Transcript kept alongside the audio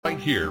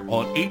here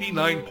on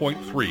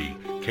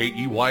 89.3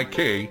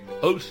 KEYK,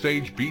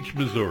 Osage Beach,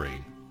 Missouri.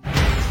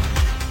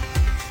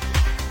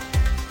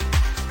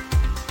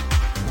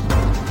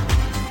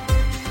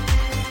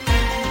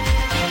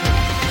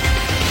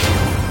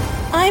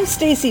 I'm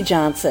Stacy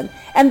Johnson,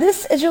 and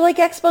this is your Lake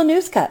Expo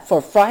News Cut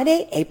for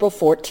Friday, April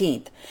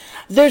 14th.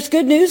 There's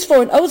good news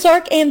for an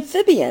Ozark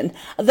amphibian,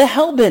 the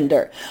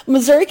hellbender.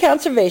 Missouri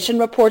Conservation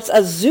reports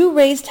a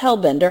zoo-raised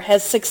hellbender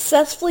has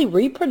successfully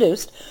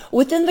reproduced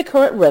within the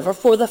Current River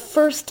for the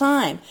first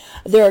time.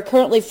 There are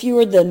currently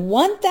fewer than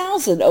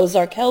 1,000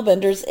 Ozark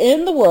hellbenders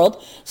in the world,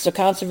 so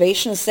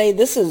conservationists say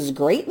this is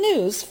great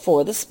news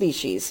for the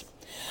species.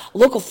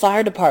 Local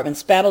fire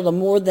departments battled a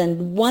more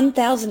than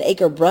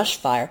 1,000-acre brush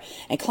fire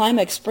in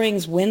Climax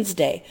Springs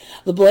Wednesday.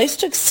 The blaze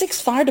took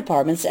 6 fire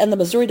departments and the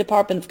Missouri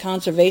Department of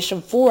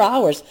Conservation 4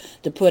 hours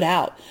to put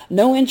out.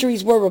 No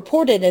injuries were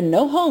reported and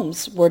no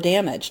homes were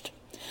damaged.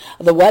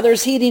 The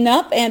weather's heating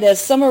up, and as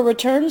summer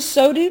returns,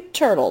 so do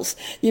turtles.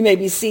 You may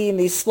be seeing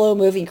these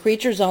slow-moving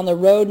creatures on the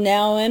road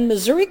now, and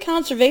Missouri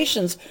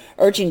Conservation's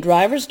urging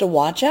drivers to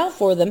watch out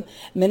for them.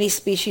 Many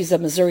species of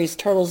Missouri's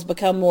turtles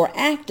become more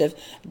active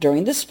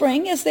during the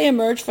spring as they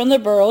emerge from their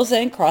burrows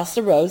and cross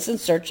the roads in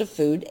search of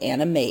food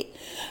and a mate.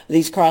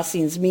 These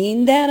crossings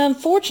mean that,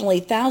 unfortunately,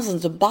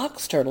 thousands of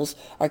box turtles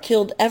are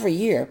killed every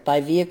year by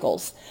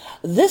vehicles.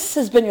 This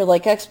has been your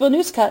Lake Expo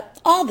News Cut.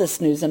 All this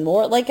news and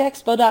more at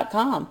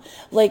lakeexpo.com.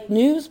 Lake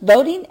news,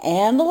 boating,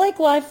 and the lake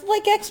life,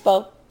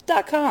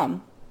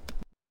 lakeexpo.com.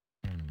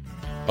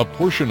 A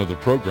portion of the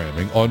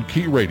programming on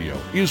Key Radio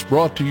is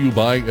brought to you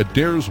by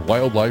Adair's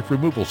Wildlife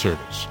Removal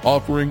Service,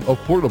 offering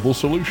affordable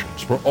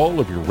solutions for all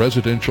of your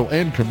residential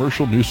and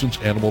commercial nuisance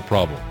animal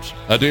problems.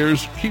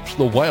 Adair's keeps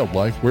the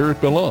wildlife where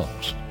it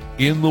belongs,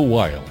 in the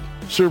wild.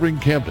 Serving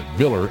Camden,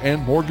 Miller,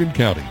 and Morgan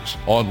counties.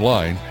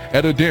 Online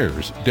at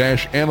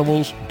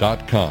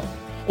adairs-animals.com.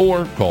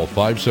 Or call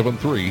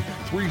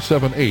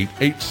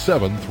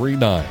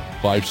 573-378-8739.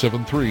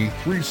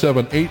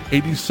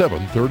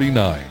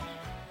 573-378-8739.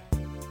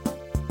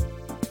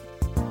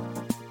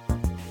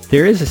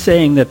 There is a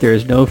saying that there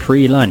is no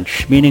free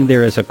lunch, meaning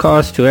there is a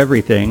cost to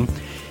everything,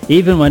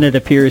 even when it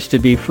appears to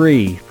be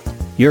free.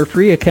 Your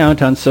free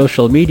account on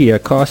social media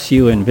costs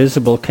you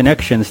invisible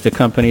connections to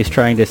companies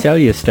trying to sell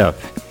you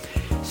stuff.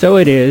 So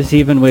it is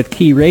even with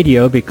Key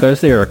Radio,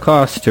 because there are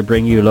costs to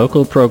bring you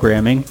local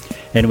programming,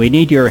 and we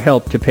need your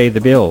help to pay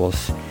the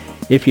bills.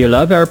 If you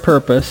love our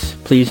purpose,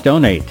 please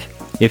donate.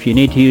 If you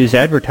need to use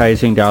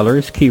advertising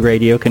dollars, Key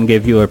Radio can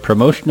give you a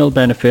promotional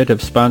benefit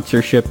of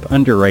sponsorship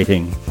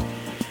underwriting.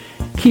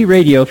 Key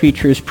Radio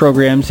features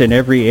programs in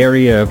every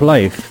area of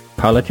life: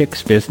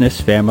 politics,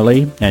 business,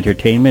 family,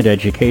 entertainment,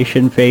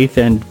 education, faith,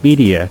 and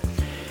media.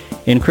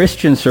 In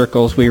Christian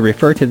circles, we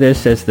refer to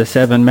this as the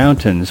 7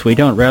 mountains. We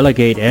don't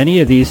relegate any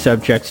of these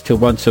subjects to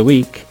once a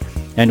week,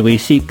 and we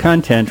seek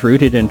content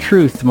rooted in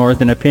truth more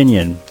than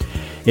opinion.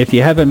 If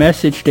you have a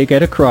message to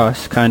get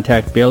across,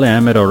 contact Bill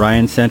M. at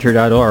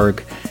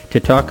orioncenter.org to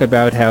talk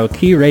about how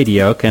Key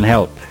Radio can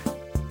help.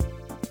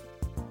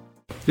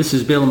 This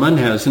is Bill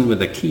Munhausen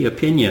with a Key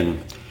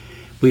Opinion.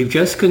 We've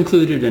just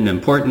concluded an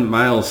important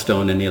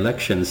milestone in the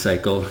election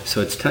cycle,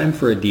 so it's time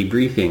for a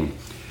debriefing.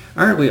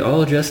 Aren't we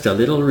all just a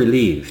little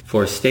relieved?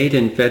 For state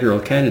and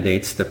federal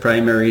candidates, the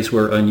primaries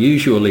were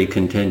unusually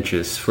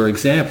contentious. For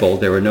example,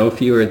 there were no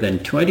fewer than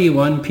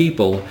 21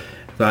 people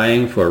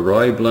vying for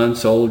Roy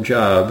Blunt's old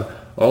job,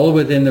 all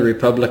within the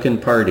Republican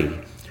Party.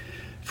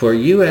 For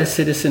U.S.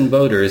 citizen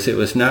voters, it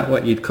was not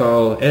what you'd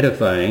call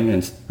edifying,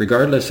 and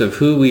regardless of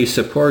who we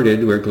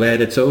supported, we're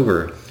glad it's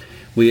over.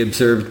 We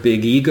observed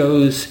big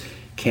egos,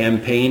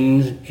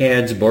 campaign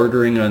ads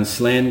bordering on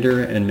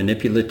slander, and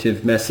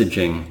manipulative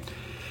messaging.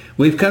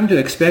 We've come to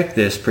expect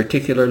this,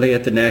 particularly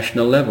at the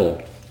national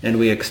level, and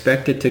we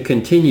expect it to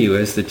continue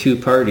as the two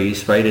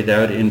parties fight it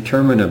out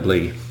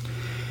interminably.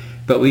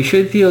 But we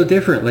should feel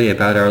differently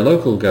about our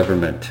local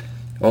government.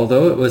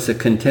 Although it was a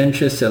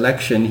contentious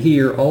election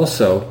here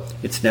also,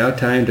 it's now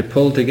time to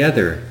pull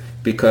together,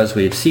 because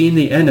we've seen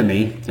the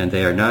enemy and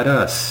they are not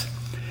us.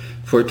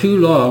 For too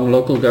long,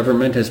 local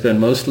government has been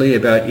mostly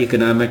about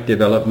economic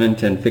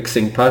development and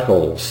fixing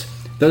potholes.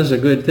 Those are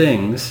good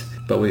things,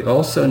 but we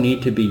also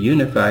need to be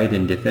unified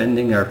in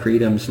defending our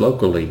freedoms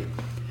locally.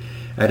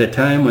 At a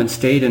time when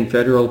state and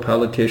federal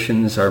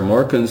politicians are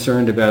more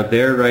concerned about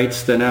their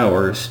rights than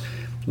ours,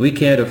 we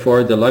can't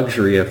afford the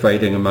luxury of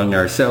fighting among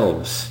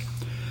ourselves.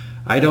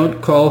 I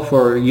don't call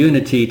for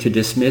unity to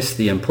dismiss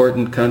the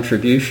important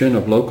contribution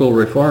of local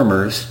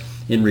reformers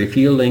in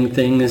repealing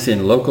things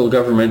in local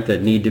government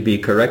that need to be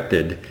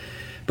corrected,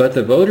 but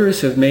the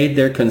voters have made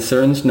their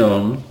concerns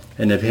known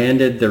and have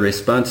handed the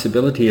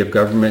responsibility of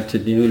government to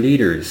new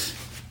leaders.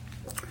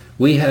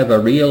 We have a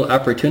real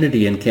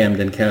opportunity in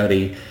Camden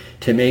County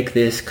to make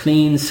this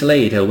clean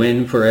slate a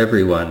win for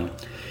everyone.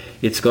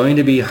 It's going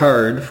to be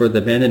hard for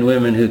the men and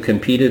women who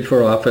competed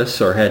for office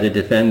or had to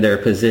defend their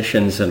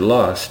positions and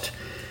lost.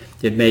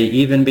 It may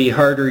even be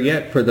harder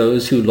yet for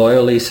those who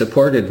loyally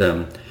supported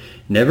them.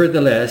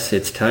 Nevertheless,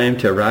 it's time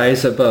to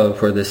rise above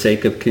for the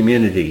sake of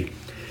community.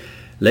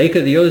 Lake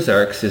of the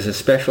Ozarks is a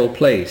special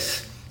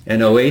place,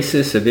 an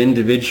oasis of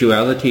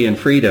individuality and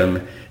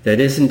freedom that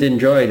isn't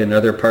enjoyed in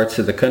other parts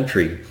of the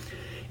country.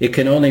 It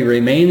can only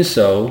remain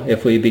so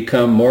if we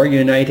become more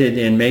united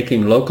in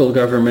making local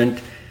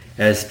government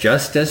as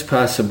just as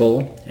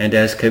possible and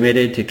as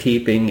committed to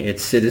keeping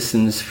its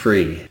citizens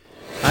free.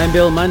 I'm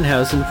Bill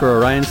Munhausen for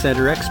Orion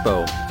Center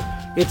Expo.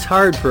 It's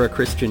hard for a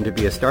Christian to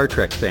be a Star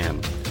Trek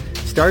fan.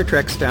 Star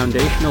Trek's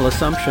foundational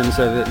assumptions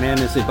are that man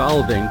is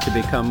evolving to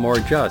become more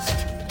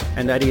just,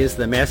 and that he is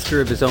the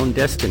master of his own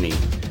destiny.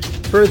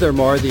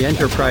 Furthermore, the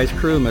Enterprise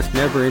crew must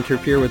never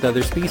interfere with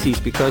other species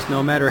because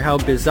no matter how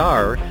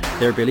bizarre,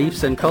 their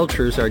beliefs and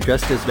cultures are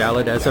just as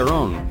valid as our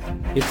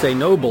own. It's a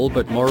noble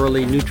but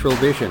morally neutral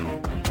vision.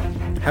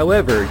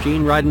 However,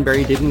 Gene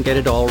Roddenberry didn't get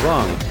it all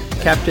wrong.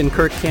 Captain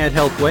Kirk can't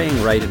help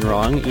weighing right and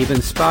wrong. Even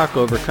Spock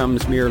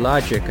overcomes mere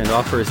logic and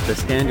offers the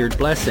standard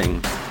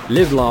blessing: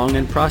 live long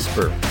and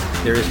prosper.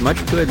 There is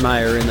much to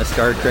admire in the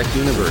Star Trek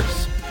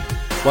universe.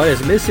 What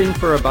is missing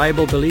for a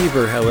Bible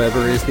believer,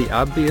 however, is the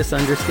obvious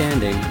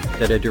understanding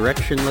that a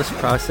directionless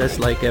process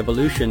like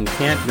evolution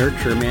can't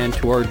nurture man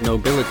toward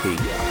nobility.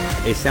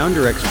 A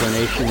sounder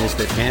explanation is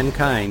that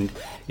mankind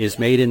is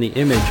made in the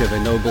image of a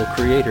noble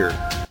creator.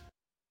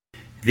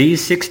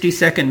 These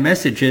 60-second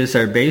messages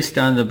are based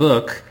on the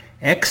book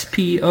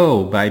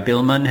XPO by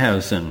Bill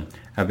Munhausen,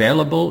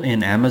 available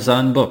in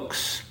Amazon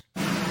Books.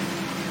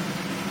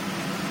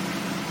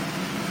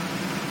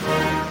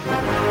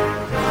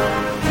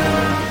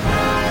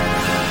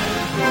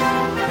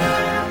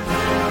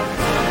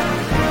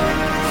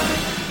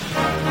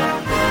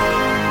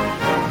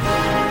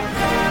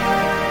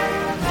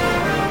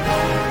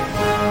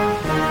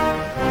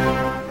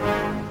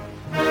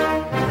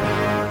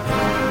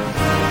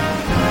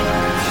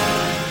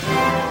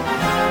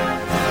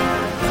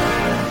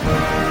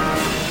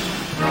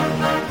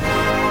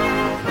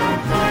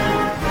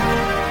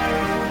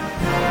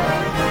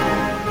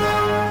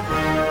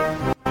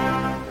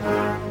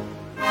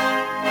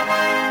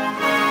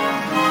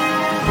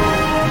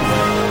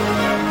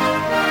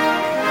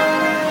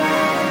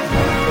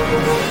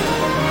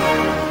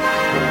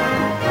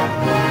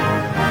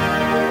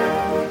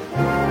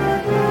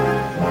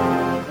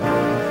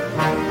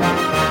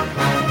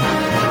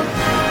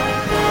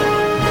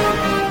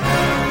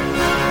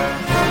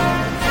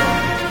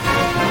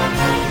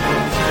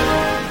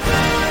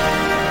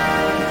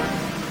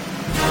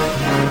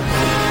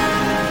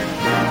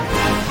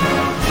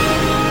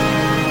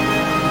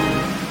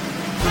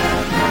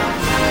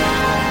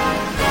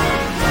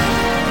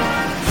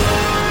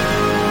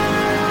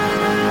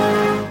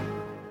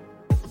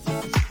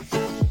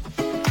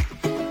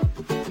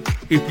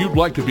 If you'd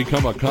like to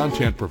become a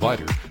content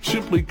provider,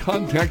 simply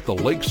contact the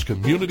Lakes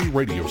Community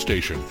Radio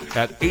Station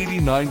at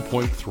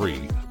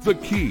 89.3 The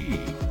Key.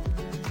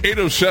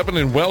 8:07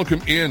 and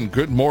welcome in.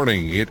 Good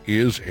morning. It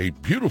is a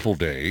beautiful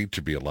day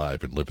to be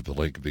alive and live at the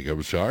Lake of the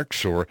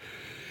Ozarks, or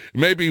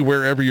maybe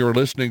wherever you're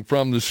listening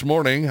from this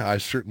morning. I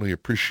certainly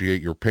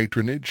appreciate your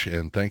patronage,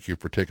 and thank you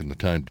for taking the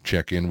time to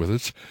check in with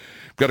us.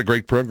 Got a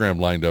great program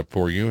lined up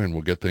for you, and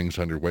we'll get things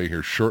underway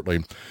here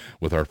shortly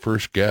with our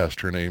first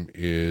guest. Her name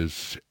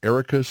is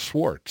Erica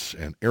Schwartz,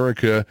 and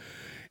Erica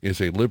is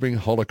a living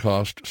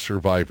Holocaust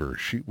survivor.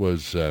 She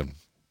was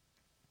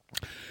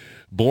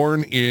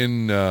born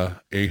in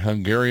a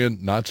Hungarian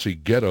Nazi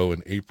ghetto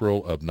in April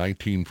of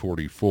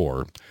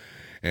 1944,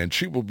 and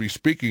she will be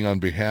speaking on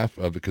behalf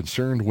of the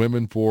Concerned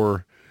Women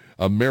for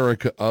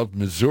America of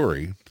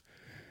Missouri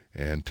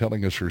and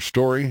telling us her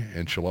story.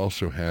 And she'll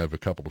also have a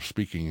couple of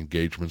speaking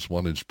engagements,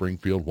 one in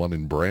Springfield, one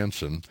in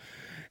Branson.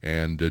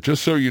 And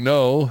just so you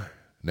know,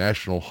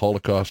 National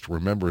Holocaust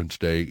Remembrance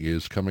Day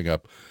is coming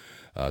up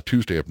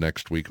Tuesday of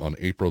next week on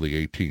April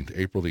the 18th.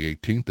 April the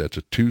 18th, that's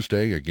a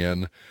Tuesday.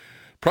 Again,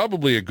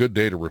 probably a good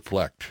day to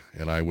reflect.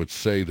 And I would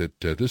say that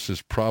this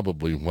is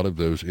probably one of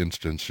those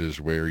instances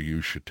where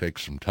you should take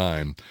some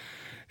time.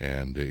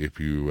 And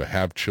if you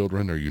have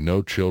children or you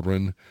know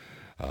children,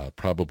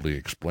 probably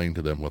explain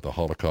to them what the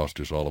Holocaust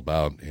is all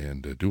about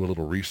and do a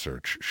little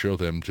research. Show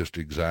them just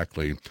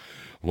exactly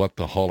what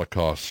the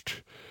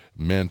Holocaust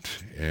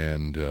meant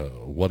and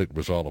what it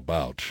was all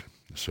about.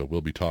 So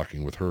we'll be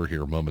talking with her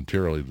here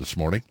momentarily this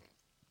morning.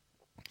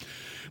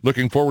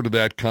 Looking forward to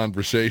that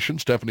conversation.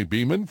 Stephanie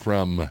Beeman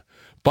from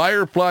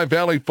Firefly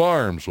Valley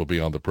Farms will be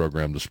on the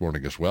program this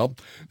morning as well.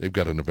 They've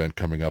got an event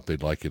coming up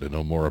they'd like you to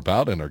know more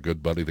about, and our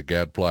good buddy, the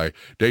Gadfly,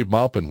 Dave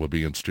Maupin, will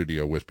be in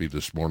studio with me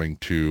this morning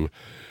to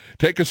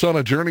take us on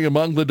a journey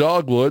among the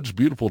dogwoods.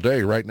 Beautiful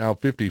day right now,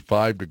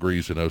 55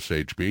 degrees in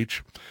Osage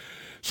Beach.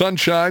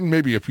 Sunshine,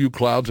 maybe a few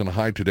clouds, and a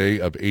high today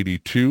of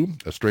 82.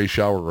 A stray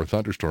shower or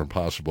thunderstorm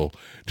possible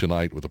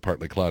tonight with a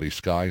partly cloudy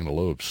sky and a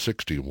low of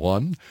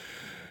 61.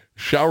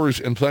 Showers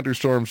and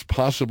thunderstorms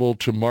possible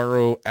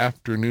tomorrow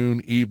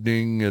afternoon,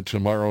 evening.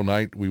 Tomorrow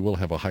night, we will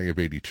have a high of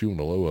 82 and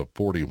a low of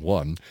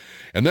 41.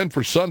 And then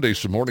for Sunday,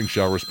 some morning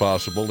showers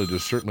possible. It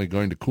is certainly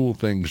going to cool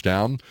things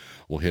down.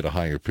 We'll hit a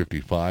high of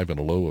 55 and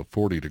a low of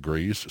 40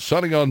 degrees.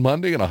 Sunny on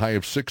Monday and a high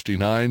of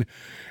 69.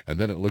 And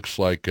then it looks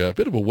like a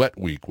bit of a wet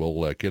week.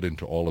 We'll get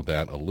into all of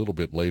that a little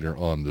bit later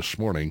on this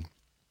morning.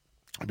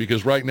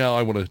 Because right now,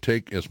 I want to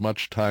take as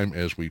much time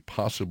as we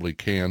possibly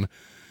can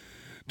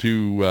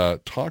to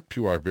talk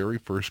to our very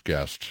first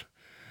guest.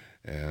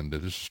 And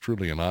this is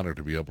truly an honor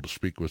to be able to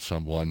speak with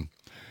someone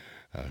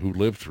who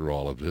lived through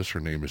all of this. Her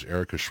name is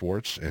Erica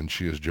Schwartz, and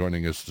she is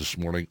joining us this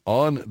morning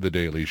on The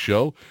Daily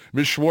Show.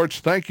 Ms. Schwartz,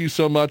 thank you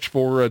so much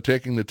for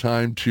taking the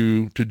time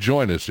to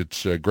join us.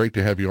 It's great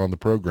to have you on the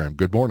program.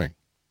 Good morning.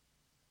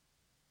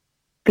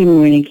 Good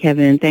morning,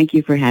 Kevin. Thank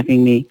you for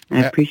having me.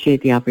 I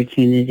appreciate the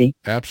opportunity.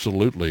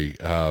 Absolutely.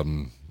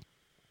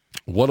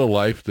 What a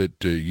life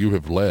that you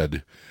have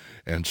led.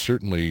 And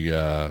certainly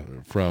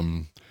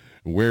from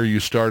where you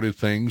started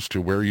things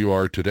to where you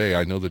are today,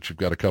 I know that you've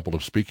got a couple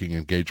of speaking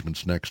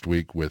engagements next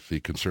week with the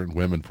Concerned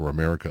Women for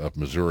America of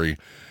Missouri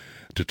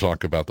to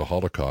talk about the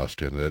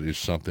Holocaust. And that is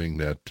something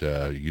that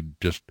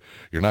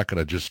you're not going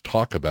to just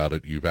talk about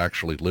it. You've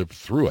actually lived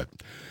through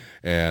it.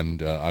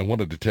 And I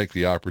wanted to take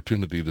the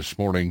opportunity this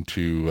morning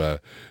to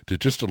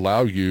just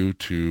allow you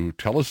to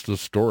tell us the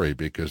story,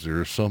 because there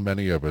are so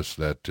many of us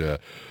that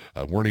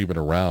weren't even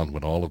around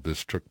when all of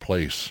this took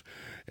place.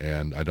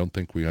 And I don't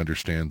think we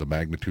understand the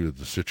magnitude of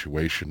the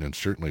situation and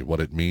certainly what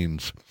it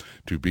means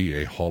to be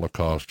a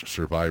Holocaust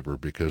survivor,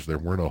 because there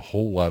weren't a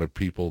whole lot of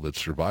people that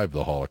survived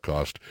the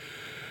Holocaust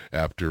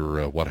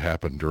after what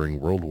happened during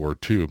World War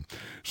II.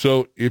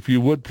 So if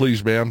you would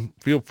please, ma'am,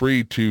 feel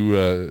free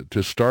to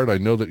start. I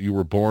know that you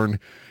were born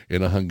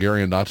in a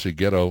Hungarian Nazi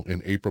ghetto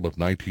in April of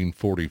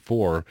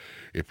 1944.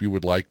 If you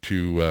would like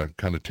to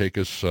kind of take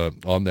us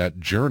on that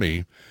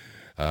journey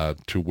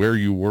to where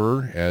you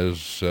were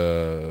as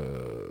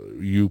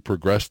you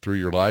progressed through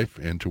your life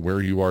and to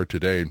where you are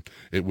today,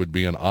 it would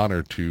be an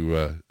honor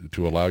to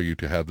allow you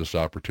to have this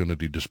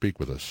opportunity to speak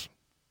with us.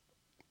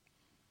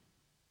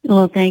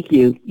 Well, thank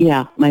you.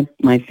 Yeah,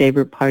 my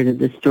favorite part of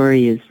the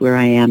story is where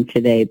I am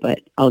today,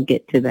 but I'll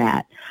get to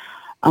that.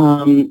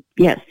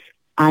 Yes,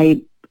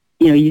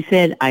 you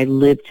said I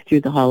lived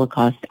through the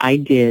Holocaust. I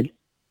did,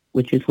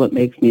 which is what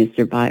makes me a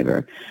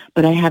survivor,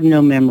 but I have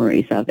no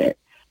memories of it.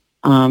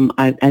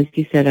 As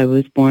you said, I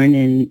was born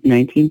in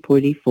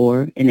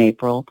 1944 in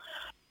April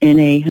in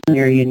a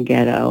Hungarian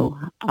ghetto,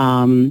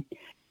 a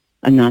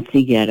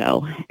Nazi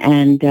ghetto.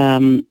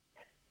 And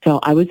so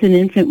I was an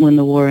infant when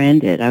the war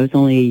ended. I was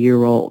only a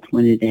year old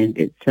when it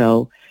ended.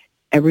 So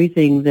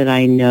everything that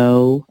I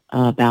know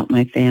about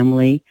my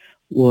family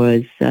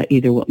was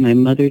either what my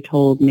mother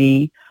told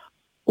me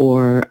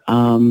or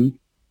the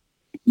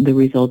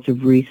results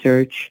of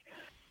research.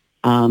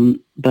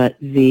 But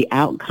the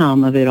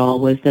outcome of it all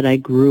was that I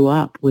grew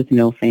up with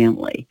no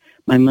family.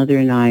 My mother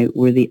and I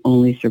were the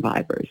only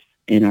survivors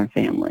in our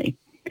family.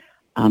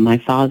 My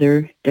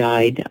father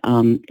died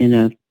in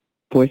a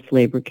forced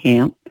labor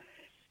camp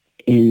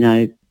in,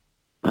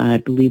 I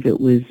believe it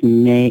was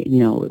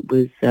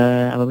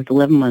I was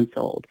 11 months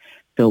old.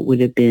 So it would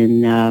have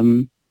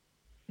been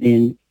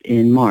in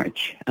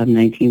March of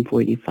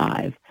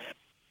 1945.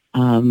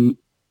 My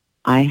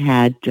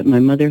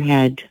mother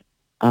had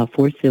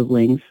 4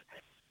 siblings.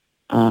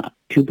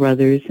 2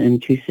 brothers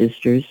and 2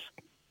 sisters.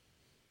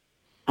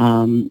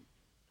 In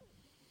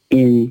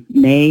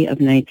May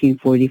of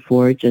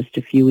 1944, just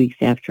a few weeks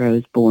after I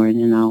was born,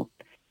 and I'll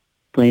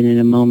explain in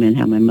a moment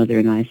how my mother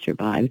and I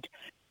survived,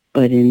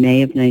 but in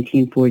May of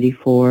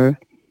 1944,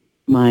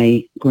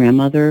 my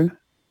grandmother,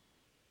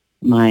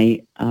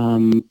 my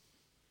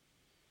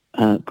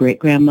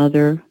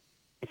great-grandmother,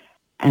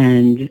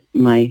 and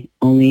my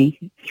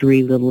only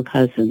 3 little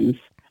cousins,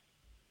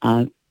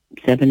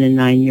 7 and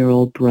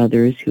 9-year-old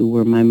brothers who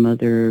were my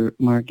Aunt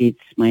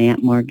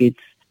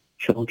Margaret's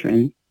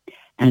children,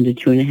 and a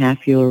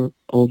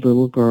 2.5-year-old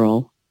little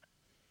girl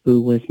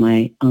who was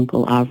my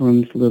Uncle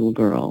Avram's little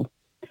girl.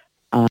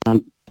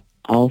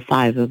 All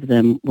 5 of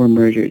them were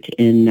murdered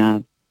in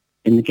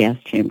the gas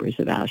chambers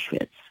of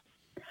Auschwitz.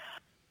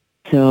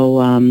 So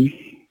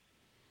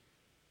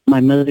my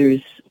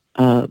mother's,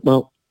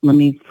 let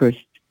me first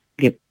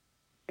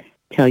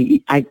tell you,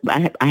 I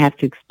have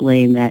to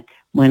explain that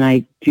when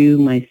I do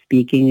my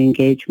speaking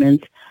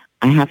engagements,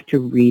 I have to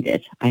read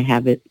it. I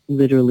have it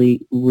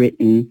literally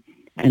written,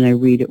 and I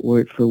read it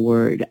word for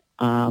word.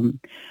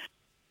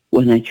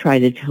 When I try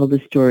to tell the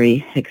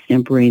story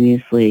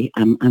extemporaneously,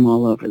 I'm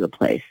all over the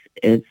place.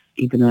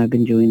 Even though I've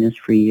been doing this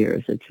for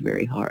years, it's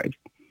very hard.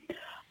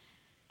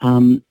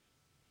 As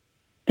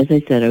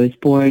I said, I was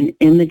born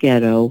in the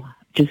ghetto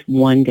just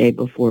one day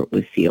before it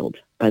was sealed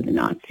by the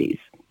Nazis.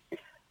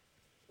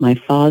 My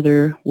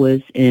father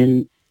was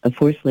in a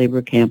forced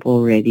labor camp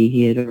already.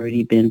 He had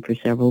already been for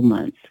several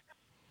months.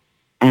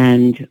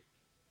 And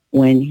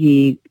when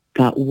he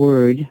got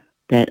word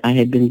that I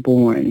had been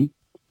born,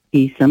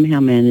 he somehow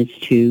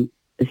managed to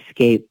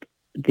escape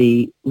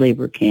the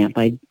labor camp.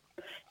 I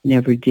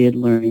never did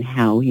learn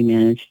how he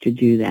managed to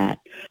do that.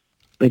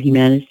 But he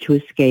managed to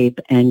escape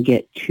and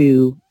get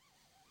to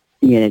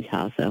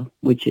Niedertasse,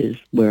 which is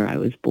where I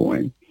was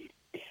born.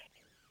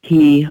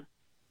 He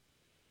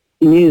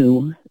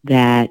knew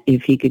that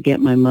if he could get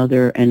my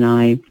mother and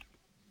I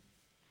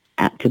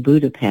to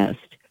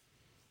Budapest,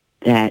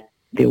 that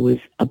there was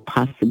a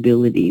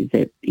possibility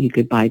that he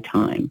could buy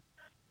time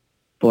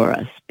for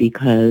us,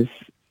 because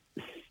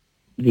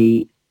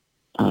the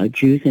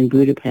Jews in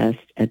Budapest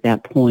at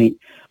that point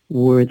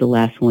were the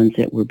last ones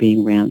that were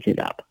being rounded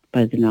up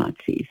by the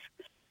Nazis.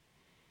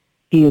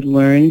 He had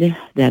learned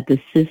that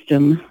the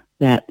system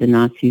that the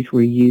Nazis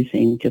were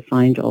using to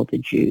find all the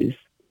Jews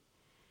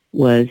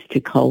was to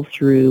cull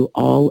through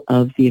all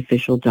of the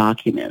official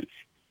documents.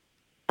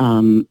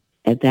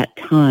 At that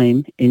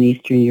time in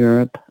Eastern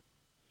Europe,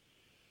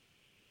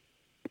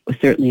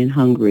 certainly in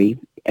Hungary,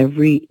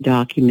 every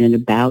document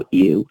about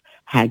you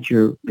had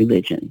your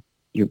religion,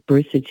 your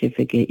birth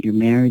certificate, your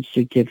marriage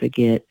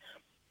certificate,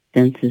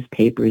 census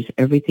papers,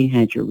 everything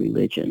had your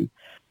religion.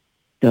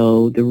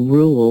 So the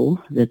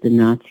rule that the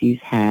Nazis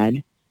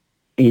had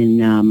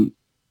in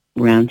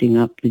rounding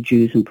up the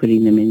Jews and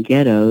putting them in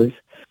ghettos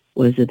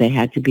was that they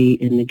had to be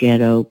in the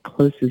ghetto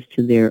closest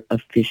to their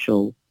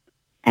official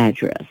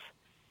address.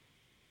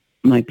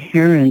 My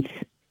parents,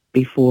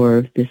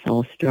 before this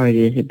all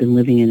started, had been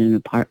living in an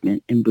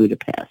apartment in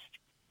Budapest.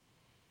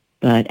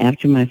 But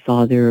after my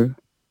father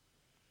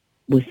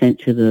was sent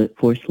to the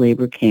forced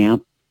labor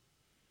camp,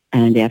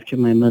 and after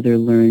my mother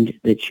learned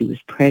that she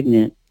was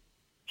pregnant,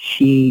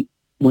 she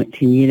went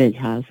to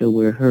Niedertasse,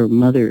 where her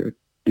mother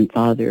and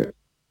father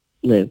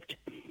lived,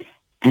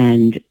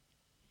 and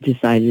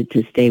decided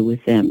to stay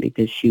with them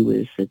because she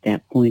was at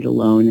that point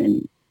alone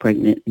and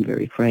pregnant and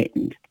very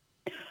frightened.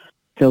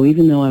 So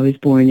even though I was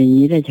born in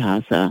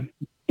Niedertasse,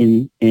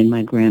 in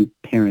my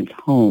grandparents'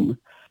 home,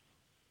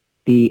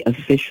 the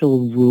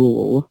official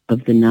rule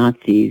of the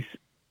Nazis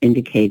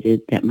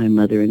indicated that my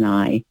mother and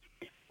I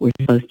were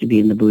supposed to be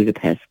in the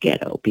Budapest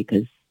ghetto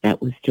because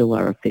that was still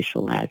our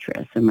official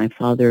address. And my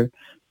father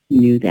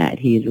knew that.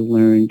 He had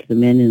learned, the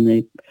men in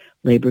the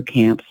labor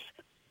camps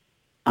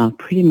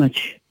pretty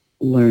much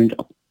learned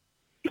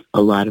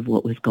a lot of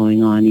what was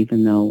going on,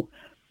 even though,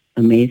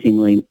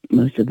 amazingly,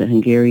 most of the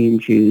Hungarian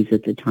Jews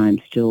at the time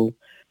still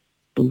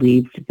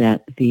believed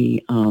that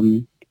the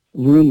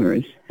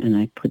rumors, and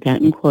I put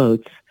that in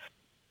quotes,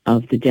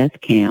 of the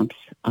death camps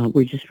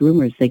were just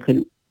rumors. They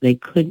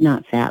could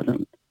not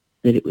fathom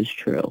that it was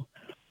true.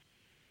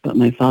 But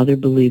my father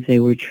believed they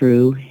were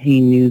true.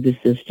 He knew the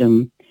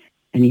system,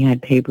 and he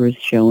had papers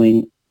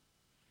showing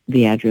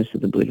the address of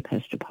the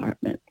Budapest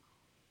apartment.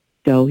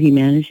 So he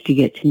managed to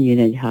get to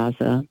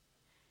Niedertasse,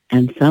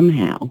 and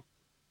somehow,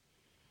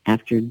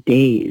 after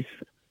days,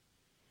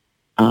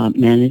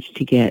 managed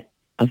to get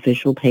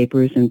official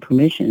papers and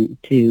permission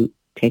to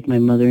take my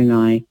mother and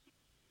I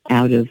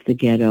out of the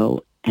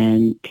ghetto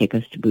and take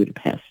us to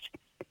Budapest,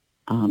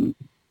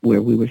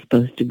 where we were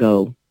supposed to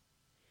go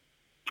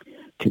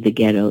to the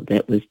ghetto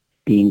that was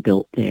being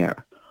built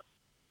there.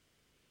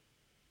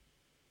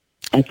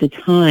 At the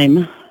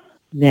time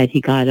that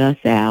he got us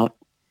out,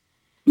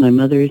 my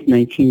mother's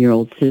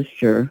 19-year-old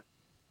sister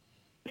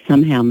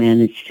somehow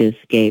managed to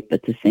escape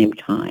at the same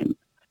time.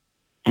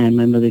 And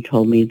my mother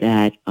told me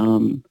that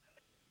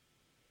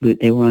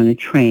they were on a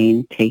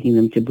train taking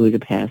them to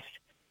Budapest,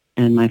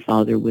 and my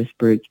father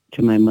whispered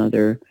to my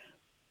mother,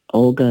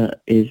 "Olga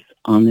is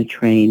on the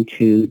train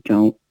to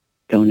don't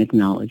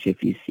acknowledge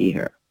if you see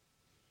her."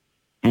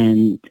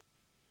 And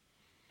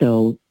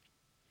so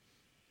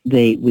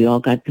we all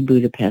got to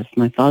Budapest.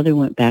 My father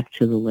went back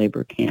to the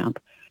labor camp,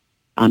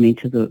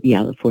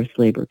 the forced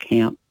labor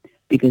camp,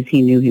 because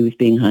he knew he was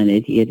being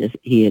hunted. He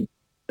had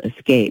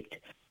escaped,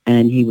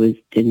 and he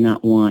did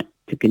not want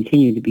to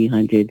continue to be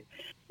hunted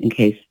in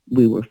case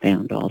we were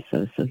found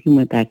also. So he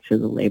went back to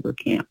the labor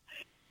camp,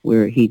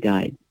 where he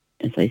died,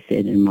 as I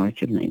said, in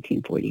March of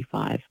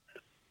 1945.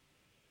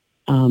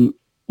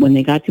 When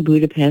they got to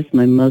Budapest,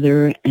 my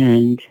mother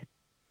and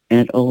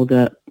Aunt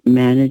Olga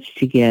managed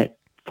to get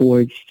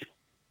forged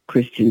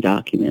Christian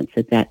documents.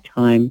 At that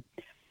time,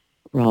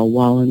 Raoul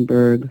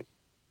Wallenberg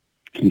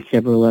and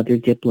several other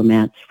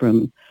diplomats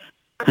from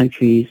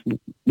countries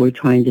were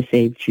trying to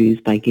save Jews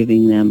by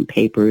giving them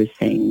papers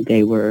saying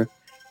they were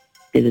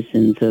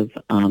citizens of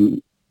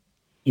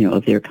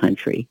their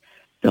country.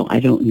 So I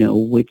don't know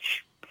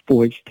which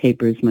forged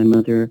papers my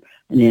mother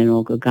and Aunt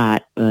Olga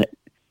got, but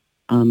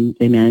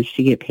they managed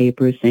to get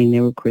papers saying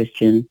they were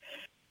Christian.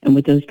 And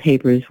with those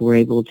papers, were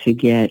able to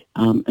get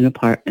an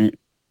apartment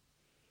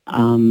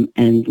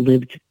and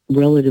lived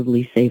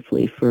relatively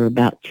safely for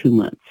about 2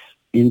 months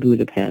in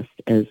Budapest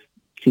as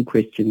two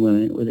Christian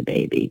women with a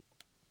baby.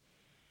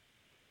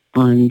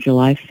 On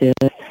July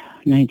 5th,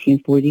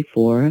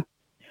 1944,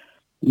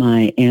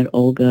 my Aunt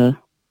Olga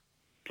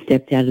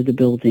stepped out of the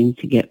building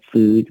to get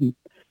food.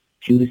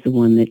 She was the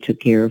one that took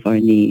care of our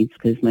needs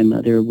because my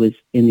mother was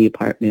in the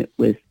apartment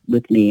with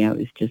me. I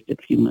was just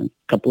a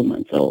couple of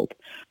months old.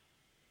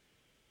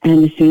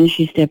 And as soon as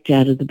she stepped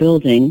out of the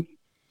building,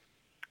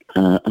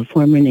 a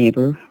former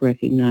neighbor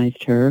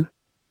recognized her, and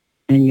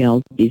and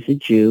yelled, "He's a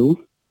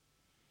Jew."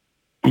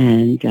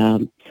 And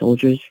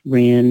soldiers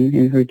ran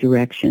in her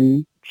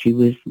direction. She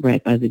was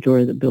right by the door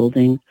of the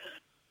building,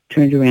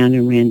 turned around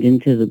and ran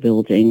into the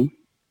building.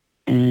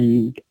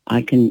 And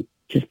I can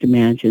just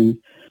imagine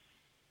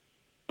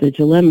the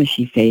dilemma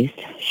she faced.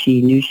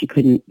 She knew she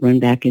couldn't run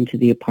back into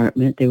the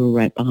apartment. They were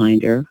right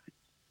behind her.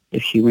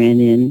 If she ran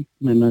in,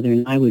 my mother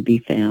and I would be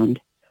found.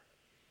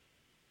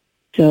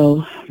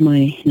 So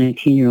my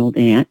 19-year-old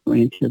aunt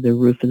ran to the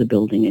roof of the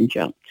building and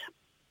jumped.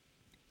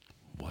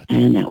 What?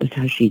 And that was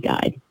how she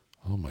died.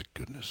 Oh, my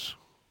goodness.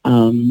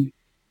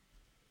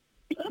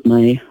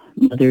 My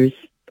mother's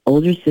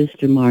older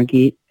sister,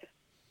 Margit,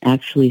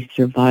 actually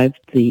survived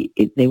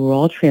they were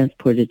all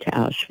transported to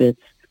Auschwitz,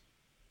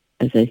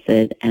 as I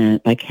said,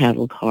 by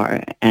cattle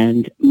car.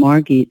 And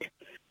Margit,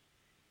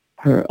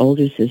 her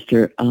older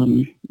sister,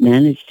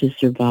 managed to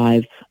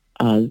survive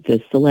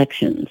the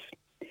selections.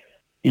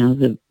 Now,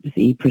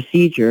 the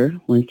procedure,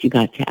 once you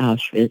got to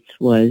Auschwitz,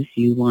 was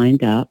you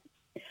lined up,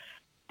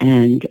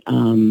 and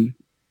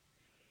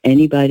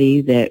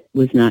anybody that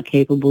was not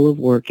capable of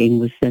working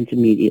was sent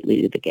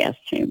immediately to the gas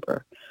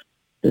chamber.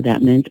 So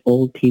that meant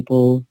old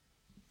people,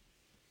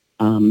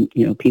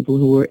 people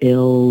who were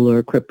ill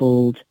or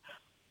crippled,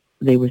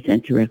 they were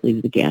sent directly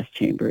to the gas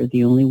chamber.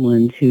 The only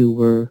ones who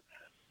were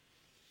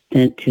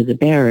sent to the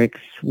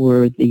barracks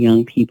were the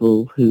young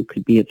people who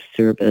could be of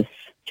service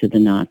to the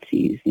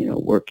Nazis,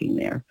 working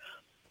there.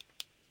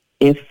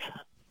 If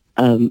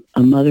a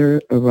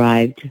mother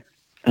arrived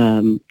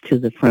to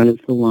the front of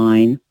the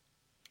line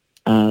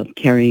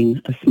carrying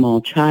a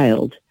small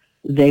child,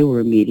 they were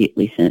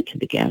immediately sent to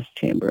the gas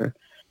chamber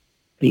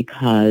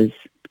because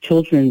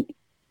children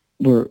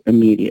were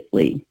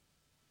immediately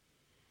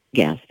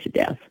gassed to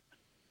death.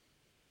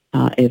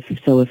 If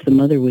the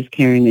mother was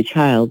carrying a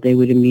child, they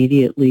would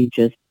immediately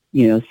just,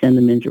 send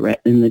them in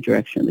the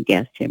direction of the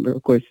gas chamber.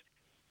 Of course,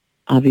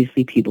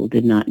 obviously people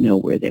did not know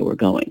where they were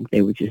going.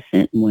 They were just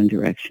sent in one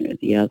direction or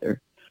the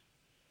other.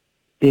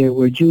 There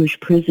were Jewish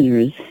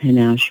prisoners in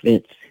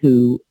Auschwitz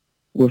who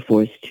were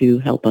forced to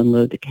help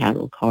unload the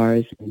cattle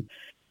cars and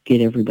get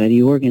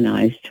everybody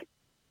organized.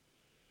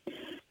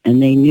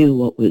 And they knew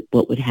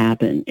what would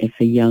happen if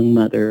a young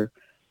mother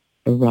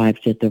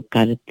arrived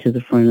got it to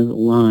the front of the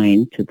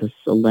line, to the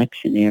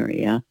selection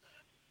area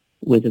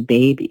with a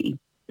baby.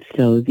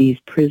 So these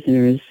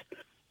prisoners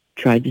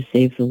tried to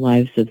save the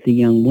lives of the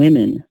young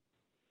women,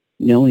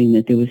 knowing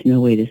that there was no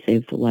way to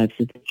save the lives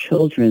of the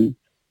children,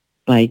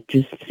 by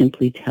just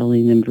simply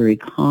telling them very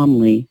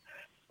calmly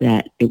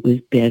that it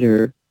was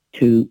better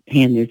to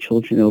hand their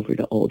children over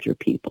to older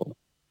people.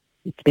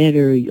 It's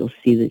better, you'll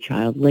see the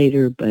child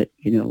later, but,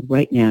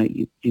 right now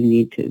you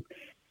need to,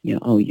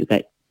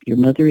 your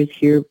mother is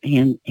here,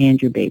 hand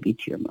your baby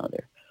to your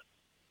mother.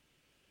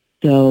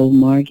 So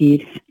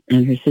Margit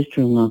and her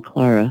sister-in-law,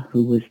 Clara,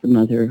 who was the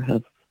mother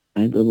of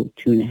my little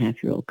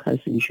 2.5-year-old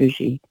cousin,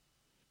 Shushi,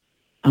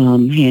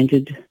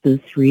 handed the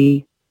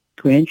 3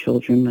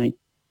 grandchildren,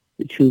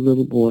 the 2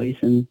 little boys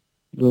and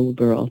the little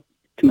girl,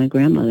 to my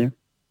grandmother.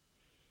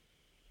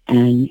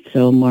 And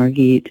so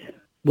Margit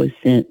was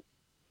sent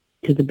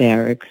to the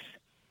barracks,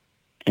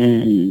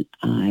 and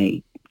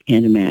I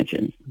can't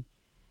imagine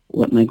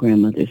what my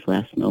grandmother's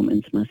last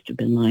moments must have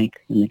been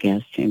like in the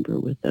gas chamber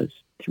with those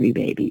 3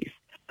 babies.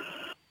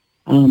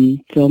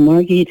 So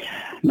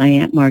my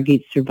Aunt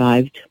Margit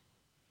survived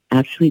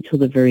actually till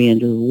the very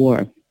end of the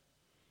war.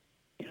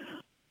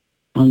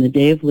 On the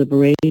day of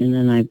liberation,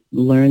 and I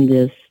learned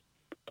this,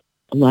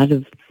 a lot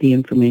of the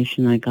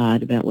information I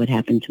got about what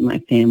happened to my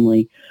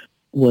family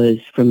was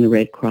from the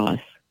Red Cross.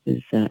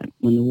 Because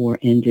when the war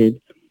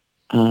ended,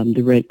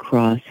 the Red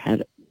Cross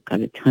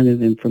got a ton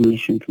of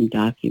information from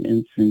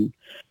documents and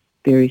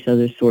various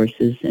other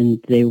sources,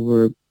 and it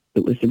was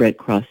the Red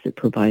Cross that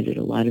provided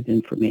a lot of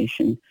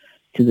information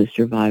to the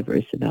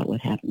survivors about what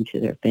happened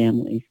to their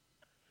families.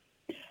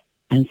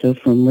 And so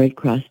from Red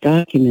Cross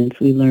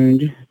documents, we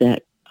learned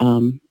that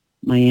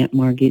my Aunt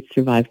Margit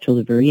survived till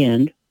the very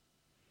end.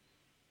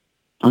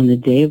 On the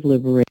day of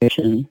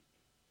liberation,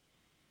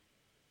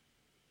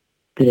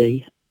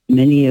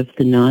 many of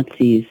the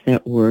Nazis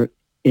that were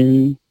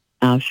in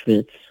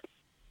Auschwitz,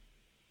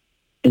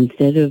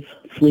 instead of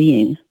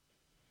fleeing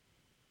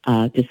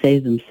to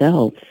save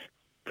themselves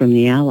from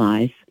the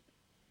Allies,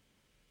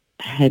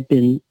 had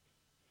been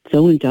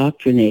so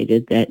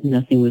indoctrinated that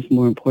nothing was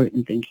more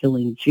important than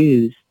killing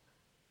Jews.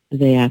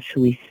 They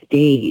actually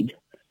stayed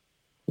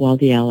while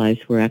the Allies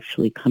were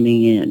actually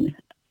coming in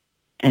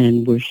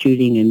and were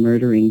shooting and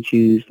murdering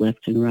Jews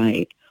left and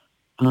right.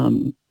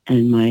 And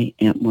my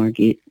Aunt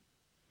Margit,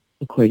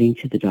 according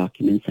to the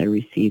documents I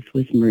received,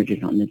 was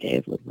murdered on the day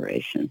of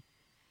liberation.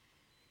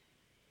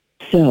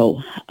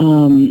 So,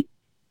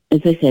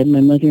 as I said,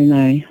 my mother and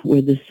I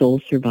were the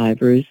sole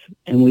survivors,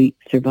 and we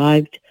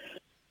survived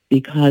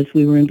because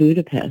we were in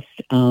Budapest.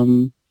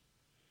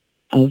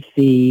 Of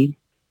the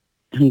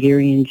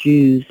Hungarian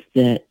Jews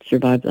that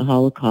survived the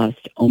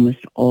Holocaust, almost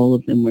all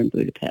of them were in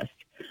Budapest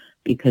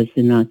because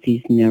the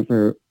Nazis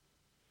never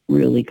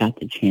really got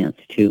the chance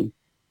to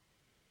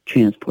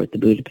transport the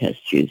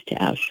Budapest Jews to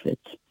Auschwitz.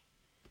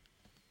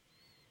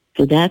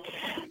 So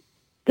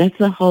that's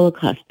the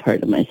Holocaust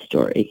part of my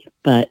story.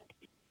 But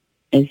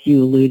as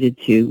you alluded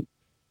to,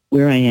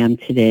 where I am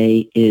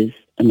today is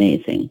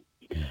amazing.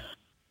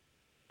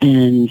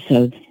 And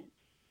so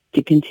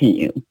to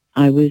continue,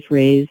 I was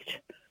raised,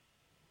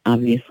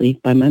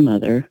 obviously, by my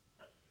mother.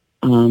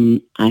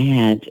 I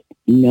had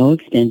no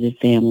extended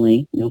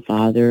family, no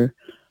father,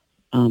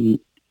 and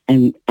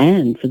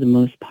for the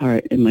most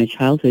part, in my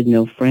childhood,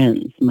 no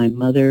friends. My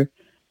mother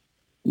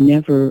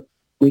never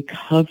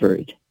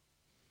recovered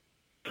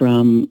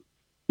from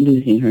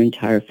losing her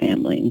entire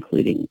family,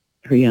 including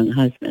her young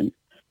husband.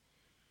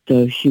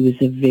 So she was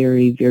a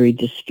very, very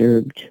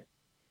disturbed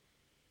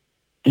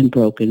and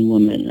broken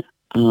woman.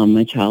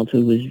 My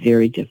childhood was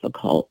very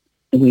difficult.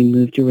 We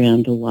moved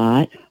around a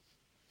lot.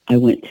 I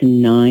went to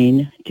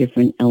 9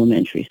 different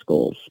elementary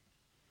schools.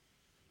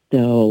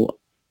 So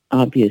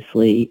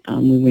obviously,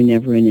 we were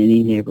never in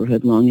any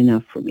neighborhood long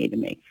enough for me to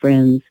make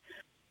friends.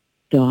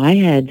 So I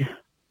had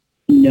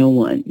no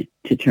one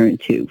to turn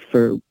to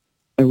for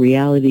a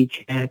reality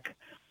check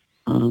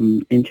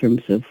in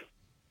terms of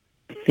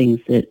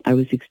things that I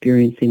was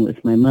experiencing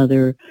with my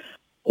mother,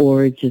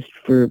 or just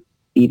for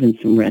even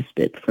some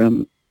respite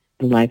from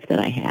the life that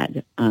I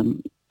had.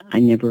 I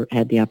never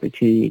had the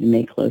opportunity to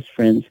make close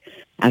friends,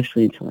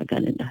 actually, until I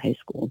got into high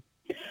school.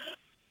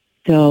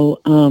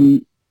 So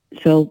I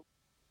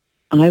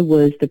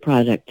was the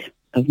product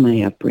of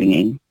my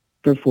upbringing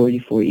for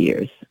 44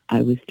 years.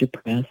 I was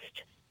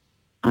depressed.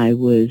 I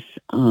was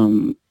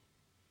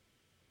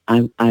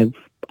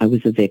I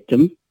was a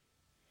victim.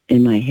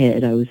 In my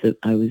head, I was a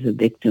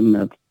victim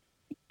of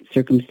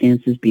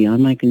circumstances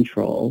beyond my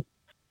control,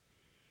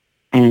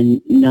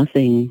 and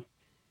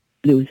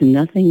there was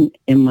nothing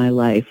in my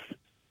life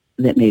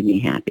that made me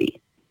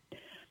happy.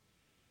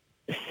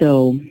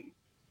 So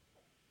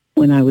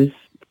when I was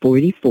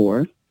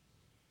 44,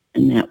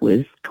 and that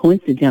was,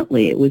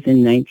 coincidentally, it was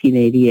in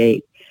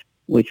 1988,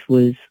 which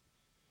was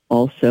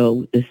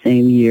also the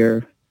same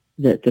year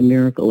that the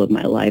miracle of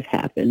my life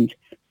happened,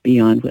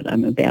 beyond what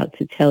I'm about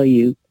to tell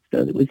you.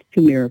 So there was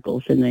 2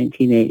 miracles in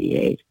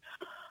 1988.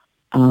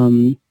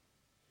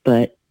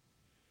 But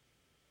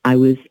I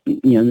was,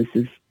 this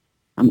is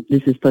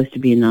supposed to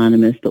be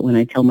anonymous, but when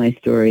I tell my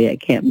story, I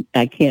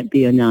can't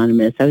be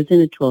anonymous. I was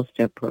in a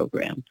 12-step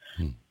program.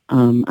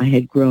 I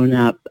had grown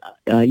up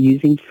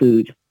using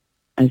food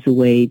as a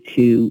way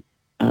to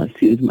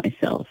soothe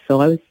myself.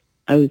 So I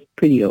was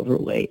pretty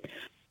overweight.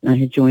 And I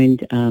had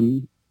joined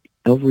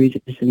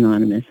Overeaters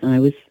Anonymous, and I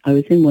was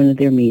in one of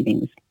their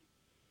meetings,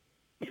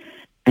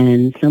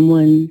 and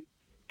someone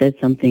said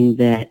something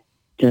that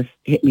just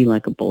hit me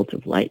like a bolt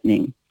of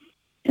lightning,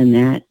 and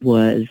that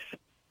was,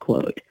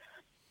 quote,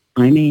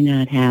 "I may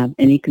not have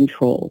any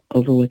control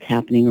over what's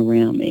happening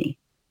around me,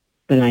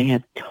 but I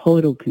have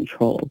total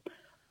control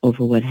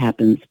over what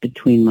happens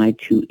between my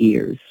 2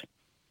 ears,"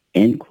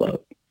 end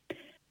quote.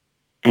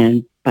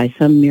 And by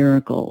some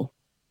miracle,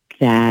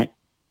 that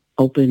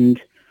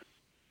opened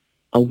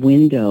a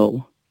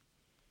window,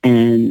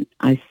 and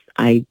I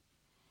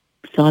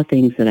saw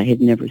things that I had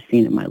never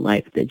seen in my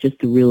life, that just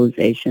the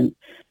realization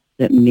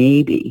that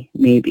maybe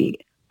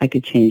I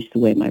could change the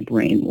way my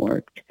brain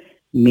worked.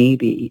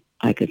 Maybe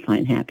I could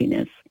find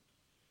happiness.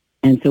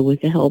 And so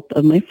with the help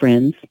of my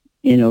friends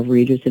in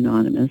Overeaters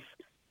Anonymous,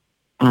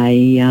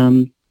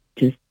 I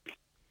just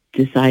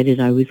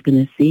decided I was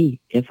going to see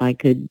if I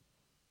could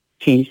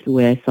change the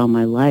way I saw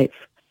my life.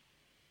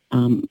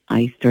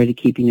 I started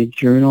keeping a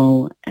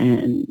journal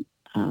and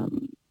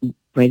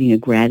writing a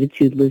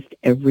gratitude list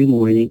every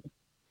morning,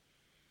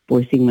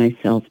 forcing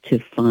myself to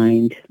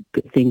find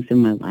good things in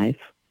my life.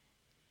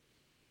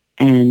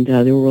 And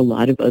there were a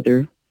lot of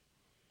other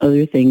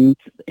things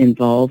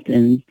involved.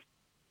 And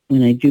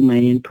when I do my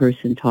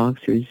in-person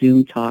talks or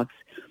Zoom talks,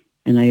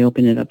 and I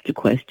open it up to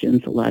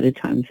questions, a lot of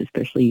times,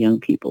 especially young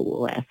people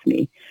will ask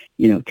me,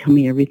 tell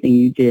me everything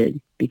you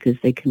did, because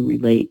they can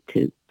relate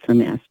to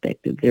some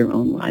aspect of their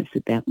own lives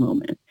at that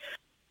moment.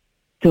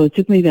 So it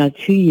took me about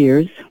 2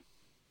 years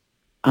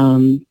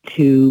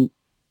to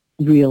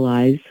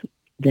realize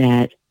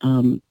that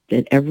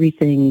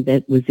everything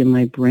that was in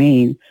my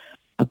brain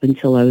up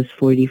until I was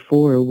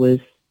 44 was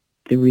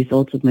the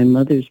result of my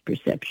mother's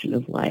perception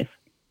of life.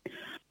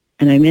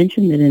 And I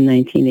mentioned that in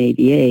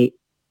 1988,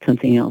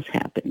 something else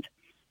happened.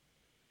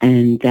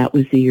 And that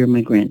was the year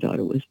my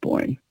granddaughter was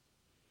born.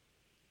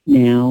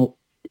 Now,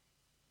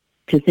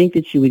 to think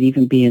that she would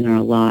even be in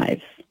our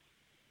lives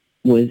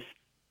was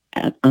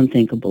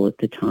unthinkable at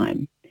the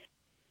time.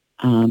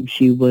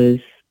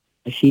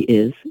 She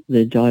is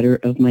the daughter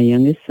of my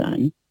youngest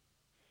son,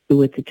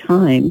 who at the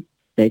time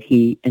that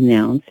he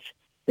announced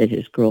that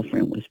his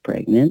girlfriend was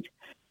pregnant,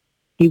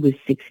 he was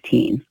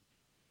 16.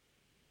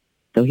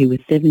 So he was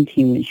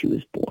 17 when she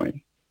was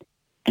born.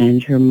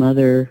 And her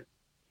mother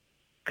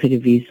could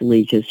have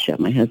easily just shut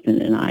my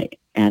husband and I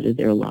out of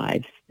their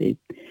lives.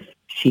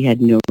 She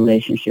had no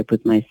relationship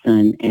with my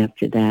son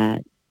after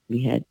that.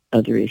 We had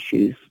other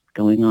issues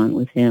going on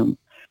with him.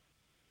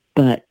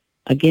 But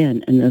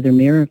again, another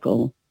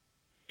miracle.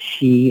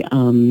 She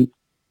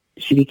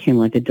became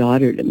like a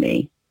daughter to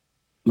me.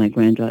 my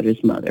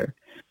granddaughter's mother.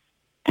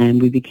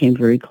 And we became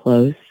very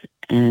close,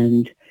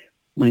 and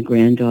my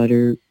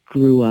granddaughter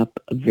grew up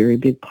a very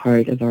big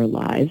part of our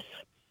lives.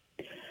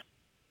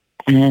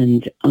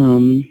 And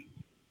I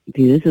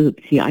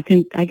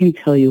can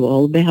tell you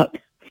all about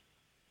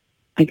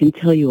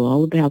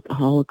the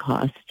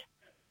Holocaust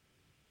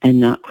and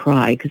not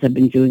cry, because I've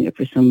been doing it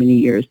for so many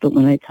years. But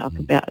when I talk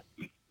about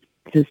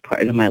this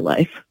part of my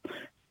life,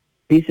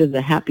 these are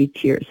the happy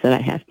tears that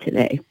I have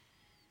today.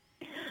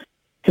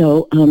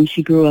 So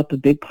she grew up a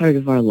big part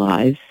of our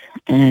lives,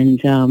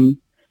 and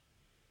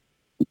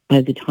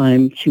by the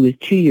time she was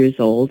 2 years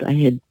old, I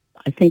had,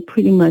 I think,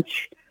 pretty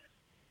much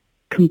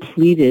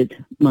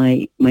completed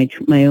my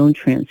own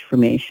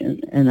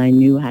transformation, and I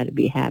knew how to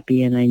be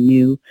happy, and I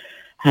knew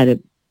how to,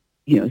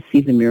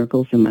 see the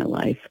miracles in my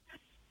life.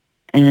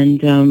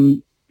 And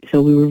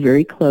so we were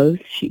very close.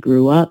 She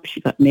grew up.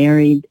 She got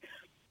married.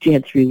 She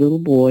had 3 little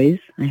boys.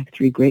 I have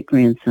 3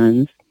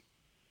 great-grandsons.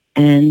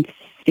 And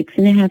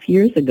 6.5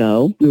 years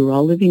ago, we were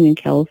all living in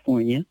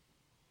California.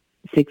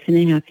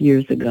 6.5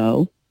 years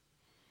ago,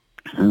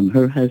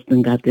 her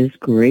husband got this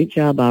great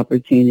job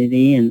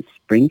opportunity in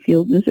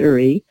Springfield,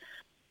 Missouri,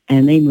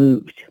 and they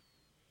moved.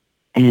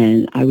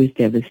 And I was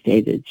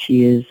devastated.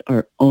 She is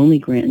our only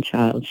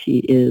grandchild. She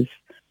is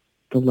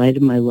the light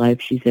of my life.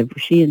 She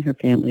and her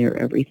family are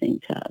everything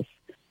to us.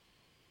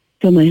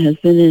 So my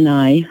husband and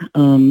I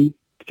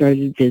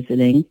started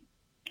visiting.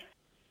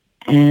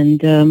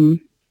 And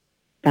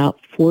about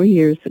 4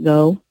 years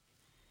ago,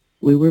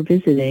 we were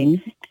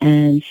visiting,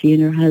 and she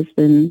and her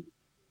husband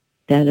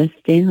sat us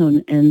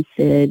down and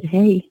said,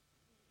 "Hey,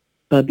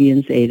 Bubby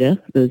and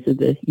Zeta," those are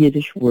the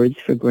Yiddish words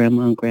for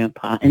Grandma and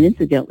Grandpa. And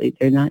incidentally,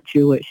 they're not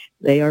Jewish.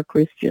 They are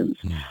Christians.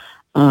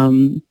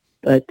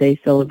 But they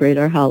celebrate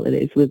our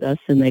holidays with us,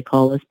 and they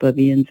call us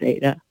Bubby and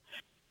Zeta.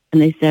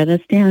 And they sat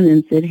us down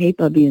and said, "Hey,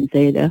 Bubby and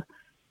Zeta,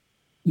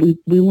 we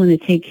want to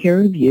take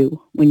care of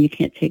you. When you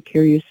can't take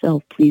care of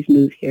yourself, please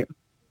move here."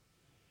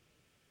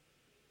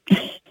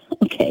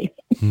 Okay.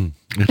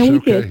 It's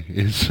okay.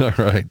 It's all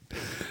right.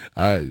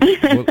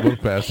 What a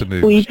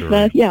fascinating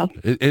story. Yeah.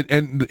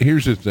 And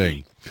here's the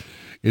thing.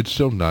 It's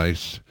so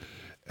nice,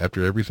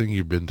 after everything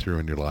you've been through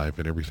in your life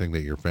and everything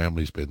that your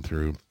family's been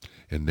through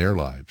in their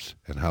lives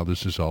and how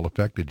this has all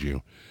affected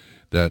you,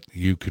 that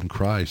you can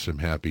cry some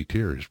happy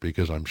tears,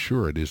 because I'm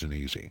sure it isn't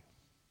easy.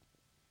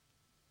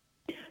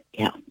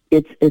 Yeah,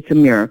 it's a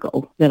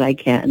miracle that I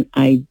can.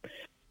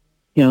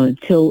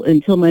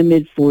 Until my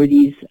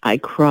mid-40s, I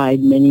cried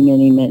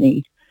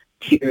many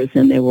tears,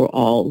 and they were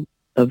all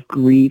of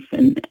grief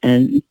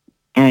and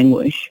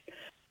anguish.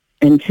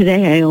 And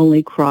today I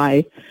only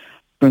cry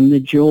from the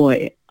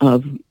joy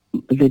of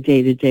the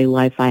day-to-day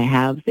life I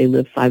have. They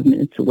live 5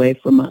 minutes away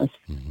from us.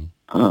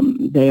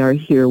 They are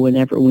here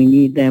whenever we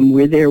need them.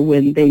 We're there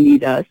when they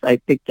need us. I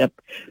picked up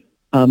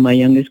my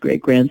youngest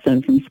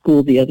great-grandson from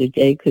school the other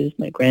day because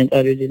my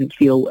granddaughter didn't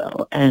feel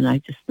well. And I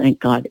just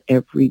thank God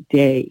every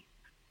day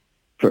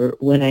for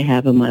what I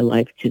have in my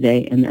life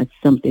today. And that's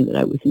something that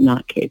I was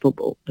not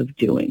capable of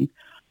doing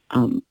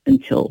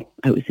until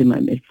I was in my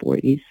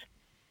mid-40s.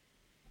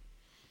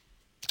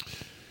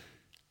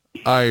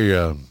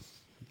 I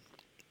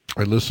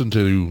listened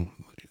to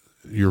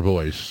your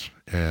voice,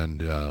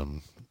 and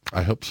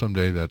I hope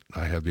someday that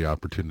I have the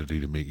opportunity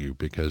to meet you,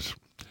 because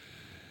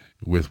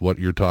with what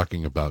you're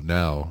talking about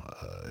now,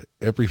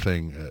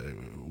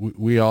 everything,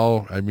 we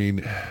all,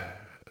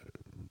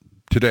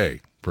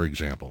 today, for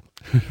example,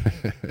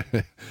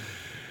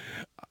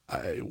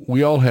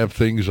 we all have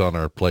things on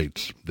our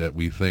plates that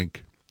we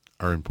think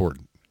are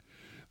important,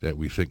 that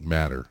we think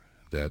matter,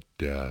 that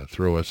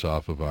throw us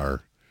off of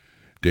our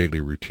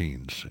daily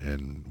routines,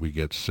 and we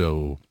get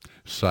so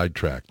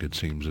sidetracked, it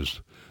seems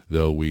as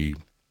though we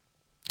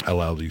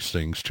allow these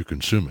things to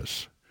consume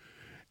us.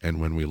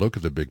 And when we look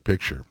at the big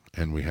picture,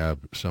 and we have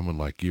someone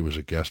like you as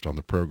a guest on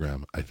the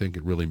program, I think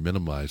it really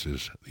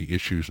minimizes the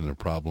issues and the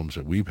problems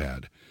that we've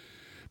had,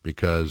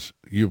 because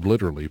you've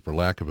literally, for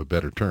lack of a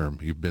better term,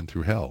 you've been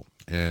through hell.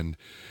 And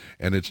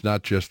it's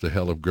not just the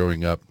hell of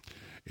growing up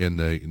in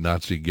the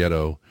Nazi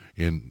ghetto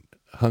in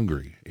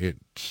Hungary.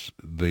 It's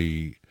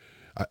the...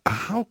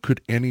 How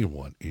could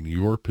anyone in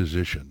your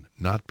position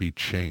not be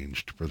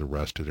changed for the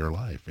rest of their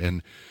life?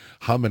 And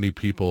how many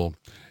people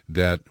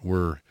that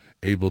were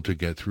able to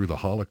get through the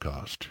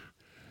Holocaust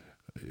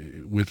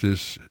with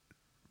this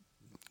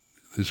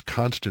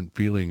constant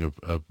feeling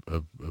of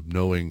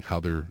knowing how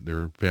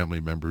their family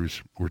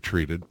members were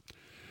treated,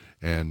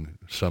 and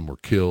some were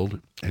killed,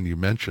 and you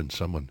mentioned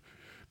someone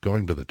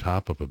going to the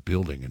top of a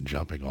building and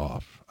jumping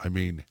off.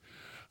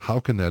 How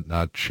can that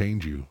not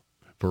change you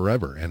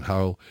forever? And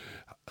how...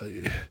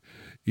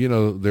 there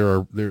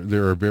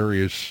are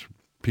various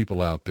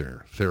people out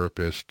there,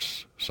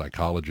 therapists,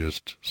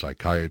 psychologists,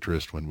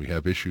 psychiatrists, when we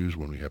have issues,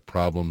 when we have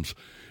problems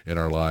in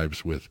our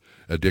lives with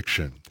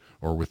addiction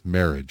or with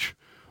marriage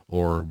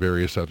or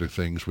various other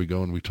things, we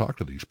go and we talk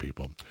to these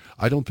people.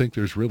 I don't think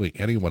there's really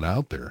anyone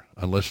out there,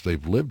 unless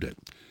they've lived it,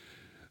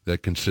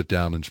 that can sit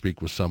down and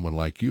speak with someone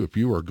like you. If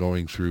you are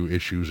going through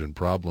issues and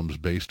problems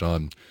based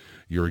on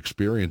your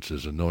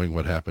experiences and knowing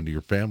what happened to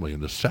your family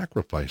and the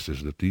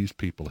sacrifices that these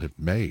people have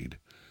made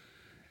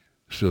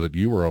so that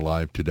you are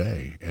alive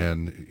today.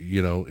 And,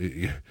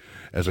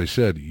 as I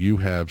said, you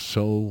have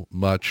so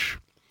much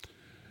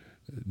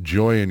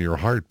joy in your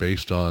heart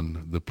based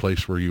on the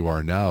place where you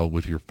are now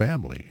with your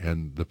family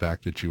and the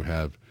fact that you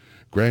have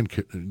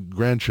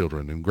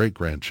grandchildren and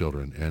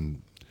great-grandchildren.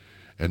 And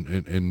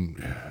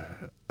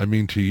I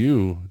mean, to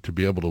you, to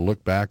be able to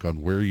look back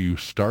on where you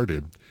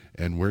started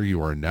and where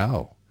you are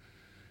now,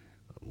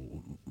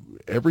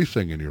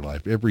 everything in your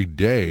life, every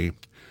day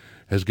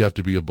has got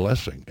to be a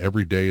blessing.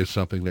 Every day is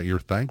something that you're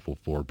thankful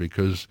for,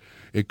 because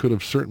it could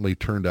have certainly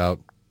turned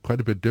out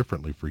quite a bit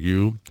differently for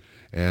you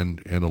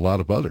and a lot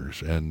of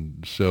others.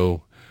 And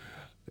so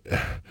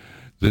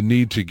the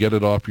need to get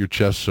it off your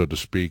chest, so to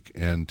speak,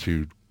 and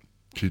to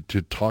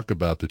talk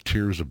about the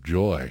tears of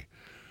joy,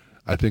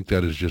 I think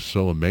that is just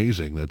so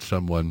amazing that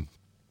someone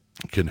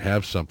can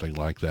have something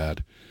like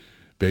that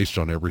based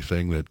on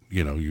everything that,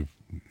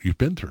 you've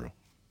been through.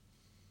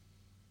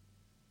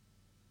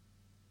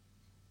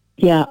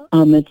 Yeah,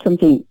 it's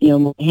something,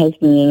 my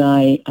husband and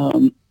I,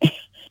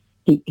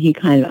 he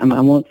kind of, I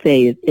won't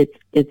say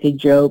it's a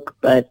joke,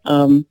 but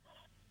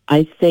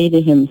I say to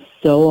him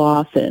so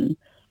often,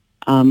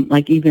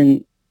 like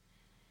even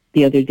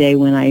the other day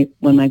when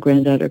my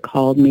granddaughter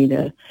called me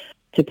to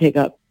pick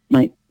up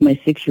my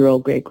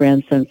 6-year-old great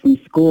grandson from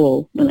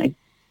school, when I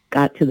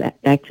got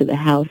back to the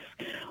house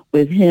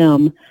with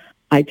him,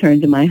 I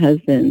turned to my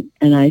husband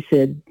and I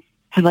said,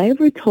 "Have I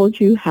ever told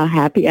you how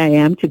happy I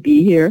am to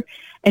be here?"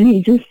 And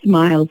he just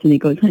smiles and he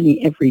goes, "Honey,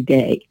 every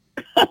day."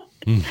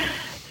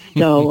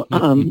 So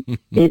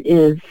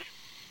it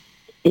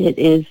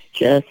is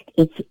just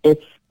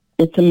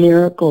it's a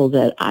miracle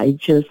that I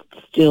just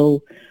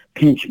still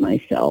pinch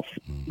myself.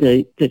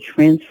 The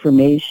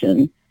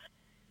transformation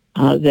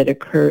that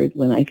occurred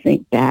when I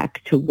think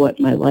back to what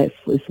my life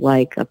was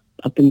like up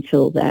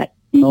until that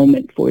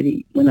moment,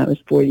 when I was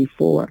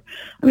 44.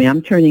 I mean,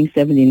 I'm turning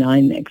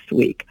 79 next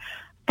week,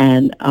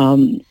 and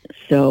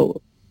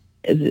so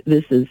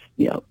this is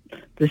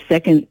the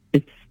second.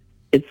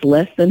 It's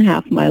less than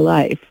half my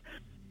life,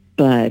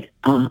 but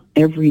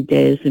every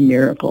day is a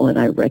miracle, and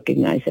I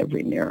recognize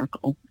every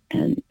miracle,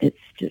 and it's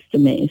just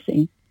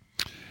amazing.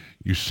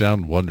 You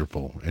sound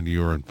wonderful, and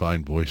you are in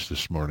fine voice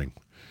this morning.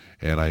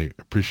 And I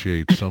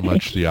appreciate so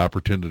much the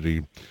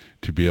opportunity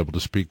to be able to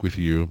speak with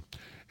you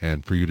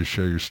and for you to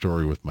share your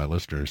story with my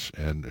listeners.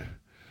 And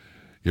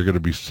you're going to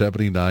be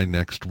 79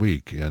 next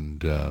week,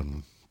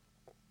 and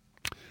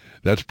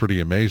that's pretty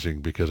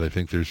amazing, because I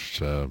think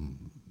there's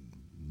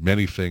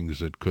many things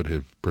that could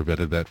have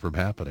prevented that from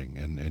happening,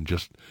 and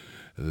just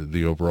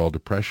the overall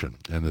depression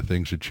and the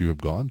things that you have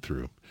gone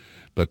through.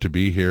 But to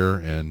be here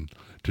and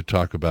to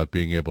talk about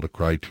being able to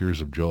cry tears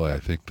of joy, I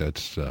think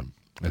that's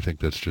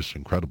just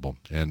incredible,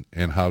 and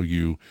how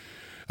you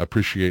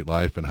appreciate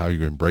life and how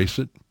you embrace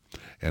it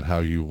and how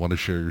you want to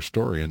share your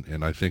story.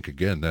 And I think,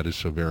 again, that is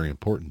so very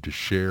important, to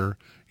share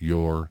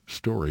your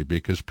story,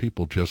 because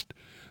people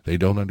they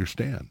don't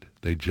understand.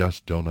 They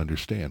just don't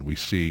understand. We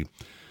see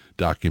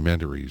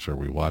documentaries or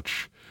we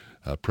watch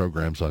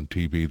programs on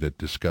TV that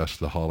discuss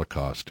the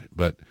Holocaust,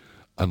 but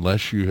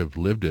unless you have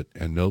lived it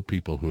and know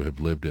people who have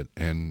lived it,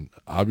 and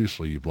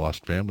obviously you've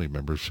lost family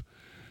members,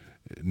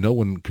 no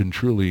one can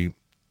truly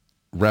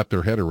wrap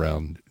their head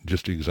around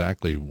just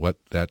exactly what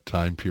that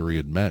time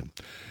period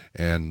meant,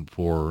 and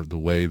for the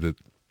way that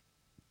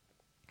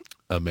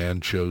a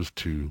man chose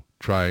to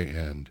try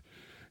and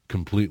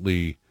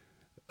completely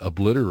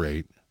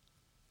obliterate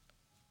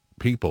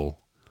people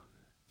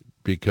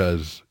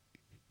because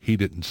he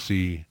didn't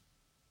see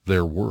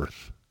their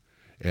worth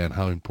and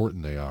how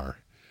important they are.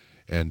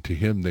 And to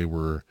him, they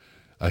were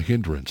a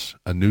hindrance,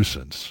 a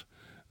nuisance,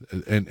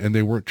 and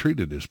they weren't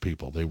treated as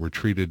people. They were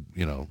treated,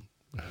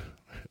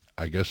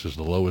 I guess, as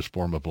the lowest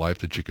form of life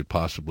that you could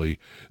possibly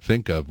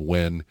think of,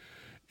 when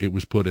it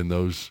was put in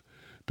those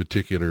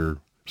particular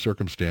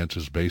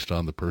circumstances based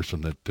on the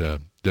person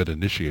that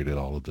initiated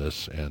all of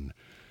this. And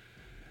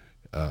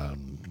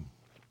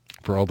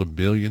for all the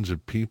millions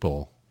of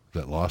people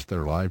that lost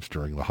their lives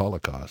during the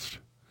Holocaust,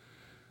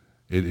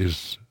 it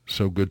is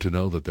so good to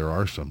know that there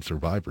are some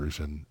survivors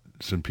and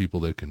some people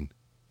that can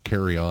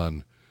carry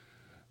on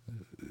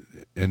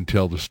and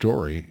tell the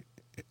story.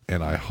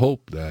 And I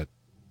hope that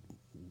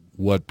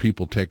what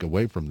people take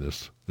away from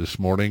this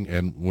morning,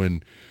 and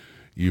when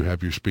you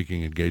have your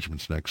speaking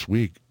engagements next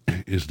week,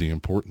 is the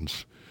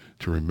importance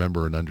to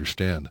remember and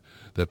understand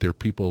that there are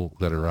people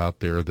that are out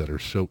there that are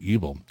so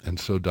evil and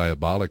so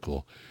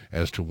diabolical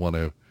as to want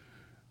to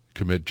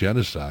commit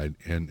genocide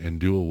and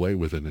do away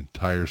with an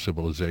entire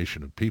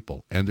civilization of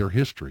people and their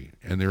history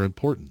and their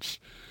importance.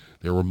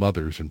 There were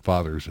mothers and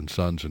fathers and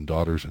sons and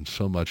daughters and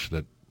so much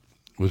that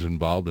was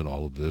involved in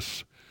all of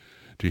this.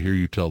 To hear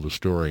you tell the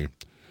story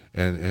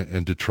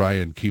and to try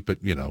and keep it,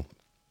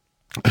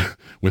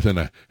 within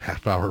a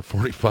half hour,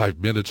 45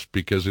 minutes,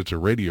 because it's a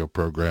radio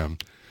program,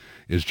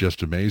 is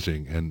just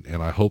amazing.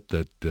 And I hope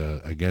that,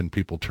 again,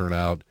 people turn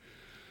out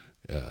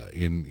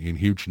in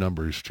huge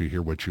numbers to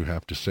hear what you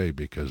have to say,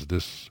 because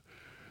this,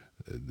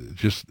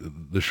 just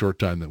the short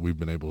time that we've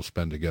been able to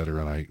spend together,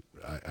 and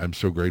I'm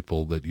so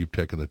grateful that you've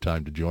taken the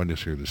time to join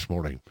us here this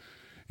morning.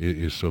 It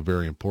is so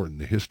very important.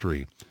 The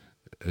history,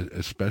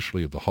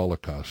 especially of the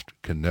Holocaust,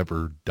 can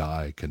never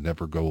die, can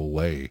never go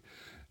away,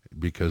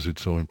 because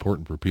it's so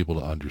important for people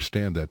to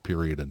understand that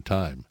period in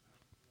time.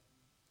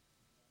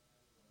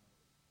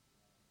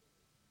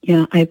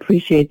 Yeah, I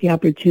appreciate the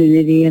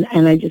opportunity, and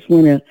I just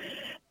want to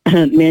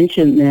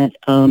mention that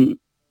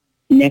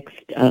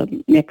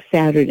next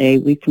Saturday,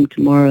 week from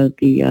tomorrow,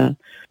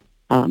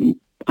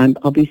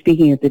 I'll be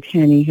speaking at the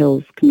Tanny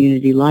Hills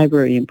Community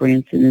Library in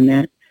Branson, and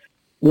that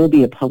will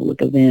be a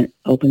public event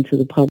open to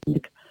the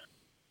public.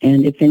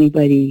 And if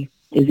anybody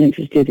is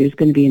interested, there's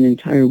going to be an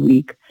entire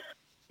week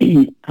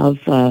of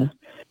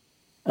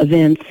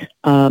events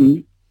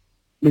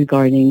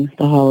regarding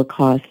the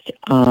Holocaust.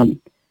 And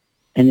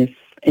if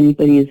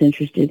anybody is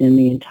interested in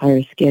the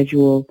entire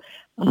schedule,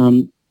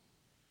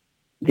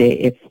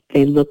 if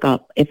they look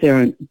up, if they're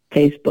on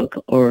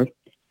Facebook, or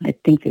I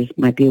think there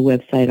might be a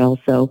website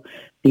also,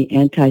 the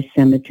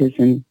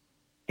Anti-Semitism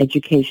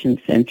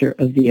Education Center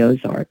of the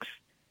Ozarks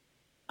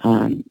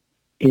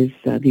is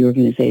the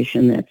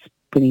organization that's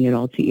putting it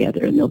all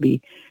together, and there'll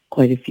be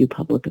quite a few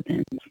public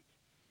events.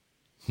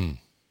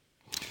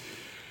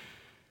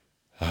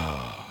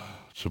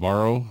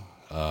 Tomorrow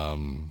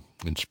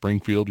in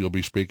Springfield, you'll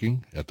be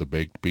speaking at the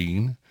Baked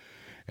Bean,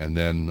 and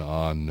then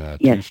on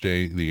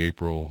Tuesday,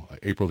 April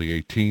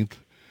the 18th,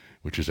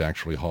 which is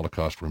actually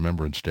Holocaust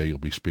Remembrance Day, you'll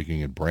be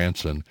speaking in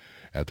Branson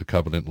at the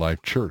Covenant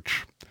Life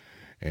Church.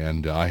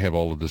 And I have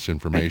all of this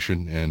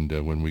information, and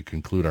when we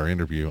conclude our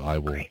interview, I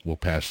will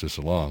pass this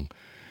along.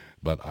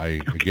 But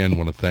I, again,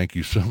 want to thank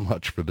you so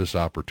much for this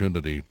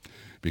opportunity,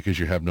 because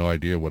you have no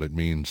idea what it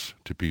means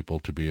to people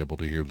to be able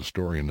to hear the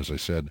story. And as I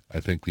said, I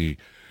think the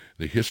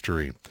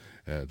history,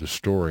 the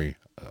story,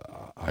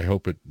 I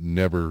hope it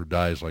never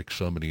dies like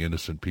so many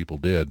innocent people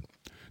did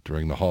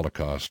during the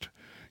Holocaust.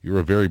 You're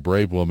a very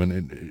brave woman.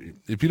 And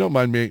if you don't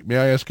mind, may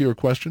I ask you a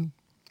question?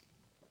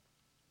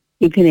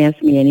 You can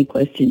ask me any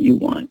question you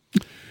want.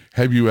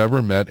 Have you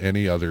ever met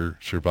any other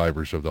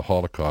survivors of the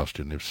Holocaust?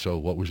 And if so,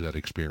 what was that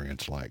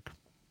experience like?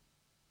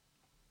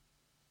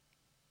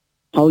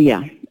 Oh,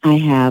 yeah, I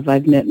have.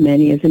 I've met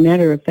many. As a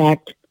matter of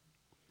fact,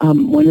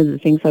 one of the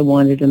things I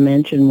wanted to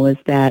mention was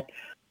that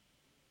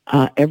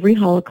every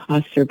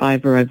Holocaust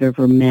survivor I've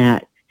ever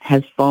met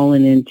has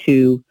fallen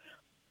into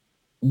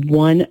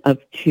one of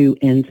two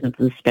ends of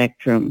the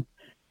spectrum.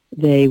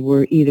 They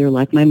were either,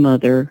 like my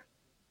mother,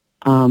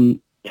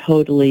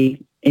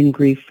 totally in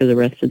grief for the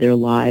rest of their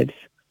lives,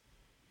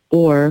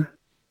 or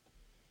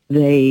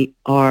they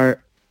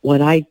are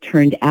what I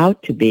turned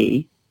out to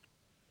be,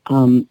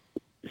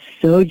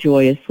 so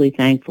joyously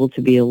thankful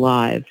to be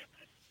alive,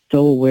 so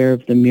aware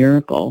of the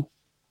miracle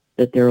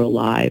that they're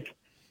alive,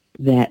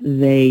 that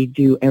they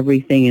do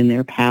everything in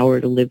their power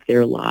to live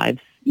their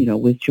lives,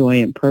 with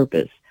joy and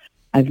purpose.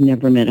 I've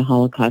never met a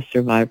Holocaust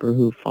survivor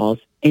who falls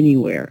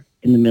anywhere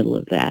in the middle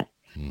of that.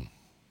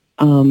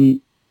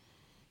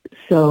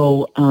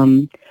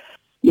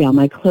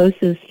 My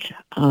closest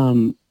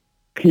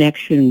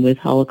connection with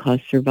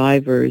Holocaust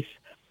survivors,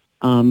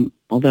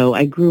 although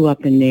I grew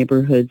up in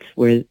neighborhoods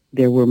where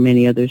there were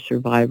many other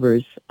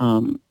survivors,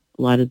 a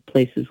lot of the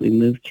places we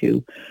moved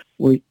to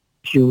were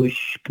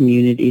Jewish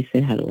communities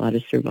that had a lot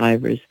of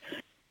survivors.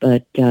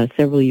 But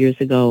several years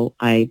ago,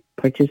 I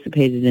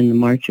participated in the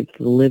March of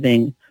the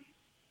Living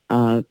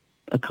a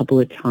couple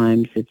of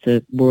times. It's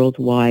a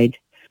worldwide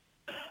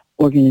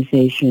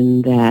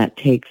organization that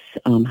takes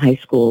high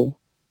school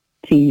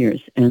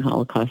seniors and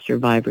Holocaust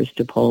survivors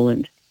to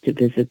Poland to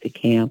visit the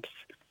camps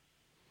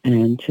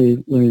and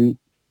to learn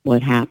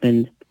what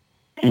happened.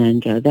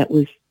 And that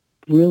was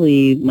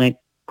really my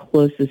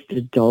closest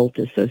adult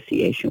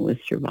association with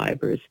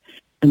survivors.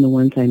 And the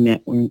ones I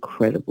met were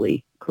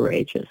incredibly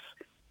courageous.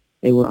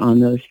 They were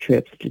on those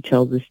trips to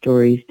tell the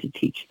stories, to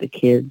teach the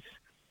kids,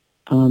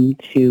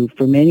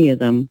 for many of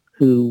them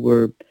who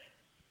were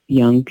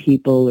young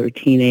people or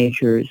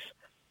teenagers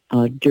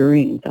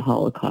during the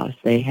Holocaust,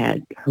 they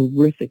had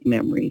horrific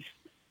memories.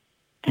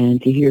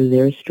 And to hear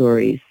their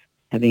stories,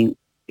 having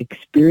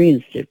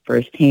experienced it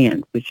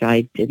firsthand, which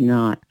I did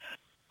not,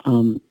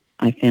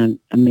 I found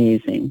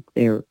amazing.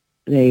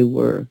 They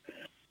were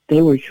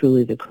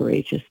truly the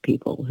courageous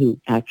people who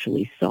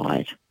actually saw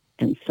it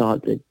and saw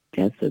the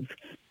death of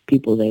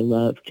people they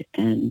loved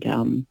and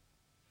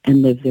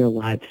lived their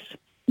lives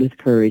with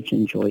courage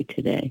and joy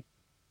today.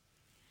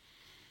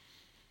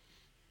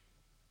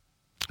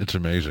 It's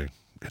amazing.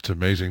 It's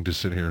amazing to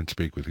sit here and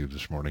speak with you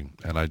this morning.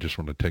 And I just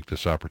want to take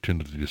this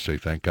opportunity to say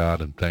thank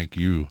God and thank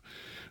you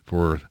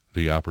for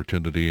the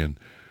opportunity. And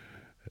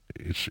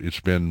it's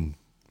been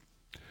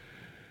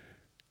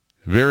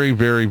very,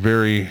 very,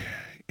 very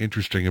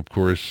interesting, of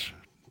course,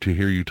 to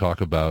hear you talk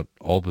about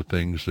all the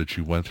things that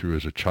you went through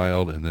as a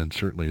child and then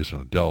certainly as an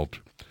adult.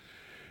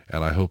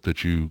 And I hope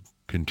that you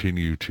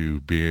continue to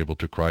be able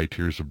to cry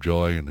tears of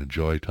joy and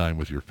enjoy time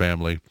with your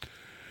family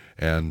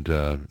And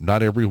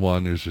not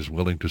everyone is as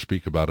willing to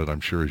speak about it, I'm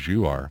sure, as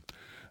you are.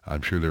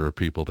 I'm sure there are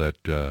people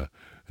that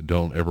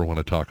don't ever want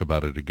to talk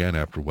about it again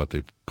after what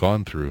they've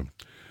gone through.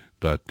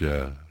 But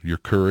your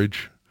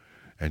courage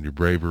and your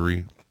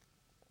bravery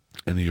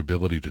and the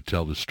ability to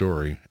tell the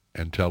story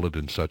and tell it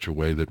in such a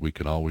way that we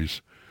can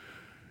always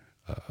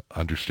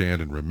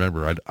understand and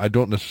remember. I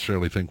don't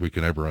necessarily think we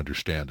can ever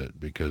understand it,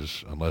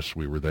 because unless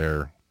we were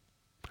there,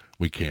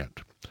 we can't.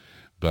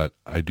 But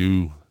I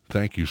do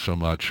thank you so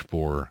much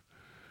for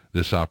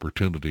this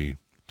opportunity,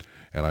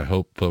 and I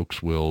hope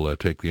folks will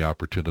take the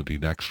opportunity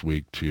next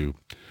week to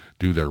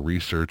do their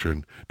research,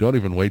 and don't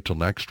even wait till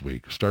next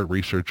week. Start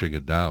researching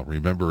it now.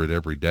 Remember it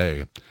every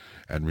day,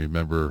 and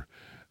remember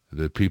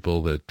the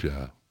people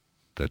that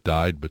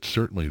died, but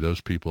certainly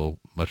those people,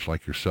 much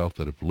like yourself,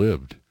 that have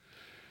lived.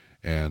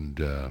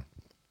 And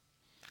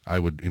I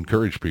would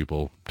encourage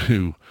people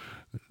to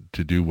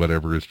do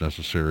whatever is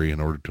necessary in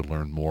order to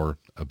learn more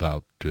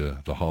about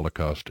the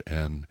Holocaust.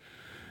 And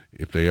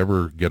if they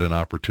ever get an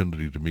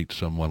opportunity to meet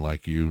someone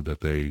like you,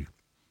 that they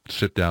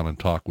sit down and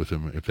talk with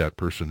them if that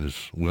person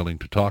is willing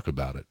to talk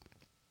about it.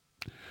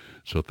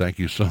 So thank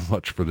you so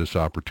much for this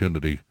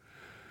opportunity,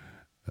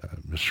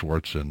 Ms.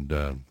 Schwartz,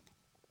 and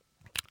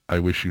I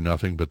wish you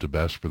nothing but the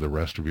best for the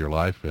rest of your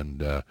life,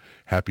 and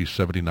happy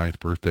 79th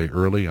birthday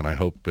early. And I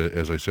hope,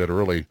 as I said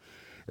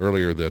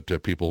earlier,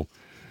 that people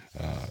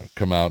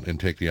come out and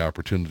take the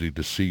opportunity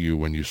to see you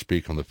when you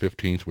speak on the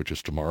 15th, which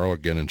is tomorrow,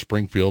 again in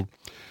Springfield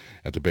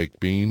at the Baked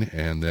Bean,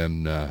 and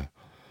then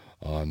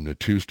on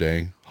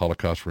Tuesday,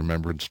 Holocaust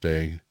Remembrance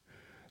Day,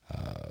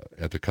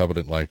 at the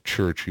Covenant Life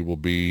Church. You will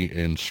be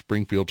in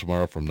Springfield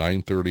tomorrow from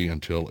 9:30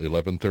 until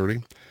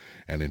 11:30,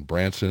 and in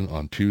Branson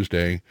on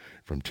Tuesday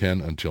from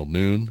 10 until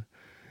noon.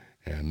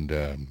 And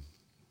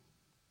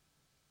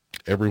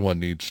everyone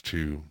needs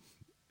to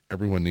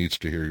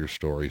hear your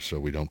story, so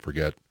we don't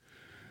forget,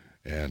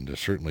 and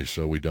certainly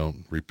so we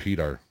don't repeat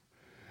our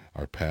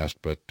past.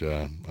 But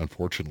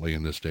unfortunately,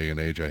 in this day and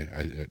age,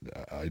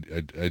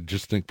 I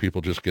just think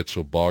people just get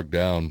so bogged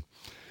down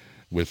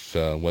with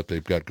what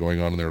they've got going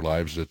on in their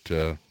lives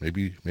that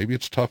maybe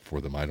it's tough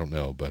for them. I don't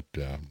know, but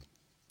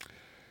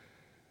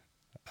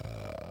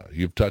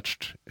you've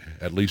touched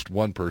at least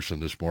one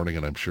person this morning,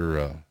 and I'm sure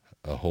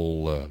a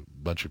whole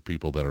bunch of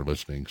people that are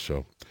listening.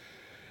 So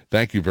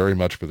thank you very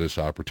much for this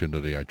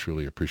opportunity. I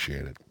truly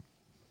appreciate it.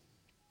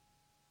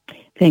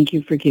 Thank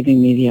you for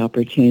giving me the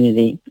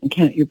opportunity. And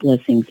count your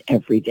blessings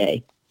every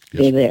day.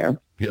 Yes. They're there.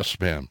 Yes,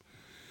 ma'am.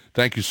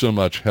 Thank you so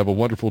much. Have a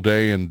wonderful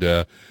day. And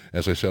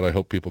as I said, I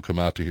hope people come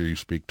out to hear you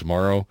speak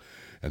tomorrow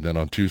and then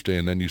on Tuesday.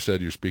 And then you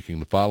said you're speaking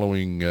the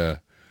following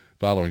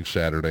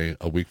Saturday,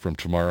 a week from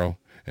tomorrow.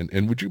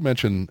 And would you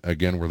mention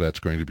again where that's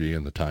going to be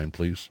and the time,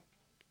 please?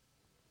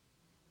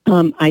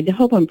 I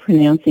hope I'm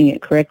pronouncing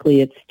it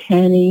correctly. It's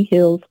Taney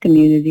Hills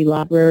Community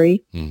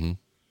Library. Mm-hmm.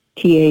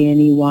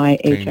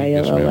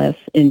 Taneyhills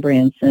in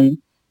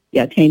Branson.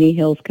 Yeah, Taney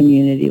Hills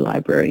Community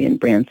Library in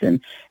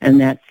Branson, and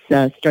that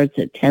starts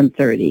at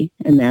 10:30,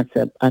 and that's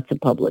a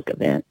public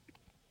event.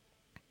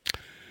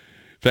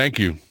 Thank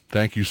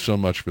you so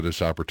much for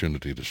this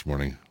opportunity this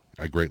morning.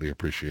 I greatly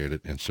appreciate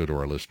it, and so do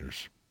our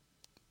listeners.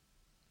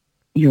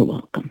 You're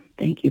welcome.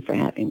 Thank you for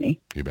having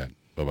me. You bet.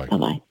 Bye-bye.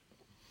 Bye-bye.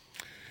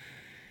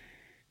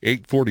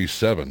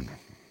 8:47.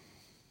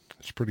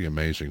 It's pretty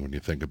amazing when you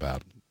think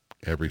about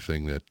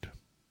everything that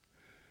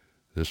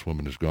this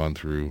woman has gone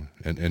through,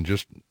 and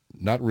just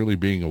not really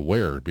being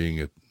aware,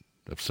 being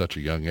of such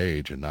a young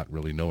age and not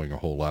really knowing a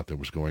whole lot that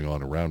was going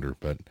on around her,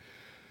 but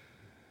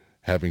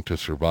having to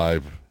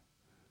survive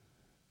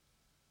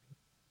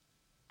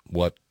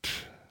what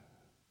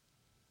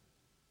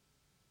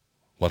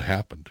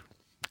happened,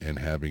 and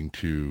having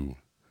to,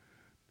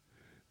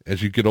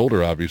 as you get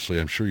older, obviously,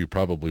 I'm sure you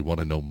probably want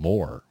to know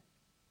more,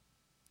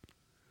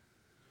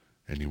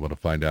 and you want to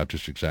find out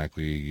just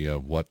exactly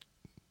what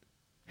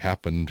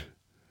happened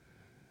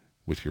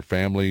with your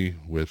family,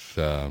 with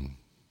a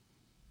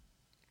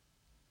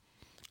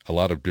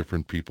lot of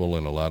different people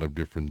and a lot of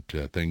different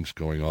things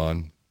going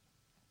on.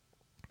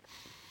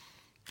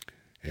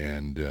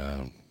 And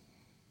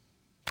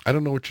I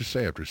don't know what you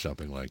say after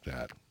something like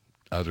that,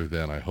 other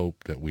than I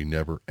hope that we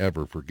never,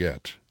 ever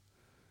forget,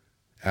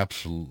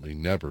 absolutely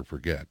never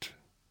forget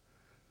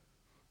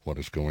what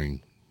is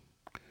going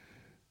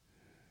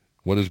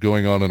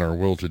on in our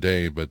world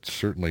today, but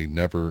certainly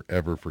never,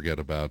 ever forget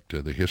about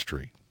the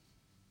history.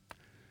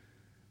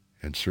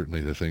 And certainly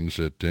the things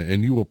that,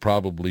 and you will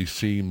probably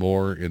see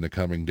more in the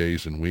coming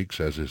days and weeks,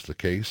 as is the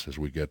case, as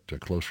we get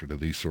closer to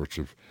these sorts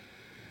of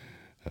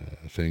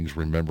things,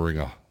 remembering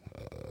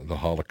the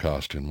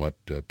Holocaust and what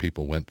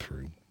people went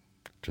through.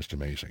 Just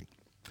amazing.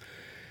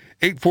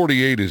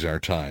 8:48 is our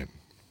time.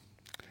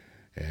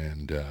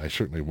 And I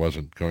certainly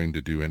wasn't going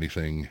to do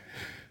anything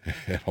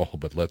at all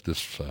but let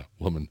this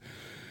woman,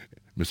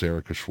 Miss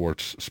Erica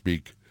Schwartz,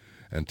 speak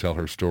and tell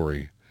her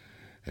story.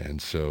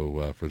 And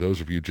so for those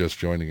of you just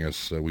joining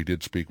us, we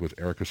did speak with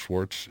Erica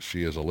Schwartz.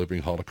 She is a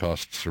living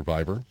Holocaust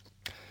survivor.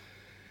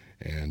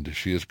 And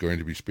she is going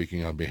to be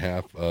speaking on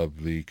behalf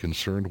of the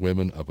Concerned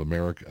Women of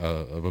America,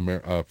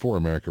 for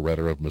America,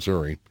 of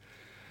Missouri.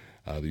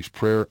 These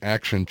prayer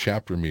action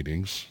chapter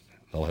meetings,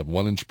 they'll have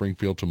one in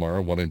Springfield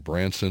tomorrow, one in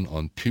Branson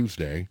on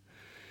Tuesday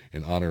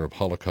in honor of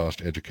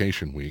Holocaust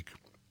Education Week.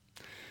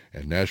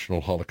 And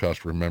National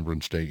Holocaust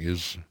Remembrance Day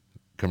is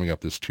coming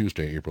up this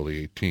Tuesday, April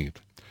the 18th.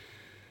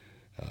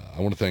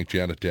 I want to thank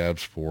Janet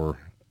Dabbs for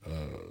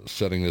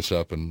setting this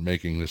up and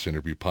making this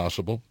interview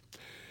possible.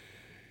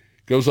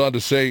 Goes on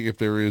to say, if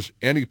there is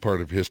any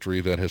part of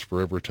history that has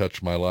forever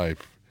touched my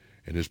life,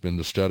 it has been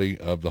the study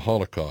of the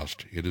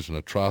Holocaust. It is an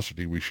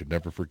atrocity we should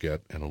never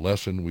forget and a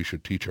lesson we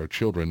should teach our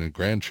children and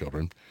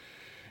grandchildren.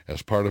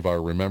 As part of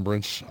our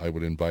remembrance, I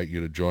would invite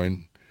you to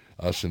join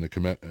us in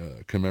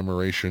the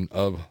commemoration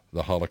of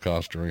the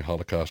Holocaust during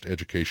Holocaust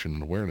Education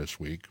and Awareness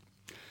Week.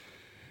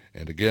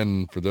 And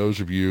again, for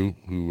those of you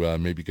who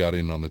maybe got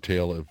in on the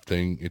tail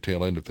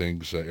end of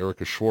things,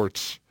 Erica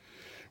Schwartz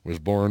was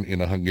born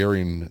in a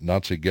Hungarian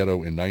Nazi ghetto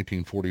in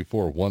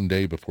 1944, one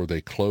day before they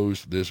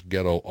closed this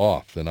ghetto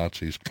off. The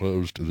Nazis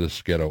closed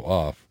this ghetto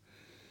off.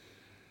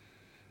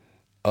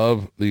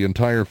 Of the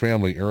entire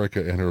family,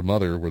 Erica and her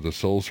mother were the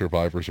sole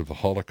survivors of the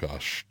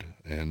Holocaust,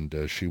 and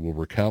she will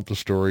recount the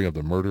story of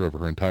the murder of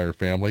her entire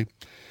family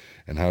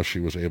and how she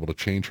was able to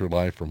change her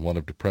life from one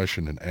of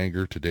depression and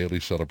anger to daily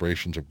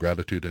celebrations of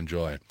gratitude and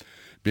joy.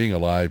 Being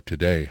alive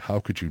today, how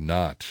could you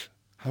not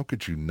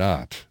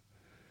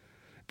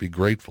be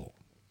grateful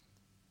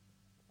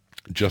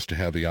just to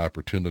have the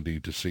opportunity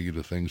to see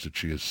the things that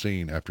she has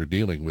seen after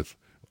dealing with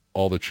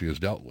all that she has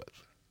dealt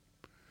with?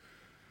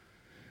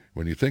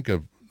 When you think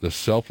of the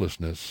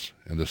selflessness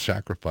and the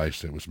sacrifice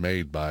that was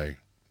made by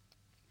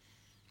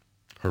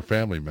her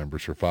family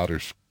members, her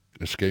father's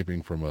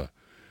escaping from a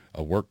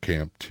work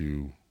camp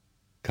to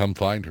come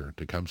find her,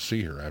 to come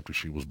see her after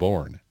she was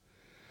born,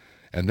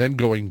 and then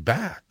going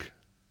back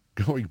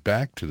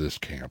to this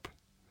camp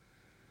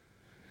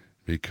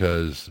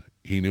because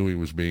he knew he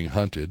was being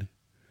hunted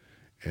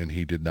and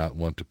he did not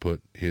want to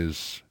put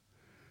his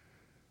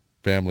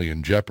family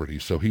in jeopardy,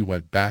 so he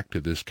went back to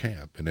this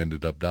camp and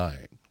ended up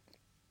dying.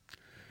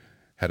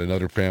 Had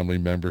another family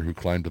member who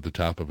climbed to the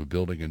top of a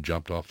building and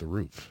jumped off the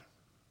roof.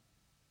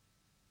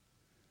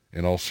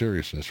 In all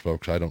seriousness,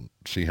 folks, I don't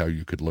see how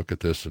you could look at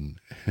this and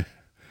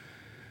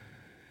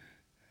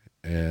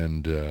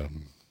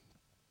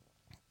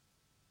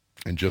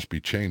just be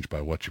changed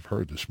by what you've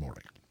heard this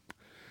morning.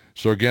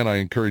 So again, I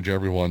encourage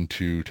everyone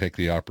to take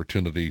the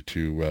opportunity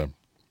to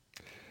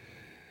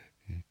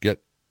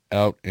get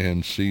out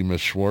and see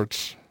Miss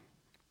Schwartz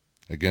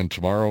again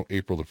tomorrow,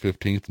 April the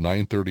 15th,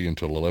 9:30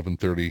 until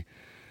 11:30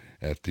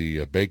 at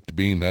the Baked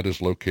Bean. That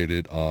is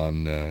located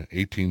on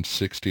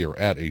 1860 or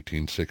at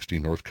 1860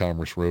 North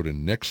Commerce Road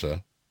in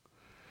Nixa,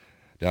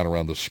 down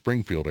around the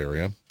Springfield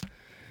area.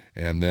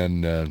 And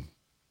then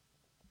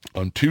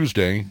on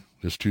Tuesday,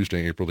 this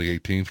Tuesday, April the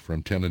 18th,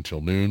 from 10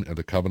 until noon at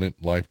the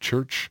Covenant Life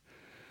Church,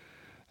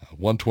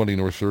 120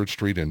 North 3rd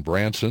Street in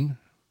Branson.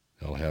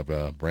 They'll have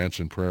a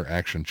Branson Prayer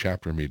Action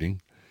Chapter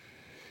meeting.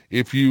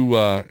 If you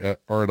are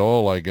at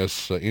all, I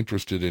guess,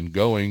 interested in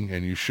going,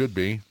 and you should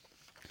be,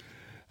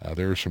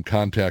 there are some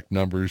contact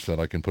numbers that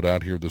I can put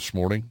out here this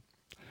morning.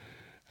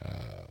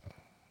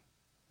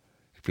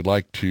 If you'd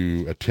like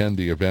to attend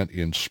the event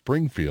in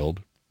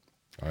Springfield,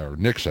 or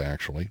Nixa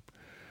actually,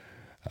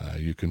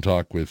 you can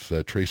talk with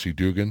Tracy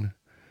Dugan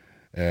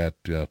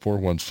at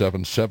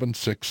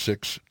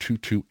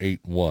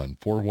 417-766-2281,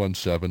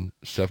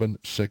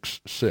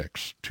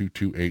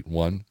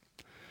 417-766-2281.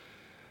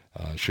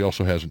 She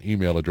also has an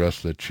email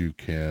address that you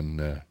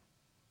can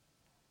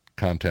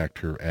contact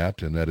her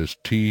at, and that is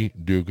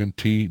tdugan,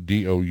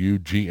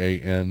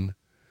 T-D-O-U-G-A-N,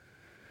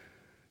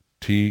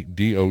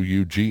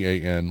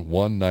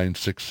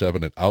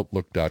 1967 at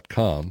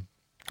outlook.com.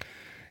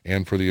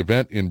 And for the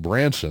event in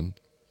Branson,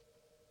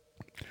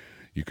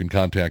 you can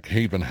contact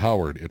Haven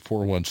Howard at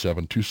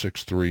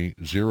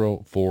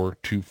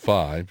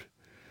 417-263-0425,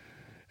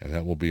 and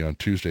that will be on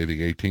Tuesday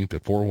the 18th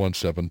at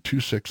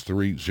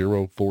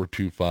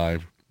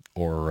 417-263-0425,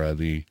 or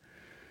the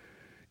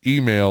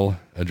email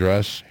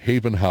address,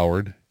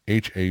 havenhoward,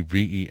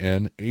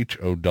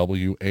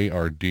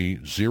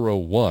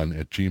 havenhoward01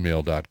 at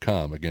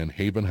gmail.com. Again,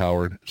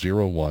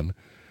 havenhoward01,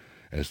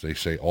 as they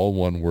say, all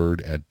one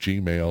word, at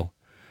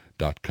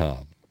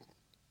gmail.com.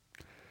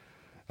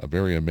 A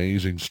very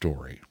amazing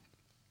story.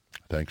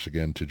 Thanks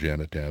again to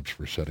Janet Dabbs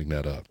for setting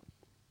that up.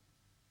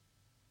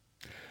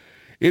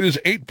 It is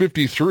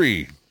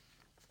 8:53.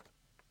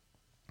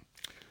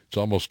 It's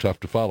almost tough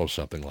to follow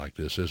something like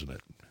this, isn't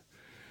it?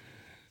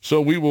 So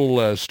we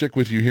will stick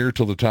with you here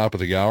till the top of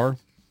the hour.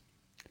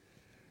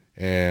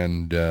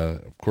 And,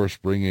 of course,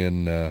 bring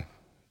in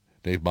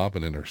Dave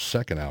Maupin in our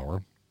second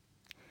hour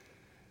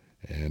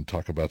and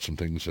talk about some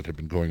things that have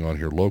been going on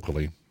here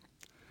locally.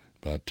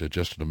 But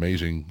just an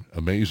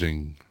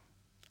amazing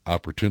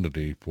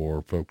opportunity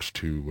for folks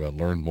to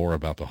learn more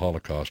about the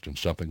Holocaust, and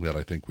something that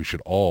I think we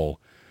should all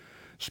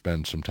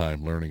spend some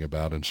time learning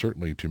about, and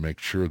certainly to make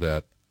sure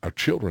that our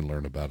children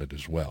learn about it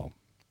as well.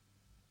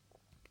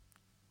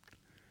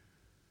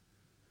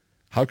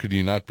 how could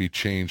you not be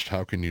changed?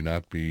 How can you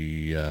not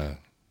be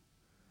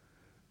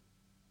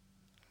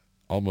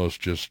almost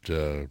just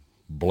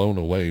blown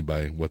away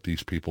by what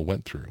these people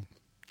went through?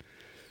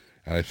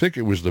 And I think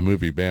it was the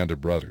movie Band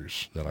of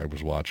Brothers that I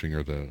was watching,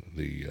 or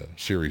the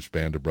series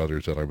Band of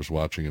Brothers that I was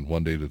watching, and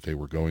one day that they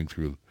were going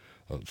through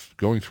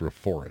a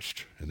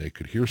forest, and they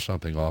could hear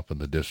something off in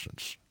the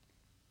distance.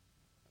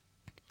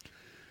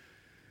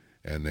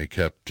 And they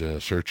kept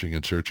searching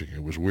and searching.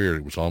 It was weird.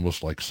 It was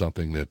almost like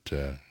something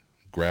that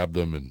grabbed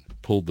them and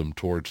pulled them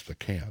towards the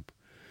camp.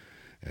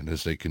 And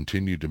as they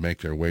continued to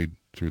make their way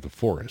through the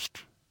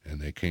forest, and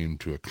they came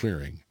to a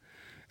clearing,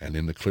 and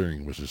in the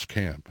clearing was this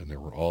camp, and there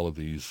were all of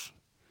these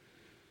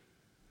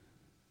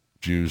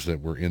Jews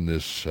that were in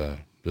this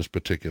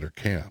particular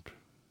camp,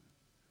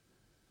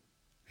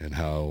 and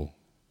how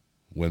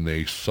when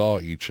they saw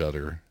each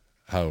other,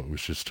 how it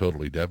was just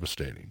totally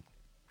devastating,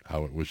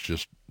 how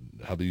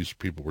these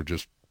people were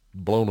just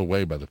blown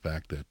away by the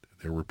fact that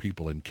there were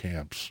people in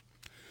camps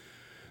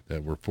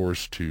that were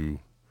forced to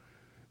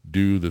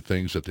do the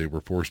things that they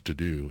were forced to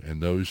do, and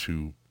those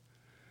who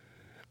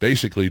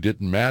basically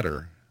didn't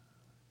matter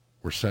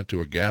were sent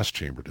to a gas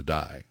chamber to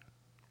die.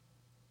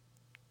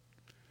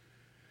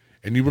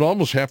 And you would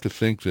almost have to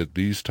think that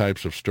these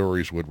types of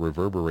stories would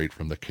reverberate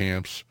from the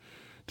camps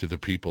to the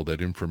people,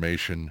 that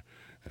information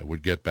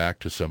would get back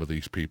to some of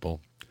these people,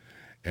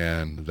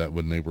 and that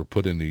when they were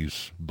put in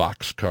these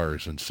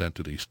boxcars and sent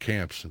to these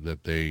camps,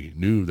 that they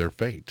knew their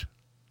fate.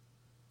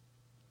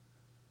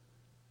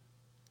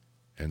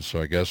 And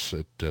so I guess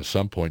at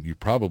some point you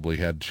probably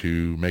had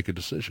to make a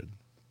decision.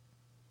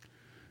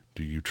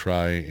 Do you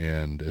try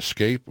and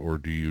escape, or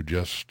do you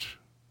just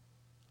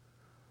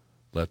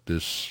let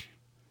this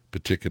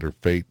particular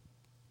fate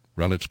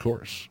run its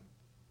course?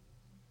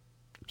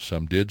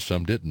 Some did,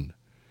 some didn't.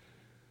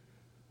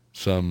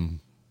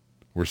 Some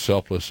were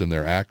selfless in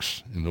their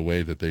acts, in the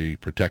way that they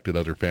protected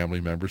other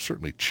family members,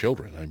 certainly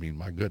children. I mean,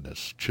 my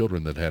goodness,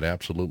 children that had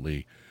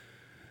absolutely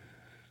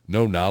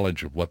no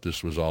knowledge of what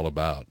this was all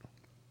about.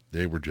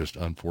 They were just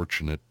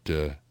unfortunate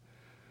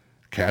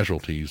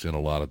casualties in a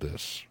lot of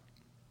this.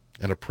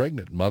 And a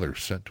pregnant mother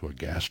sent to a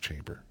gas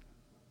chamber.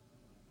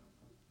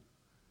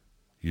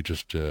 You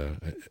just,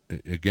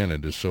 again,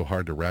 it is so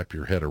hard to wrap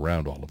your head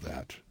around all of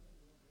that.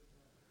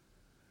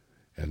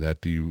 And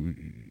that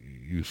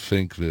you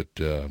think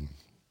that,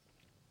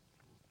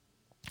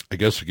 I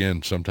guess,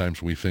 again,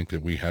 sometimes we think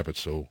that we have it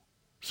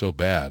so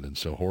bad and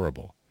so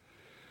horrible.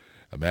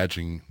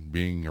 Imagine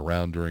being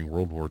around during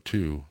World War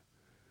II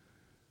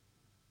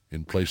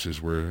in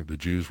places where the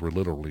Jews were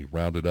literally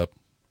rounded up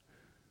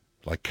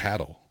like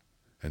cattle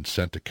and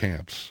sent to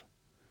camps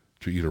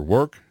to either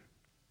work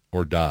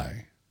or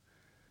die,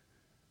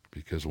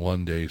 because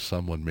one day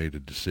someone made a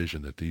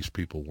decision that these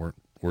people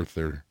weren't worth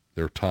their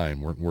time,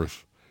 weren't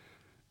worth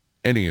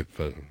any of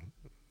the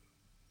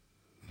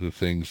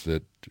things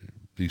that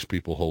these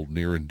people hold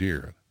near and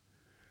dear.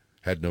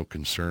 Had no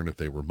concern if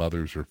they were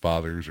mothers or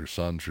fathers or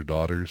sons or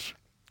daughters.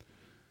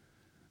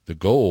 The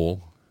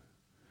goal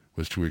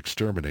was to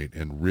exterminate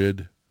and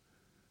rid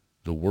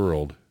the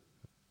world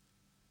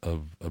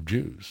of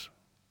Jews.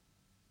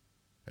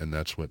 And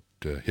that's what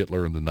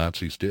Hitler and the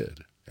Nazis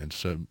did. And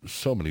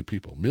so many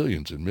people,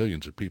 millions and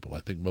millions of people. I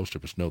think most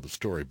of us know the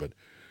story, but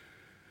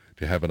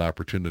to have an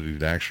opportunity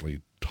to actually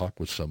talk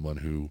with someone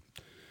who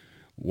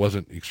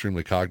wasn't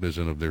extremely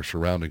cognizant of their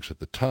surroundings at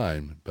the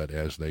time, but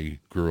as they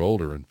grew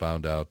older and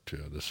found out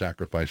the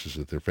sacrifices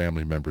that their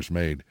family members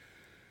made,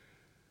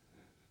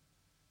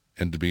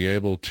 and to be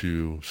able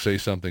to say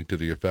something to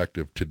the effect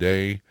of,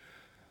 today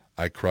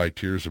I cry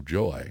tears of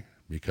joy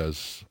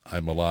because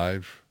I'm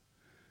alive,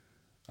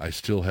 I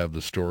still have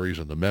the stories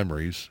and the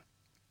memories,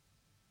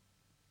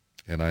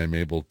 and I am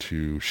able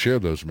to share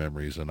those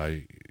memories. And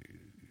I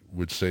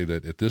would say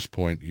that at this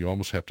point, you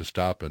almost have to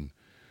stop and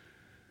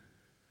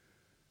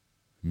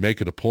make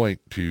it a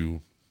point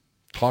to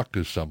talk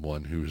to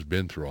someone who's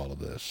been through all of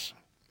this,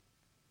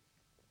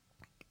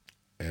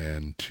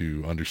 and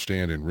to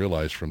understand and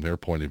realize from their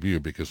point of view,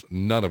 because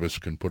none of us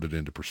can put it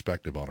into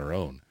perspective on our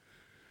own.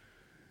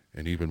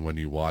 And even when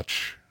you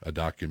watch a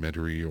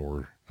documentary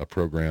or a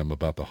program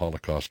about the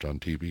Holocaust on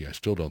TV, I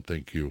still don't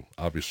think you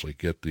obviously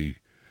get the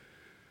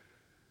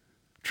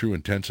true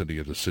intensity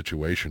of the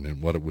situation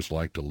and what it was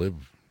like to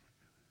live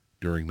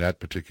during that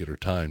particular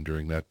time,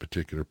 during that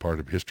particular part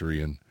of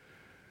history, and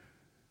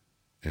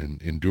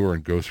endure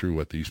and go through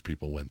what these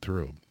people went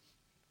through.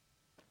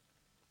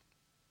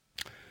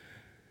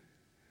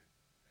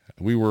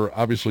 We were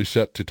obviously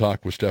set to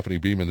talk with Stephanie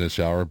Beeman this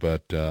hour,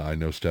 but I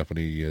know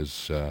Stephanie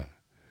is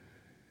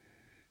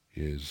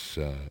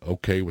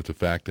okay with the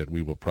fact that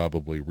we will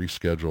probably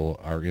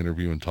reschedule our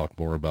interview and talk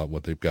more about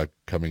what they've got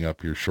coming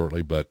up here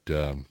shortly. But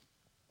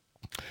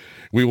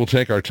we will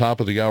take our top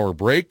of the hour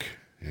break,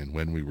 and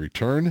when we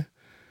return,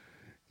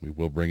 we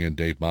will bring in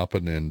Dave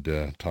Maupin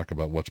and talk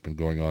about what's been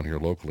going on here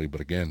locally.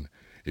 But again,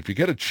 if you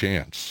get a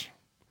chance,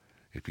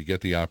 if you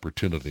get the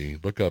opportunity,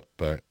 look up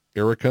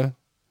Erica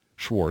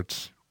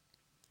Schwartz.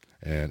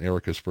 And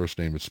Erica's first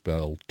name is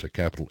spelled to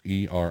capital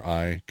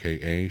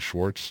E-R-I-K-A,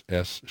 Schwartz,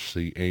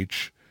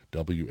 S-C-H-W-A-R-T-Z.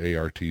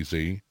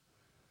 WARTZ.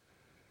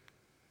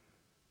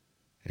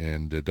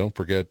 And don't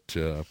forget,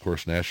 of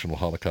course, National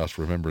Holocaust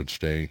Remembrance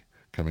Day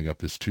coming up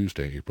this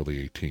Tuesday, April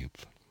the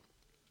 18th.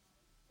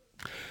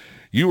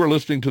 You are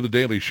listening to The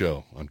Daily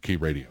Show on Key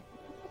Radio.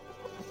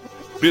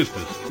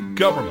 Business,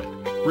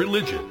 government,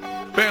 religion,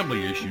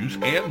 family issues,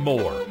 and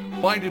more.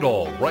 Find it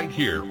all right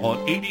here on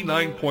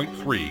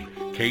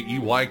 89.3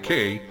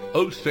 KEYK,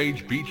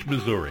 Osage Beach,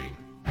 Missouri.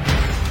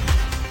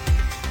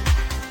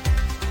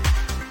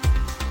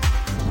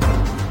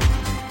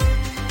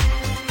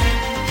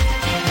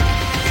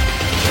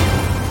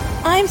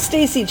 I'm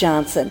Stacy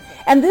Johnson,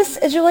 and this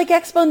is your Lake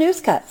Expo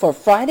News Cut for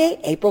Friday,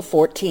 April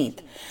 14th.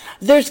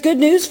 There's good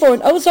news for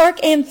an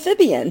Ozark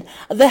amphibian,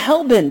 the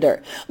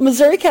hellbender.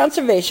 Missouri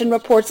Conservation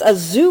reports a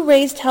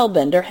zoo-raised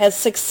hellbender has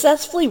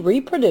successfully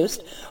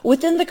reproduced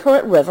within the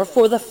current river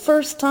for the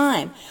first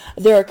time.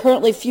 There are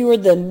currently fewer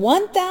than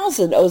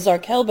 1,000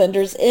 Ozark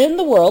hellbenders in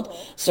the world,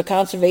 so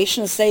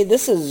conservationists say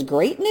this is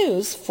great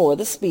news for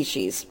the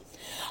species.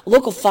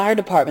 Local fire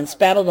departments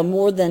battled a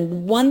more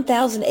than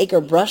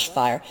 1,000-acre brush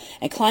fire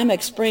in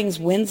Climax Springs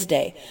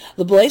Wednesday.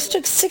 The blaze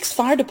took 6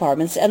 fire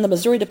departments and the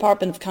Missouri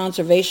Department of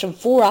Conservation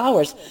 4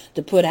 hours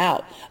to put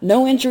out.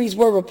 No injuries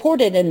were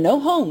reported and no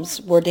homes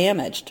were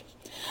damaged.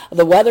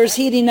 The weather's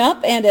heating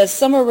up, and as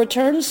summer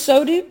returns,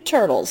 so do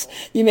turtles.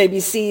 You may be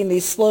seeing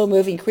these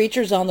slow-moving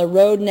creatures on the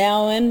road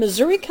now, and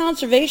Missouri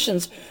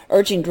Conservation's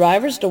urging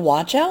drivers to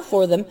watch out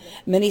for them.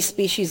 Many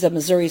species of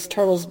Missouri's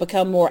turtles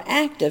become more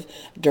active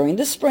during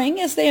the spring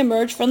as they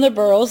emerge from their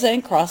burrows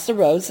and cross the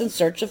roads in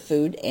search of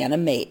food and a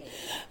mate.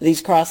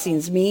 These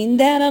crossings mean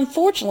that,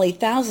 unfortunately,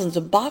 thousands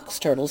of box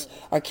turtles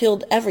are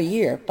killed every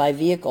year by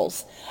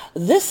vehicles.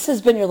 This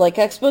has been your Lake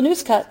Expo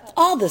News Cut.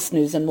 All this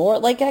news and more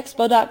at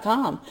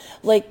lakeexpo.com.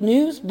 Lake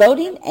news,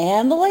 boating,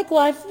 and the lake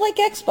life,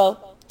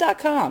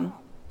 lakeexpo.com.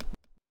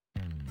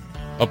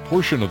 A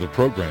portion of the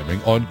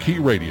programming on Key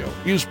Radio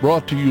is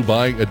brought to you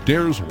by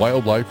Adair's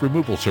Wildlife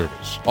Removal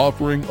Service,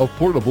 offering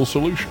affordable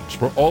solutions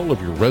for all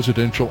of your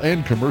residential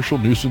and commercial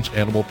nuisance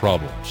animal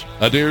problems.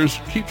 Adair's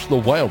keeps the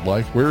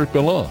wildlife where it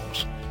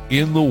belongs,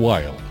 in the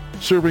wild.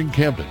 Serving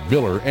Camden,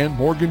 Miller, and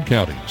Morgan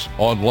counties.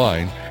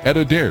 Online at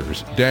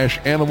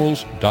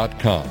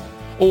adairs-animals.com.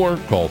 Or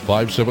call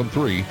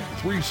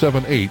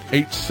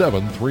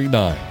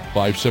 573-378-8739.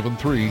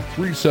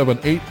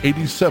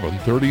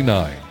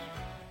 573-378-8739.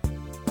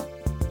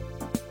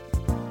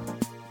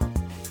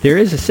 There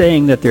is a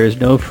saying that there is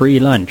no free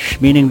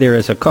lunch, meaning there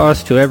is a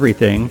cost to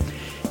everything,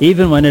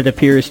 even when it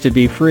appears to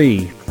be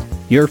free.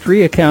 Your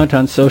free account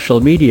on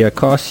social media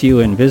costs you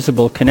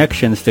invisible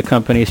connections to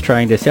companies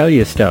trying to sell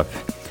you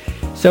stuff.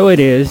 So it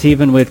is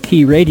even with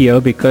Key Radio,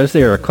 because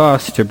there are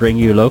costs to bring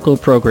you local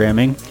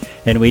programming,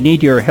 and we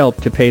need your help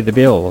to pay the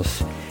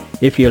bills.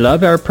 If you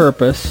love our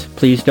purpose,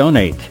 please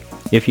donate.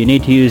 If you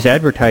need to use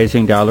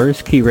advertising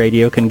dollars, Key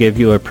Radio can give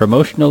you a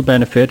promotional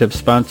benefit of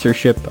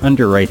sponsorship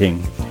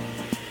underwriting.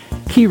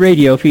 Key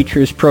Radio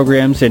features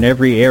programs in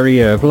every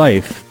area of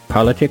life: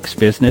 politics,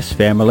 business,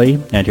 family,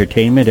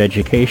 entertainment,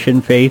 education,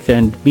 faith,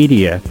 and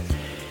media.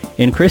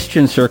 In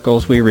Christian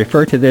circles, we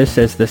refer to this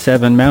as the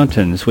 7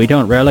 mountains. We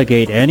don't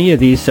relegate any of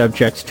these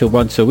subjects to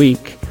once a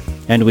week,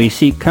 and we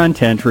seek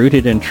content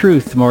rooted in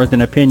truth more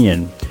than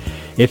opinion.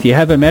 If you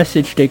have a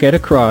message to get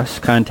across,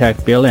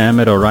 contact Bill M.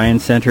 at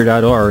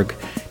orioncenter.org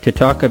to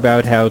talk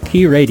about how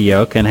Key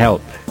Radio can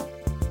help.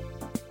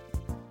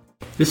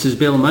 This is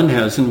Bill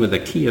Munhausen with a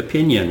key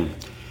opinion.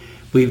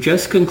 We've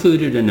just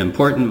concluded an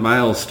important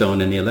milestone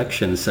in the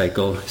election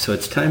cycle, so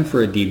it's time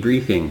for a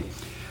debriefing.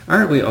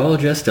 Aren't we all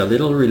just a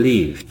little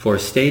relieved? For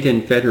state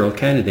and federal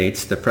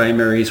candidates, the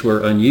primaries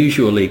were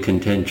unusually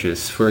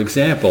contentious. For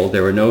example,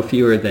 there were no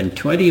fewer than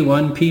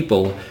 21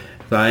 people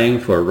vying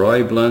for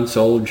Roy Blunt's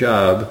old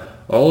job,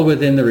 all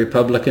within the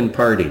Republican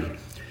Party.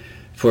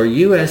 For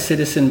U.S.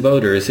 citizen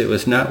voters, it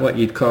was not what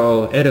you'd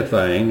call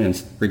edifying, and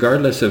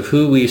regardless of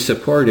who we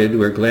supported,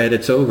 we're glad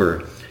it's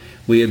over.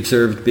 We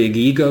observed big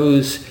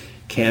egos,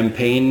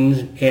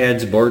 campaign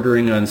ads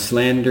bordering on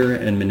slander,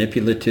 and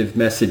manipulative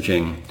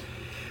messaging.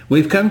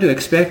 We've come to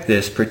expect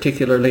this,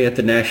 particularly at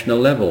the national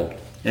level,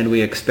 and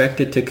we expect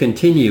it to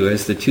continue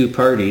as the two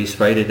parties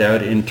fight it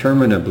out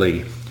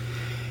interminably.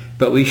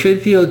 But we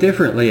should feel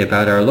differently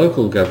about our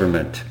local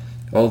government.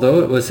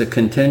 Although it was a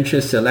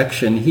contentious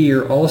election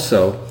here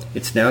also,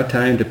 it's now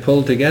time to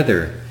pull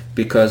together,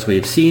 because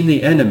we've seen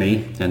the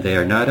enemy and they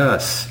are not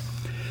us.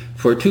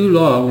 For too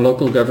long,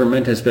 local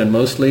government has been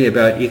mostly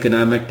about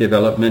economic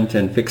development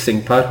and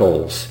fixing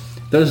potholes.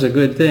 Those are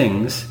good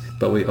things,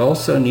 but we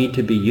also need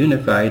to be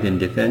unified in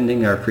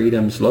defending our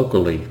freedoms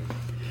locally.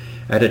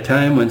 At a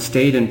time when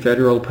state and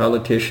federal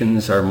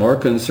politicians are more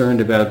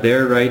concerned about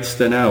their rights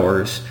than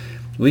ours,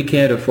 we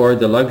can't afford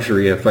the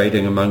luxury of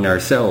fighting among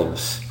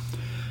ourselves.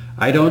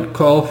 I don't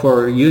call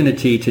for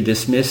unity to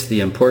dismiss the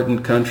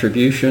important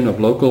contribution of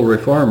local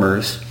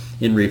reformers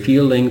in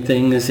repealing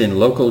things in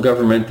local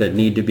government that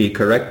need to be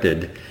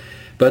corrected,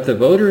 but the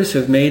voters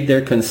have made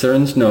their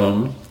concerns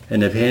known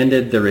and have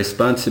handed the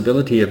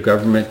responsibility of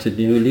government to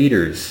new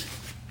leaders.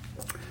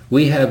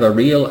 We have a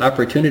real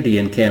opportunity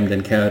in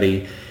Camden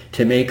County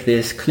to make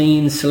this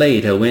clean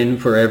slate a win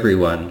for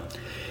everyone.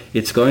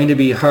 It's going to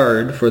be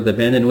hard for the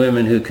men and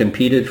women who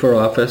competed for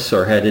office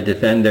or had to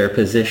defend their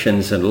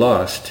positions and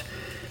lost.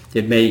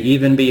 It may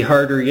even be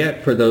harder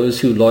yet for those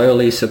who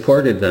loyally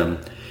supported them.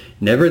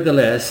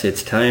 Nevertheless,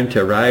 it's time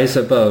to rise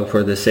above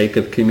for the sake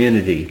of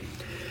community.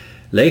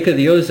 Lake of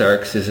the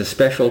Ozarks is a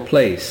special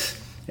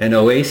place, an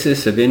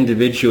oasis of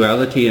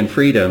individuality and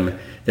freedom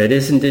that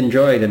isn't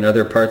enjoyed in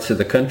other parts of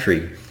the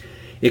country.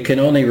 It can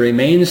only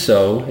remain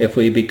so if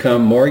we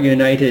become more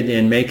united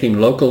in making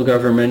local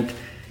government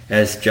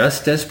as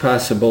just as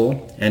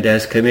possible and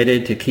as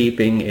committed to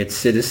keeping its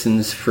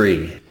citizens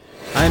free.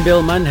 I'm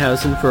Bill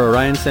Munhausen for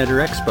Orion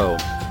Center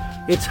Expo.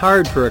 It's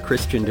hard for a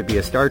Christian to be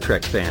a Star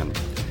Trek fan.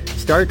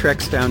 Star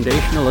Trek's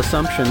foundational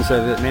assumptions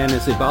are that man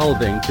is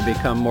evolving to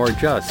become more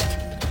just,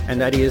 and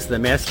that he is the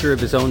master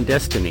of his own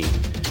destiny.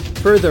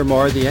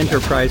 Furthermore, the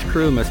Enterprise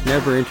crew must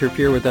never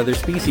interfere with other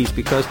species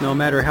because no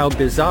matter how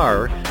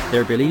bizarre,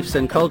 their beliefs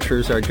and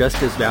cultures are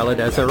just as valid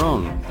as our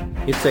own.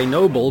 It's a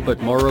noble but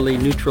morally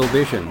neutral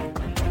vision.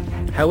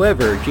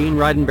 However, Gene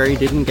Roddenberry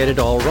didn't get it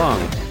all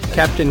wrong.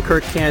 Captain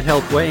Kirk can't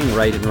help weighing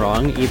right and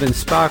wrong. Even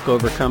Spock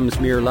overcomes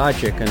mere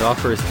logic and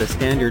offers the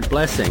standard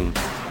blessing: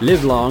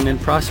 live long and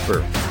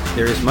prosper.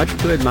 There is much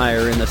to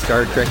admire in the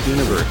Star Trek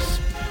universe.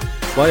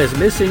 What is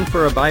missing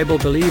for a Bible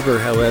believer,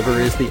 however,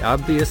 is the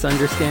obvious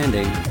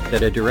understanding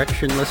that a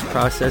directionless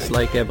process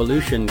like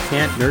evolution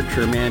can't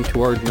nurture man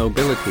toward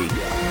nobility.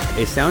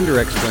 A sounder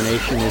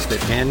explanation is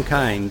that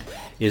mankind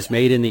is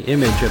made in the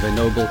image of a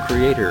noble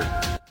creator.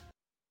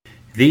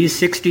 These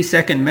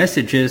 60-second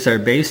messages are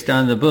based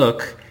on the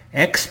book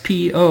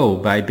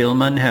XPO by Bill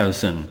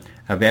Munhausen,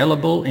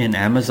 available in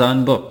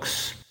Amazon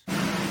Books.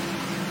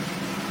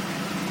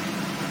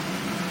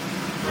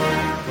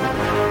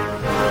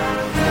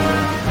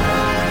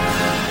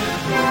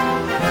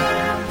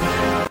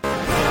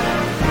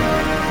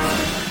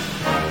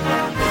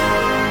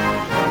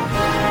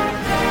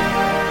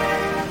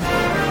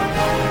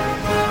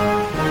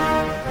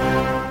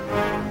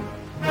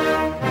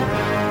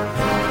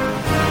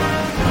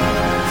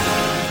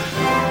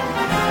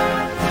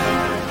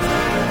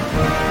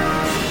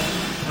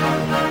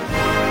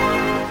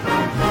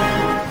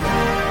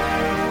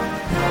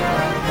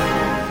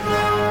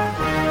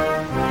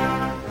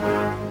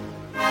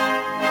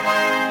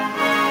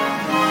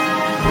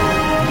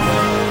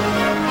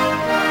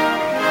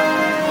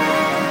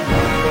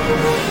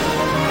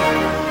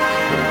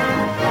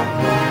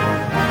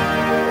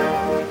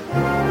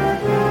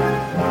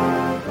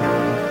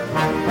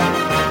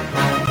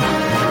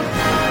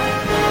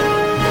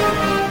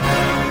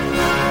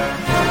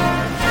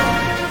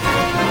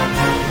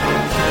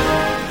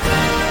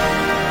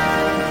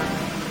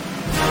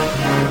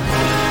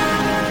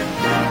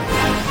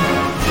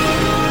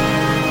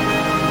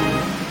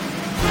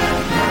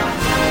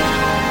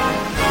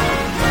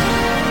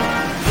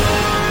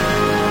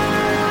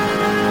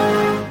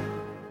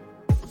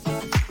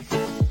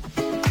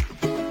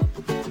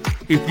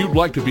 If you'd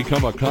like to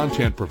become a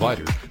content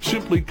provider,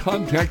 simply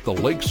contact the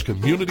Lakes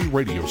Community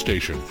Radio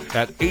Station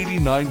at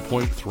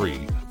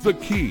 89.3 The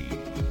Key.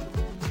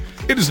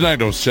 It is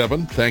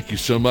 9:07. Thank you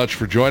so much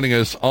for joining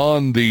us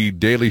on the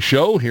Daily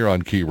Show here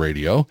on Key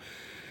Radio.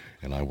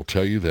 And I will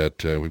tell you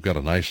that we've got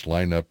a nice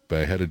lineup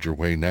headed your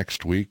way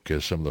next week.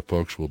 Some of the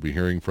folks we'll be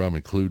hearing from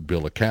include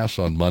Bill Lacasse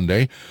on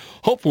Monday.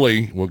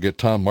 Hopefully we'll get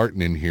Tom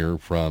Martin in here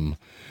from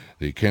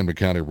the Camden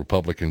County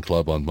Republican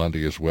Club on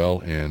Monday as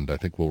well, and I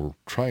think we'll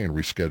try and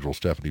reschedule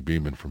Stephanie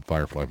Beeman from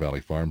Firefly Valley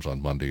Farms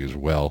on Monday as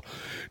well.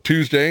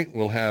 Tuesday,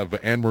 we'll have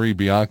Anne-Marie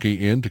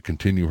Bianchi in to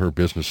continue her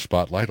business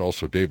spotlight.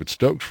 Also, David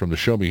Stokes from the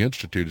Show Me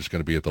Institute is going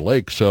to be at the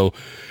lake, so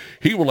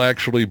he will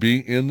actually be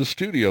in the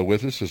studio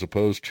with us as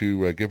opposed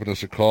to giving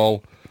us a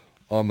call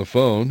on the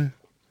phone.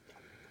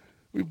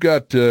 We've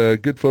got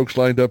good folks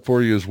lined up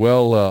for you as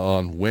well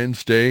on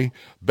Wednesday.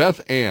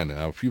 Beth Ann,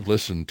 now if you've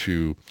listened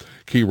to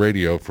Key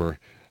Radio for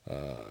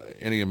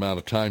any amount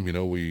of time, you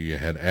know, we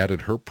had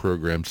added her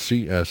program,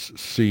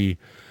 CSC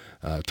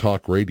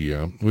Talk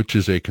Radio, which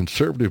is a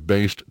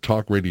conservative-based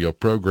talk radio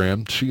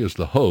program. She is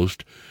the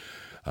host.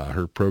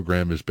 Her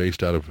program is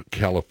based out of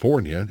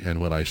California,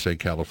 and when I say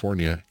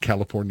California,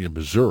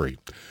 Missouri.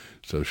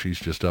 So she's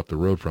just up the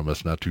road from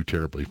us, not too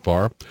terribly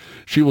far.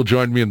 She will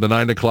join me in the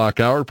 9 o'clock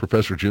hour.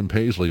 Professor Jim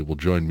Paisley will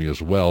join me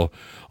as well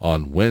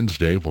on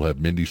Wednesday. We'll have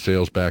Mindy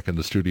Sales back in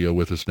the studio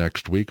with us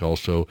next week.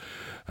 Also,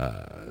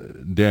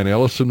 Dan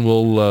Ellison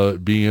will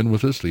be in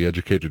with us, the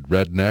educated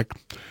redneck.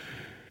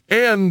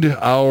 And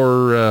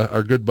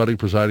our good buddy,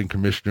 Presiding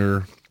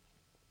Commissioner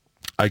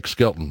Ike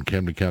Skelton,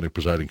 Camden County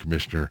Presiding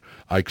Commissioner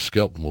Ike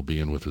Skelton will be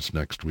in with us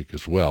next week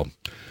as well.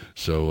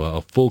 So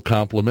a full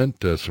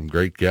complement, some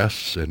great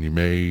guests, and you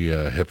may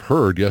have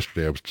heard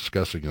yesterday I was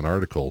discussing an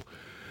article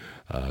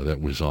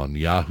that was on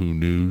Yahoo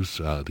News,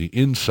 The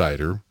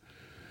Insider,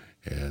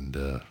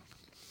 and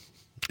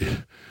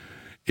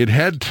it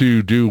had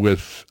to do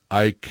with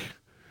Ike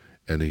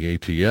and the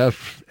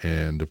ATF,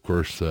 and of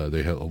course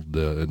they held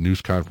the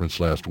news conference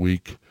last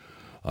week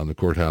on the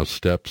courthouse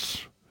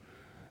steps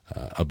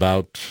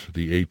about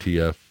the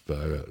ATF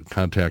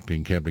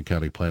contacting Camden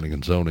County Planning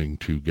and Zoning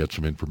to get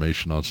some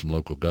information on some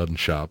local gun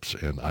shops,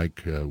 and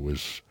Ike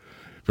was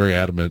very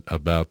adamant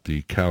about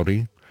the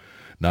county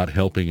not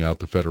helping out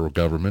the federal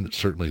government,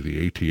 certainly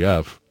the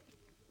ATF,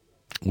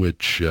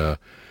 which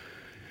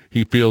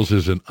he feels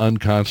is an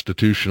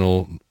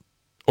unconstitutional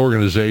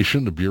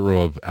organization, the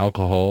Bureau of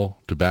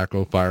Alcohol,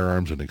 Tobacco,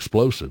 Firearms, and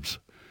Explosives.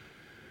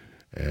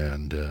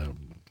 And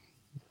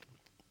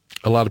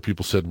a lot of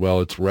people said, well,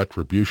 it's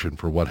retribution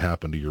for what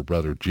happened to your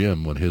brother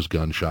Jim when his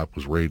gun shop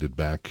was raided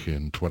back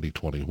in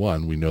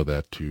 2021. We know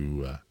that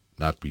to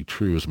not be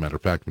true. As a matter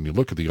of fact, when you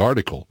look at the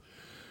article,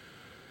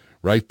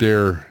 right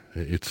there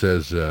it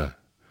says,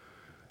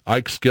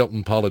 Ike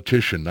Skelton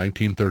politician,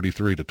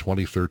 1933 to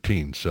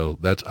 2013. So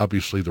that's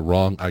obviously the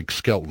wrong Ike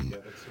Skelton. Yeah,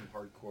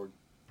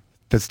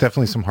 that's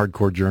definitely some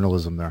hardcore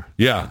journalism there.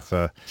 Yeah,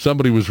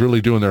 somebody was really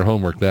doing their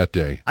homework that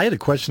day. I had a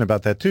question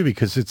about that, too,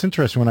 because it's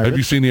interesting. Have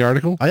you seen the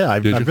article? Oh, yeah,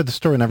 I've read the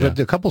story, and I've read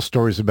a couple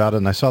stories about it,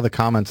 and I saw the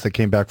comments that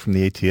came back from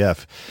the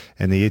ATF,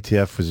 and the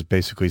ATF was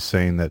basically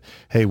saying that,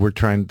 hey,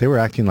 they were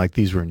acting like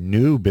these were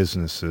new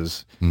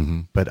businesses,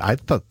 but I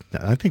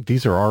think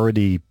these are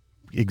already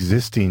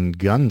existing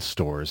gun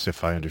stores,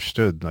 if I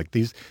understood. Like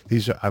these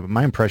are,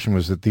 my impression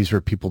was that these were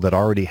people that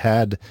already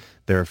had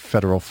their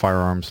federal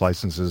firearms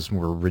licenses and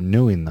were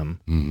renewing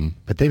them.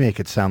 But they make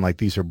it sound like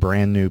these are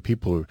brand new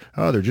people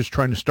who, they're just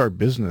trying to start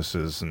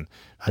businesses, and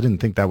I didn't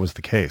think that was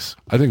the case.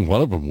 I think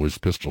one of them was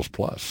Pistols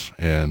Plus,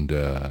 and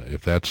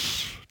if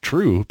that's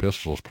true,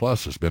 Pistols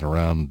Plus has been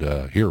around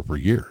here for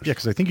years. Yeah,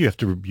 because I think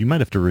you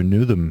might have to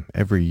renew them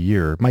every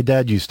year. My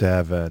dad used to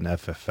have an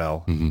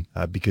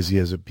FFL because he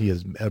has a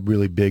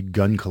really big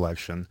gun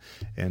collection,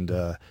 and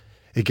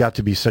it got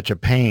to be such a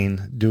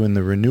pain doing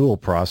the renewal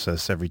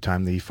process every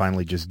time that he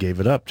finally just gave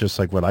it up, just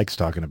like what Ike's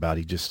talking about.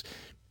 He just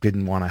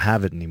didn't want to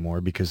have it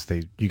anymore because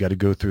you got to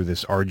go through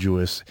this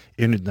arduous,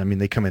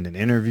 they come in and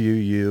interview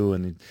you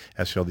and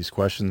ask you all these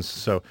questions.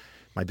 So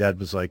my dad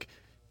was like,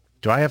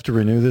 do I have to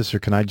renew this, or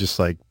can I just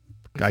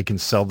I can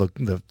sell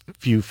the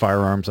few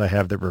firearms I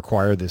have that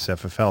require this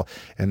FFL?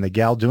 And the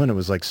gal doing it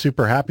was like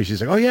super happy.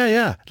 She's like, oh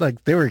yeah.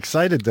 Like they were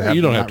excited to have.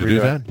 You don't have to do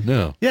that.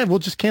 No. Yeah, we'll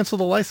just cancel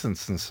the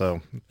license. And so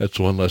that's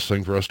one less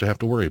thing for us to have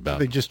to worry about.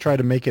 They just try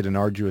to make it an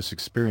arduous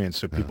experience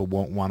so people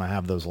won't want to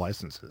have those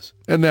licenses.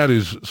 And that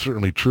is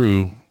certainly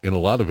true in a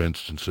lot of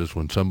instances.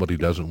 When somebody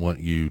doesn't want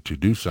you to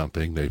do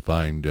something, they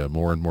find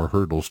more and more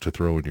hurdles to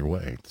throw in your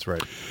way. That's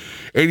right.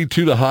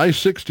 82 the high,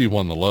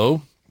 61 the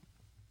low.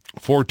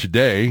 For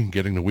today,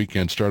 getting the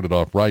weekend started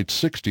off right,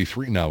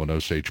 63 now in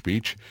Osage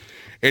Beach,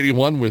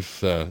 81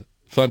 with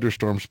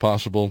thunderstorms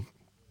possible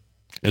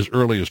as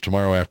early as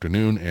tomorrow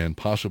afternoon and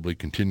possibly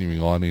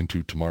continuing on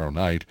into tomorrow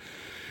night.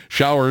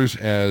 Showers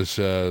as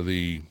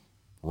the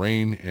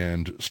rain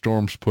and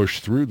storms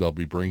push through. They'll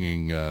be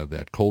bringing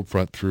that cold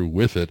front through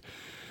with it,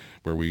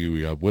 where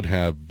we would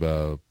have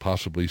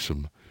possibly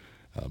some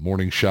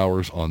morning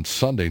showers on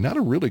Sunday. Not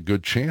a really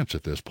good chance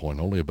at this point,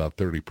 only about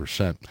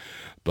 30%,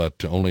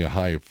 but only a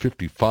high of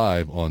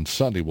 55 on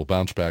Sunday. We'll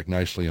bounce back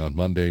nicely on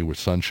Monday with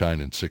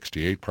sunshine and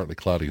 68, partly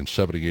cloudy and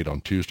 78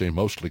 on Tuesday,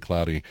 mostly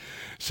cloudy,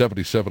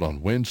 77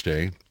 on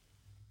Wednesday.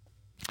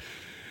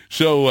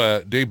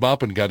 So Dave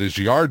Maupin got his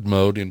yard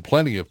mowed in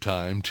plenty of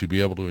time to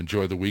be able to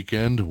enjoy the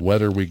weekend,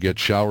 whether we get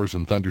showers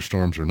and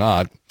thunderstorms or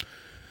not.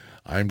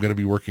 I'm going to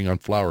be working on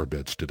flower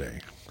beds today.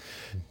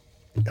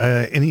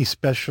 Any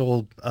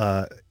special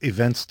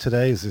events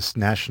today? Is this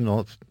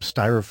National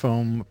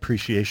Styrofoam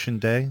Appreciation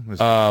Day?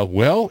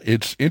 Well,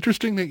 it's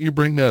interesting that you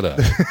bring that up.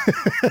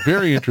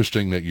 Very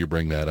interesting that you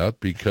bring that up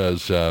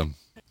because, are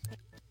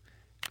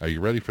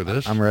you ready for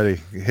this? I'm ready.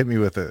 Hit me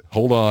with it.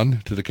 Hold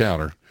on to the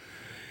counter.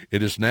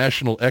 It is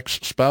National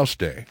Ex-Spouse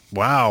Day.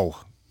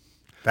 Wow.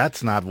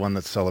 That's not one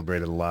that's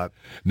celebrated a lot.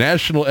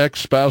 National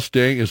Ex-Spouse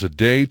Day is a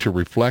day to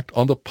reflect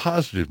on the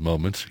positive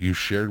moments you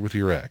shared with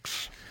your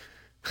ex.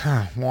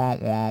 Wah, wah,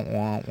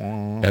 wah,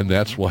 wah. And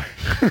that's why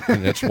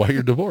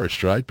you're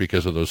divorced, right?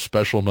 Because of those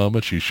special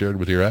moments you shared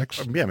with your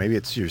ex? Yeah, maybe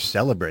you're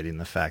celebrating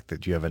the fact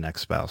that you have an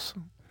ex-spouse.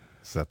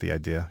 Is that the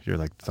idea? You're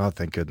like, oh,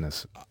 thank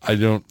goodness.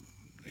 Yeah,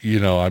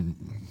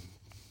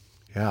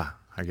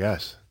 I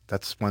guess.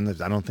 That's one that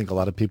I don't think a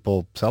lot of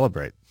people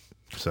celebrate.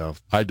 So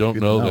I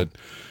don't know that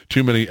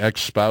too many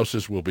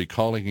ex-spouses will be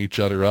calling each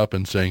other up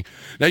and saying,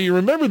 now you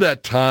remember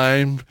that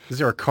time? Is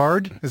there a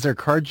card? Is there a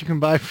card you can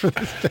buy for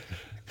this day?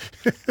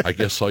 I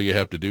guess all you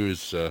have to do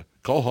is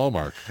call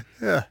Hallmark.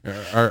 Yeah.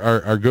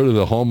 Or go to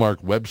the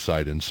Hallmark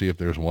website and see if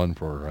there's one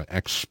for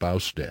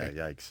ex-spouse day.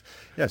 Yeah, yikes.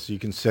 Yeah, so you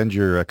can send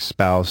your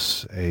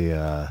ex-spouse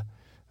a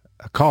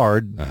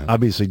card. Uh-huh.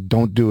 Obviously,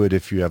 don't do it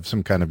if you have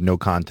some kind of no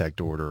contact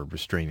order or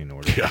restraining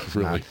order. Yeah,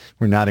 really.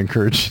 We're not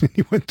encouraging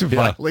anyone to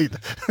violate.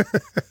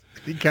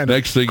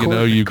 Next thing you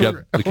know, you've got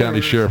the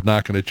county sheriff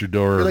knocking at your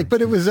door. You're like,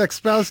 but it was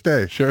ex-spouse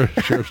day.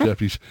 Sheriff's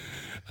deputies.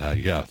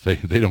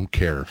 They don't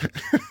care.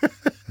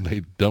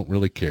 They don't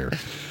really care.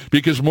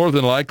 Because more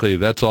than likely,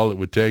 that's all it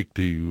would take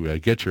to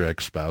get your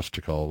ex-spouse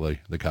to call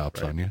the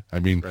cops on you. I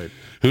mean,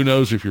 Who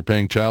knows if you're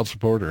paying child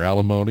support or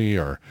alimony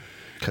or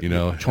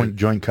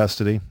joint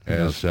custody.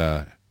 As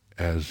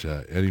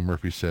Eddie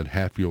Murphy said,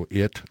 half your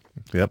it.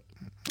 Yep.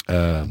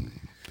 Well,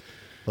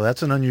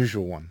 that's an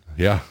unusual one.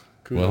 Yeah.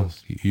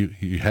 Kudos. Well,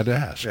 you had to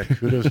ask. Yeah,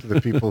 kudos to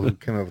the people who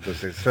came up with those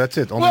things. So that's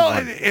it. Only Well,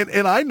 one.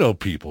 and I know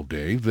people,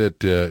 Dave,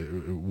 that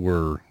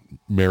were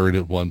married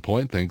at one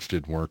point. Things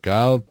didn't work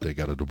out. They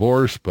got a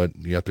divorce, but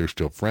yet they're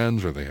still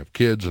friends, or they have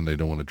kids, and they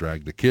don't want to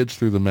drag the kids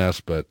through the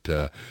mess.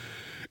 But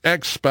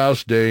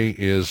ex-spouse day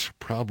is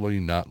probably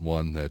not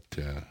one that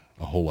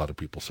a whole lot of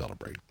people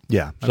celebrate.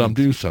 Yeah. Some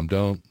do, some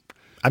don't.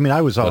 I mean,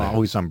 I was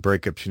always on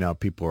breakups.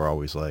 People are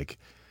always like,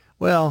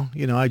 well,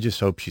 I just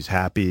hope she's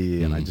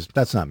happy. And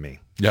that's not me.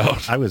 No.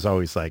 I was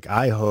always like,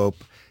 I hope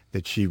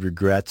that she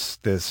regrets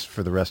this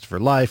for the rest of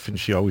her life, and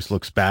she always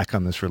looks back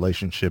on this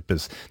relationship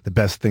as the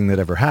best thing that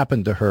ever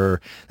happened to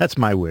her. That's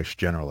my wish,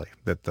 generally,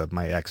 that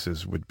my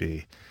exes would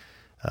be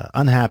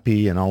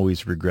unhappy and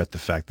always regret the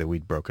fact that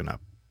we'd broken up.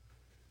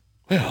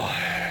 Well,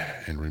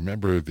 and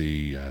remember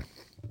the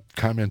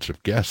comments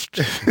of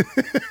guests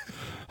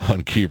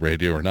on Key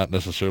Radio are not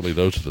necessarily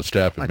those of the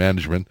staff and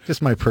management.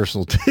 Just my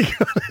personal take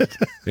on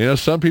it.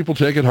 Some people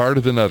take it harder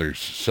than others.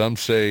 Some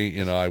say,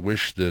 I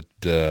wish that,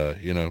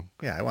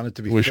 yeah, I want it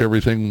to be. Wish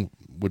everything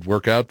would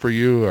work out for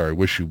you, or I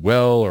wish you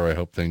well, or I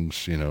hope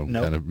things, Nope.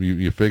 kind of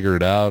you figure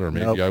it out, or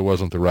maybe Nope. I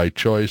wasn't the right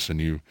choice, and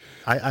you.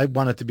 I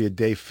want it to be a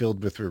day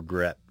filled with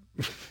regret.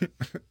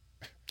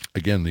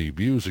 Again, the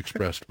views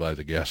expressed by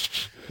the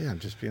guests Yeah, I'm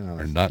just being are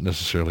honest. not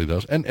necessarily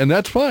those, and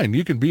that's fine.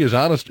 You can be as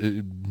honest,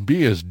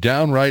 be as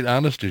downright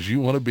honest as you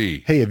want to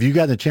be. Hey, have you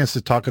gotten a chance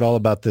to talk at all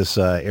about this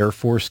Air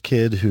Force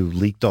kid who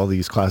leaked all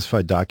these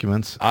classified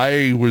documents?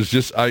 I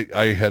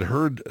had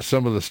heard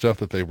some of the stuff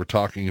that they were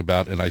talking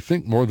about, and I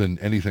think more than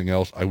anything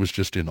else, I was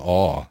just in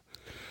awe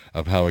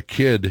of how a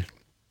kid.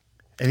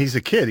 And he's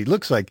a kid. He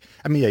looks like,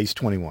 he's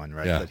 21,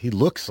 right? Yeah. But he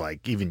looks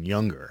like even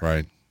younger.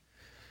 Right.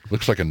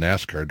 Looks like a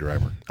NASCAR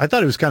driver. I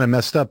thought it was kind of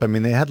messed up.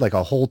 They had like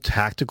a whole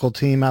tactical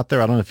team out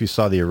there. I don't know if you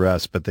saw the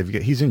arrest, but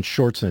he's in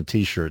shorts and a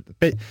T-shirt.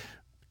 But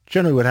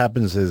generally what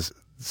happens is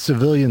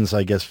civilians,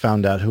 I guess,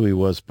 found out who he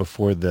was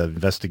before the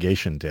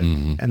investigation did.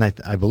 Mm-hmm. And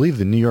I believe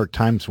the New York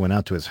Times went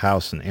out to his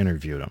house and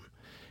interviewed him.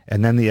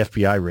 And then the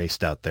FBI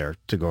raced out there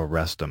to go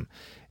arrest him.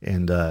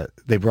 And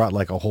they brought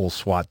like a whole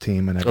SWAT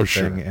team and everything. Oh,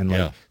 sure. And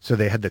Yeah. so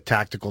they had the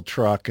tactical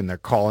truck, and they're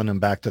calling him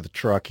back to the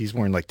truck. He's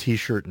wearing like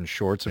T-shirt and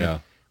shorts.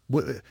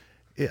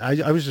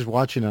 I was just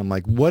watching, and I'm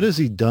like, what has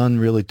he done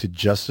really to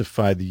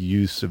justify the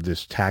use of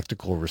this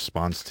tactical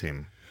response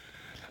team?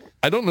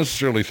 I don't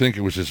necessarily think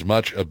it was as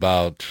much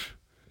about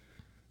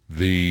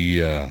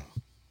the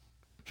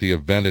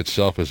event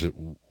itself as it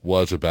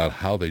was about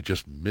how they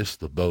just missed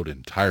the boat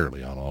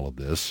entirely on all of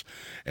this.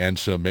 And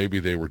so maybe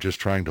they were just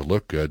trying to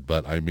look good,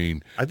 but I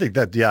think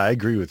that, I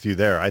agree with you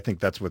there. I think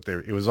that's what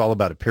it was all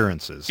about,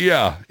 appearances.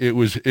 Yeah, it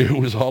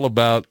was all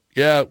about,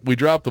 we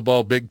dropped the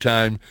ball big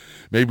time.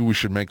 Maybe we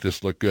should make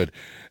this look good.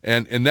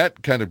 And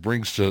that kind of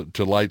brings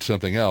to light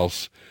something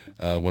else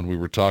when we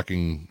were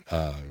talking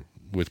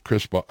with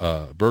Chris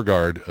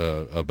Burgard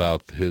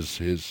about his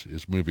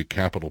movie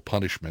Capital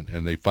Punishment,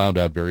 and they found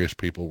out various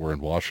people were in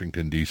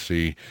Washington,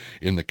 D.C.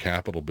 in the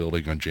Capitol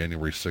building on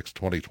January 6,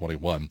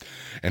 2021,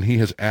 and he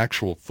has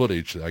actual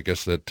footage, I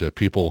guess, that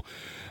people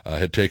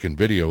had taken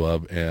video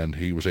of, and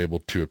he was able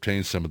to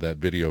obtain some of that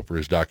video for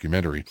his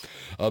documentary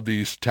of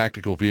these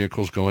tactical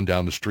vehicles going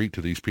down the street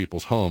to these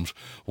people's homes,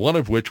 one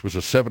of which was a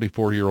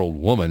 74-year-old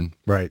woman.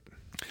 Right.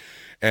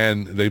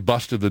 And they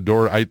busted the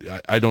door. I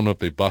don't know if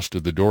they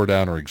busted the door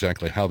down or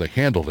exactly how they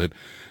handled it,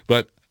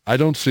 but I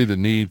don't see the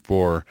need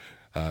for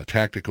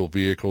tactical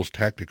vehicles,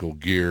 tactical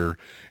gear,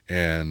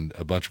 and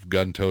a bunch of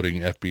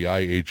gun-toting FBI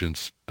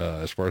agents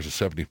as far as a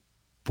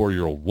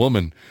 74-year-old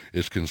woman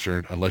is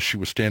concerned, unless she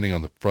was standing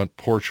on the front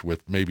porch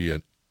with maybe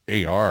an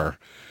AR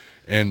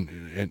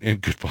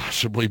and could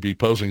possibly be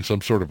posing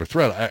some sort of a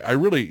threat. I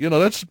really,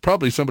 that's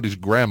probably somebody's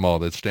grandma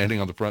that's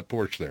standing on the front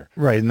porch there.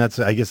 Right, and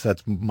I guess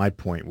that's my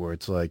point, where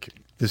it's like,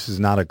 this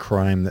is not a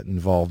crime that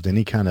involved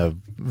any kind of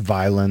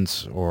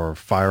violence or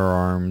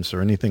firearms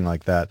or anything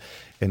like that.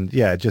 And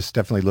yeah, it just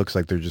definitely looks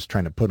like they're just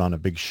trying to put on a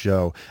big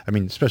show.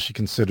 Especially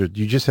considered,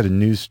 you just had a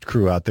news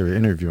crew out there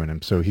interviewing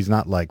him, so he's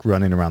not like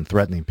running around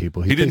threatening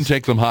people. He didn't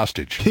take them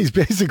hostage. He's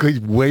basically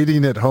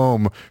waiting at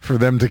home for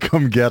them to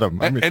come get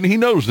him. And he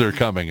knows they're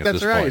coming at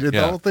this point. That's right.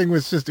 Yeah. The whole thing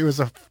was it was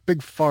a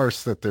big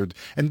farce that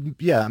and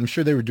yeah, I'm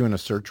sure they were doing a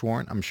search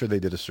warrant. I'm sure they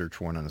did a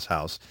search warrant on his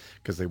house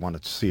because they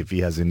wanted to see if he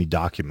has any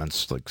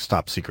documents, like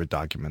top secret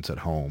documents at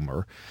home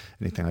or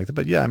anything like that.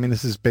 But yeah,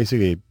 this is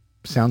basically,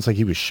 sounds like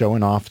he was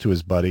showing off to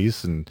his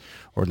buddies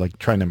or like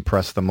trying to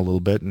impress them a little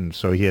bit. And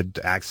so he had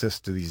access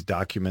to these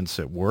documents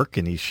at work,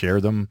 and he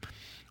shared them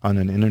on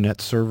an internet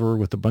server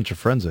with a bunch of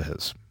friends of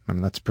his.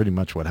 That's pretty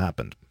much what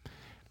happened.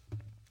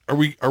 Are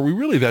we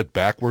really that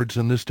backwards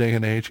in this day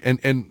and age?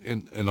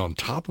 And on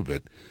top of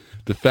it,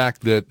 the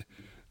fact that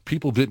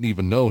people didn't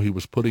even know he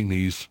was putting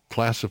these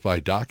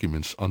classified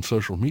documents on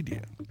social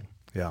media.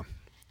 Yeah.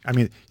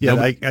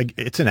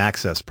 It's an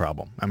access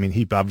problem.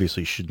 He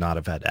obviously should not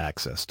have had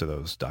access to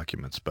those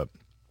documents, but,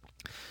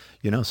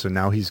 so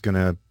now he's going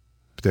to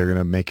they're going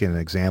to make an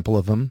example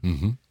of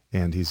him,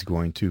 and he's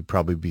going to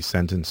probably be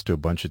sentenced to a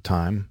bunch of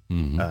time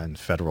in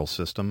federal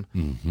system.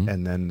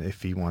 And then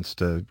if he wants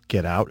to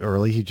get out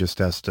early, he just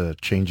has to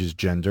change his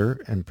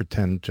gender and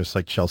pretend just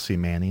like Chelsea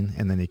Manning,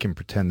 and then he can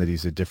pretend that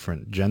he's a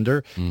different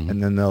gender,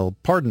 and then they'll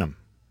pardon him,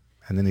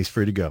 and then he's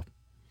free to go.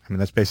 I mean,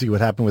 that's basically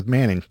what happened with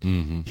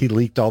Manning. He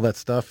leaked all that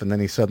stuff, and then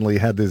he suddenly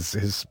had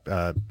his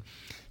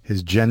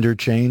gender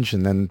change,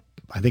 and then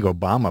I think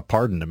Obama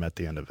pardoned him at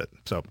the end of it.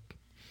 So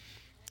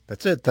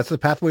that's it. That's the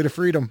pathway to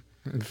freedom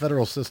in the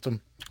federal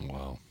system.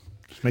 Wow.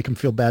 Just make him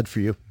feel bad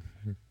for you.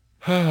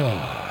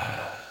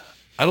 I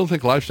don't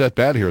think life's that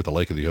bad here at the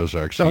Lake of the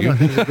Ozarks. Do you? No,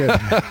 things are good.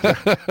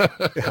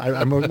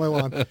 I mowed my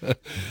lawn.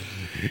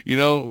 You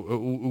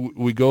know,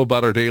 we go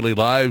about our daily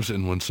lives,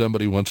 and when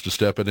somebody wants to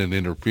step in and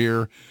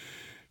interfere,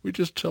 we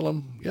just tell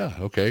them, yeah,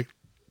 okay,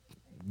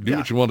 do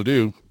what you want to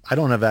do. I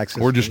don't have access.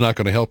 We're just not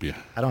going to help you.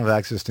 I don't have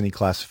access to any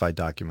classified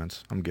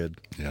documents. I'm good.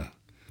 Yeah.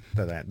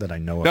 That I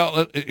know of.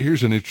 Now,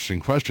 here's an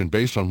interesting question.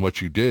 Based on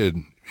what you did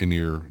in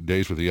your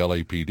days with the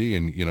LAPD,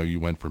 and, you know, you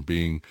went from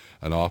being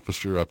an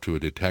officer up to a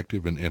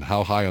detective, and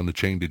how high on the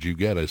chain did you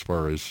get as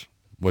far as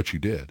what you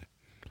did?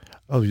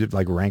 Oh,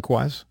 like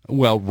rank-wise?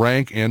 Well,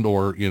 rank and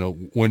or, you know,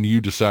 when you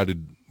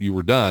decided you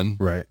were done.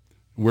 Right.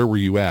 Where were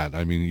you at?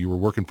 I mean, you were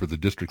working for the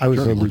district attorney. I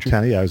was a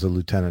lieutenant. Yeah, I was a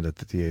lieutenant at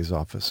the DA's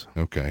office.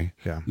 Okay.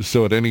 Yeah.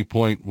 So at any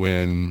point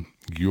when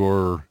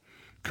your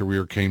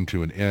career came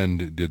to an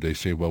end, did they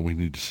say, well, we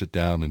need to sit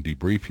down and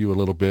debrief you a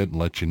little bit and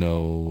let you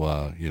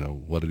know,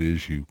 what it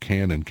is you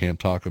can and can't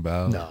talk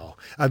about? No.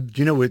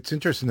 You know, it's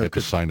interesting. You have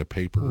to sign a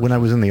paper. When I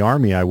was in the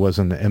Army, I was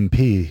an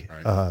MP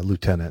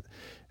lieutenant.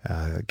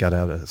 Got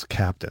out as a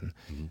captain.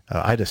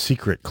 I had a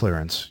secret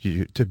clearance.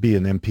 To be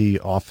an MP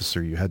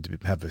officer, you had to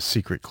have a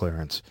secret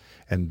clearance.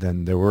 And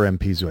then there were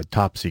MPs who had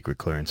top secret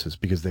clearances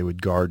because they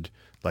would guard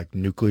like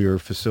nuclear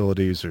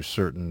facilities or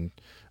certain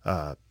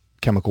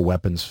chemical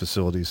weapons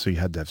facilities. So you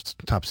had to have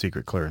top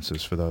secret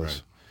clearances for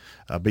those.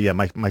 Right. But yeah,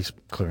 my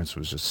clearance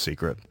was just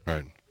secret.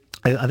 Right.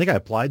 I think I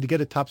applied to get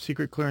a top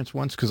secret clearance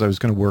once because I was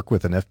going to work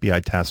with an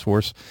FBI task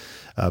force,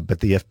 but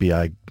the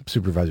FBI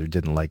supervisor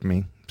didn't like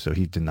me, so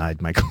he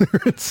denied my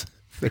clearance.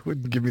 They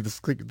wouldn't give me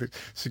the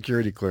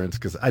security clearance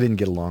because I didn't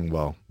get along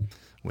well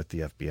with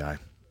the FBI.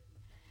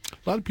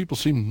 A lot of people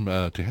seem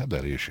to have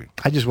that issue.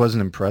 I just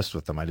wasn't impressed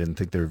with them. I didn't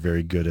think they were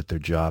very good at their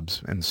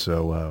jobs, and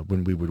so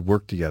when we would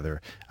work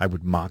together, I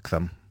would mock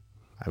them.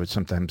 I would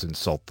sometimes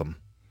insult them,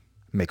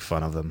 make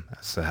fun of them.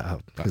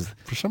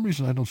 For some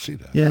reason, I don't see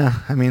that. Yeah,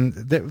 I mean,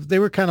 they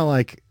were kind of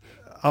like,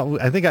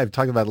 I think I've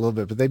talked about it a little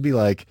bit, but they'd be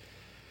like,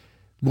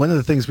 one of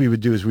the things we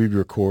would do is we'd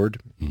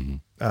record.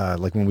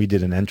 Like when we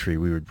did an entry,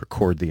 we would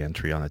record the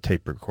entry on a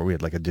tape recorder. We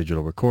had like a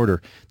digital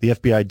recorder. The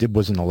FBI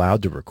wasn't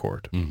allowed to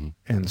record.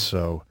 And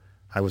so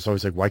I was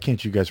always like, why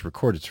can't you guys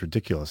record? It's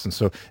ridiculous. And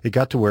so it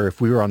got to where if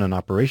we were on an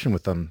operation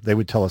with them, they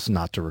would tell us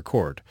not to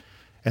record.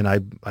 And I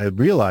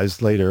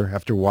realized later,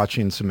 after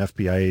watching some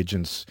FBI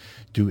agents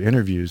do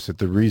interviews, that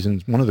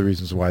one of the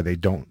reasons why they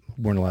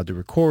weren't allowed to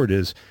record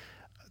is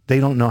they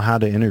don't know how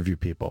to interview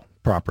people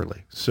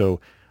properly.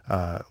 So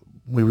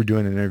we were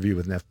doing an interview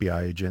with an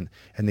FBI agent,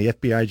 and the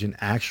FBI agent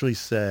actually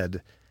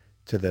said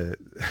to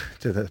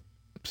the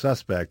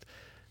suspect,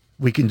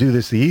 "We can do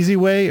this the easy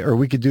way, or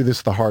we could do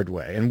this the hard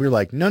way." And we're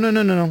like, no,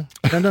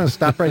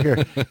 stop right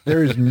here.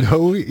 There is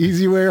no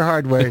easy way or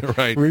hard way.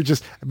 Right. We're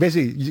just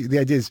basically, the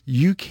idea is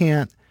you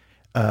can't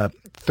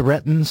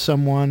threaten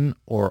someone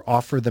or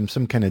offer them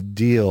some kind of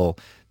deal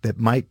that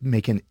might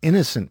make an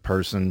innocent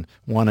person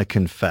want to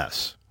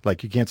confess.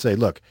 Like you can't say,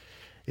 look,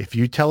 if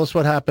you tell us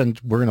what happened,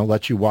 we're going to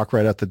let you walk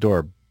right out the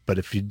door. But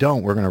if you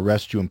don't, we're going to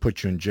arrest you and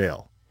put you in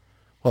jail.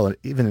 Well,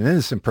 even an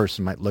innocent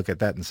person might look at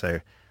that and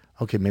say,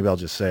 okay, maybe I'll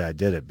just say I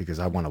did it because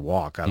I want to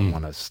walk. I don't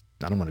want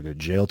to go to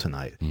jail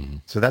tonight.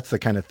 So that's the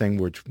kind of thing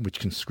which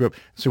can screw up.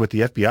 So what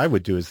the FBI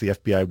would do is the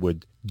FBI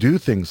would do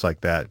things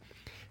like that,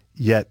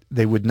 yet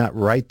they would not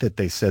write that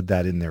they said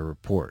that in their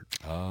report.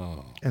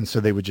 Oh. And so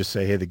they would just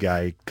say, hey, the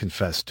guy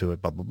confessed to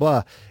it, blah, blah,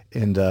 blah.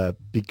 And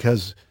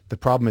because the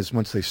problem is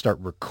once they start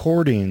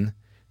recording,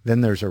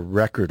 then there's a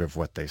record of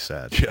what they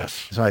said.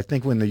 Yes. So I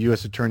think when the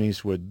U.S.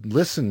 attorneys would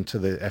listen to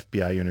the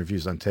FBI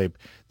interviews on tape,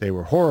 they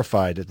were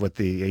horrified at what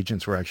the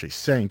agents were actually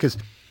saying. Because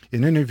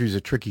an interview is a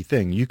tricky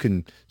thing. You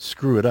can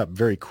screw it up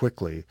very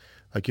quickly.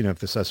 Like, if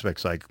the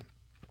suspect's like,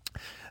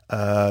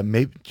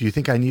 maybe, do you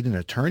think I need an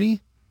attorney?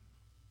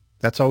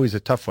 That's always a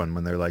tough one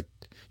when they're like,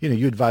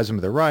 you advise them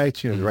of their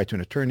rights, the right to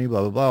an attorney,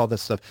 blah, blah, blah, all that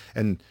stuff.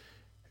 And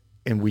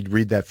we'd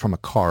read that from a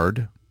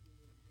card.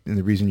 And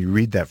the reason you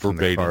read that from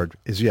the card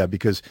is,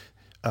 because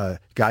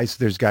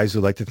there's guys who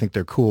like to think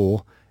they're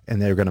cool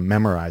and they're going to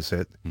memorize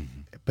it.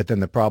 But then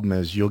the problem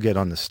is you'll get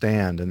on the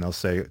stand and they'll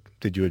say,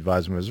 did you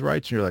advise him of his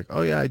rights? And you're like,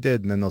 oh, yeah, I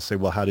did. And then they'll say,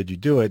 well, how did you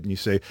do it? And you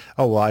say,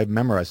 oh, well, I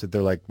memorized it.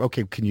 They're like,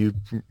 okay, can you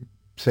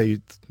say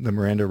the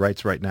Miranda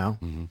rights right now?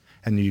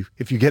 And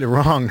if you get it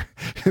wrong,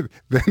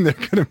 then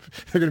they're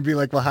gonna be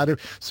like, well,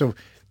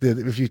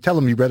 if you tell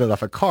them you read it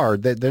off a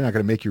card, they're not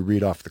going to make you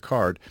read off the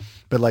card.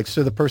 But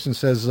so the person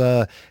says,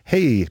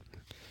 hey,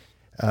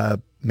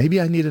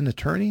 maybe I need an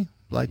attorney.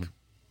 Like,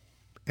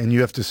 and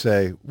you have to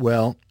say,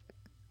 well,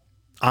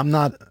 I'm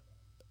not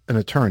an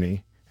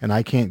attorney and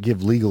I can't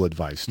give legal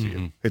advice to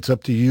you. It's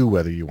up to you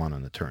whether you want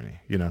an attorney.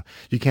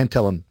 You can't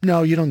tell them,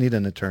 no, you don't need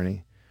an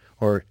attorney.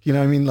 Or,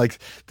 like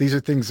these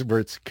are things where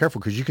it's careful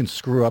because you can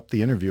screw up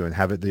the interview and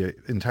have the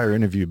entire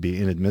interview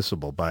be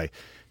inadmissible by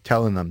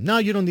telling them, no,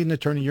 you don't need an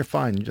attorney. You're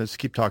fine. You just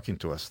keep talking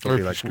to us. Or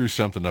if you screw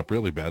something up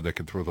really bad, they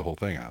can throw the whole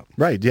thing out.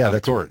 Right. Yeah.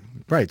 That's court.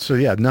 Right. So,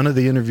 yeah, none of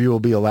the interview will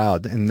be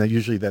allowed. And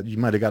usually that you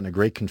might have gotten a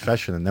great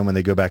confession. And then when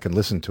they go back and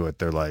listen to it,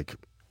 they're like,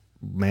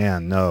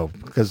 man, no.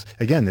 Because,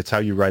 again, it's how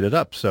you write it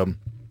up. So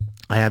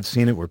I have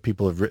seen it where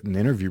people have written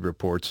interview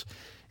reports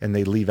and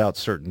they leave out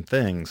certain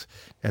things.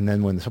 And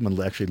then when someone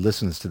actually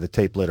listens to the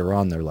tape later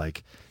on, they're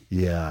like,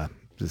 yeah,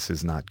 this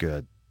is not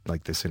good.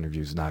 Like, this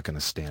interview is not going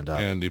to stand up.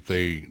 And if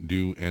they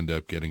do end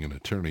up getting an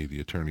attorney, the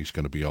attorney's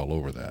going to be all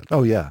over that.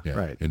 Oh, yeah,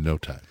 right. In no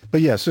time.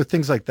 But, yeah, so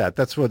things like that.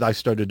 That's what I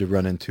started to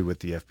run into with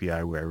the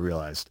FBI, where I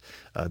realized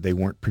they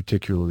weren't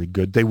particularly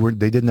good. They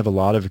didn't have a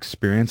lot of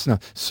experience. Now,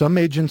 some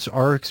agents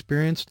are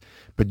experienced,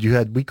 but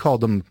we called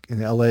them,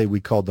 in L.A.,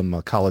 we called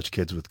them college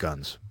kids with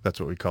guns. That's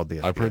what we called the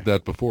FBI. I've heard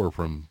that before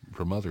from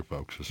other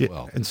folks as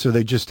well. And so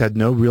they just had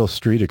no real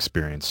street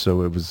experience.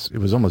 So it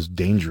was almost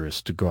dangerous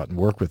to go out and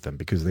work with them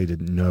because they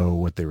didn't know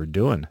what they were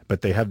doing.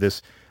 But they have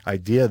this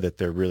idea that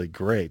they're really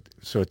great.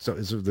 So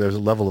there's a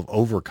level of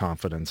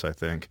overconfidence, I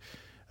think.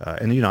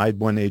 And, I had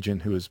one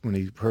agent who when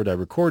he heard I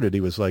recorded, he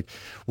was like,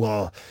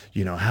 well,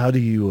 how do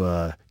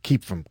you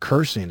keep from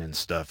cursing and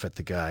stuff at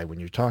the guy when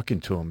you're talking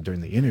to him during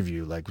the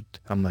interview? Like,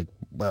 I'm like,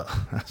 well,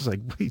 I was like,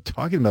 what are you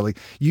talking about? Like,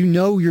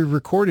 you're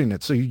recording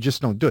it, so you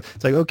just don't do it.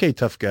 It's like, okay,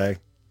 tough guy.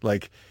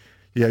 Like,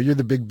 yeah, you're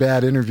the big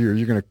bad interviewer.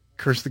 You're going to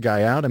curse the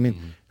guy out? I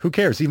mean, who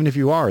cares? Even if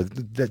you are,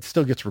 that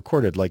still gets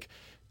recorded. Like,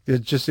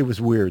 it was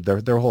weird.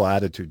 Their whole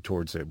attitude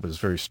towards it was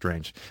very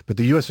strange. But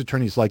the U.S.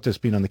 attorneys liked us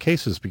being on the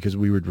cases because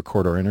we would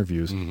record our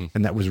interviews,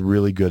 and that was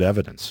really good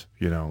evidence,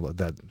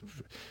 that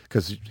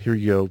because here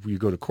you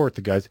go to court,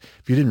 the guys,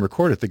 if you didn't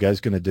record it, the guy's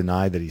going to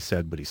deny that he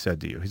said what he said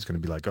to you. He's going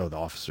to be like, oh, the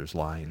officer's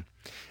lying.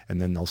 And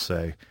then they'll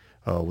say,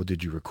 oh, well,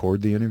 did you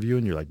record the interview?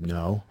 And you're like,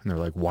 no. And they're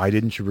like, why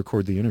didn't you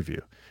record the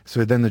interview?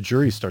 So then the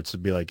jury starts to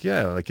be like,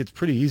 yeah, like it's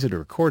pretty easy to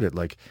record it.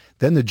 Like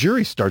then the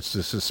jury starts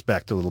to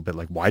suspect a little bit,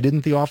 like, why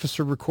didn't the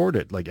officer record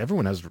it? Like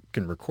everyone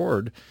can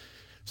record.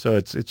 So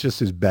it's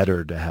just is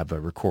better to have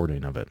a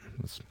recording of it.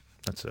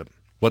 That's it.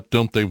 What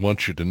don't they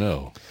want you to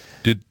know?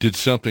 Did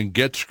something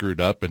get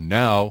screwed up and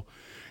now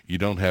you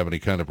don't have any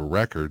kind of a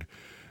record?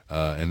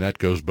 And that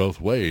goes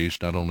both ways,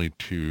 not only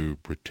to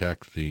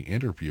protect the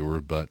interviewer,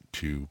 but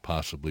to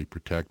possibly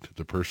protect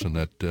the person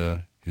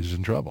that is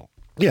in trouble.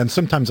 Yeah, and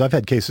sometimes I've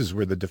had cases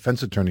where the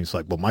defense attorney's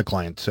like, well, my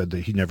client said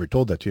that he never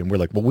told that to you. And we're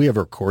like, well, we have a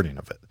recording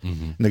of it.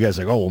 And the guy's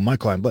like, oh, well, my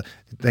client. But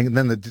then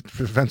the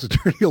defense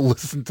attorney will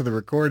listen to the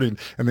recording,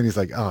 and then he's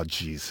like, oh,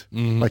 geez.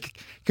 Like,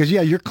 because,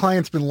 yeah, your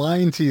client's been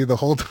lying to you the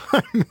whole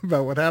time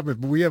about what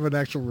happened, but we have an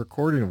actual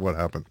recording of what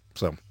happened.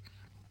 So,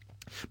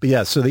 but,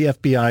 yeah, so the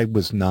FBI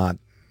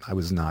I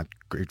was not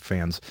great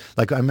fans.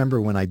 Like, I remember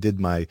when I did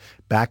my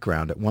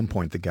background, at one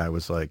point the guy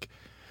was like,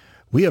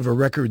 we have a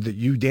record that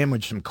you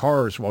damaged some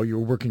cars while you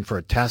were working for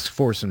a task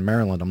force in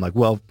Maryland. I'm like,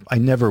 well, I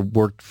never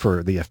worked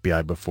for the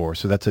FBI before,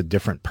 so that's a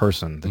different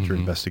person that you're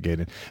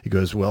investigating. He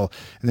goes, well,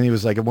 and then he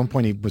was like, at one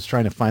point he was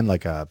trying to find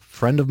like a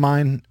friend of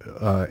mine,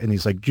 and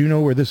he's like, do you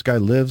know where this guy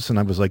lives? And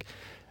I was like,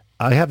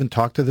 I haven't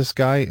talked to this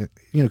guy,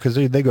 because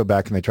they go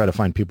back and they try to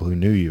find people who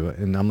knew you.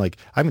 And I'm like,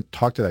 I haven't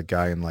talked to that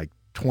guy in like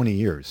 20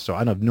 years, so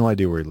I have no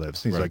idea where he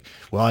lives. And he's like,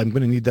 well, I'm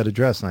going to need that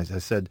address. And I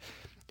said,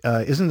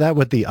 isn't that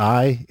what the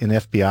I in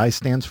FBI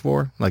stands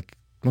for? Like,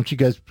 can't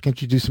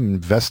you do some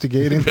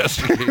investigating?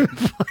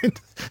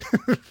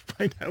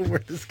 find out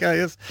where this guy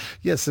is?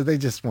 Yeah, so they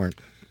just weren't,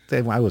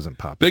 I wasn't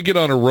popular. They get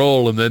on a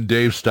roll and then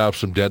Dave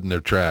stops them dead in their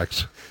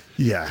tracks.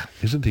 Yeah.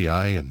 Isn't the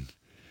I in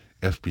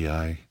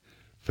FBI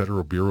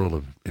Federal Bureau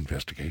of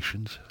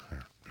Investigations?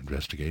 Or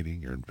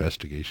investigating or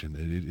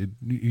investigation?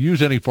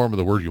 Use any form of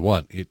the word you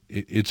want.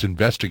 It's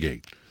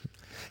investigate.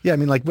 Yeah, I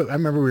mean, like, I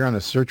remember we were on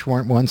a search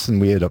warrant once, and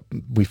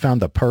we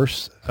found a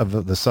purse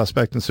of the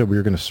suspect, and so we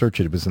were going to search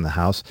it. It was in the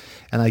house,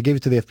 and I gave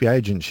it to the FBI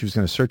agent. She was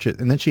going to search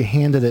it, and then she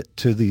handed it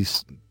to the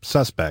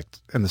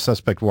suspect, and the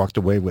suspect walked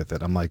away with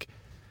it. I'm like,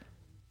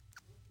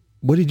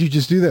 what did you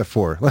just do that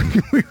for? Like,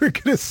 we were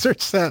going to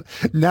search that.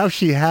 Now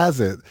she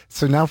has it.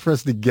 So now for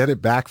us to get it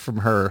back from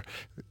her,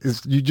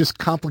 you just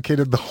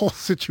complicated the whole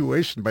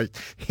situation by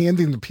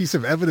handing the piece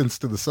of evidence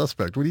to the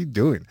suspect. What are you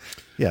doing?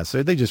 Yeah,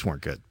 so they just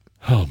weren't good.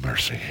 Oh,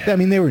 mercy. I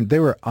mean, they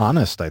were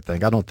honest, I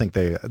think. I don't think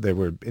there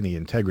were any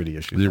integrity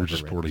issues. They were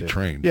just poorly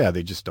trained. Yeah,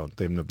 they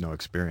have no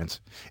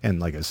experience. And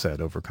like I said,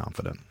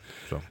 overconfident.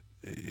 So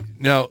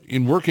now,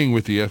 in working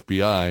with the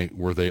FBI,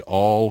 were they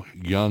all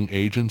young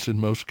agents in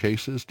most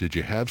cases? Did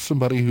you have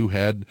somebody who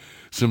had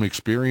some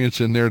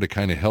experience in there to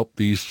kind of help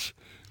these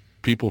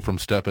people from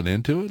stepping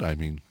into it? I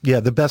mean, yeah,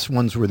 the best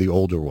ones were the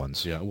older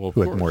ones. Yeah, well,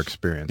 who had more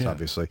experience,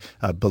 obviously.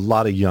 But a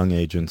lot of young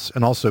agents,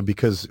 and also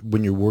because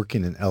when you're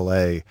working in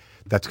L.A.,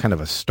 that's kind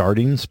of a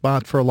starting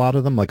spot for a lot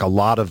of them. Like a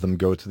lot of them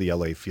go to the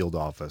LA field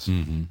office.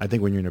 Mm-hmm. I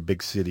think when you're in a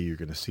big city, you're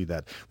going to see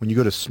that. When you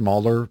go to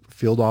smaller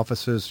field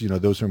offices,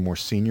 those are more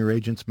senior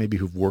agents maybe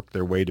who've worked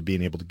their way to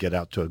being able to get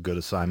out to a good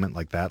assignment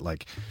like that,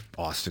 like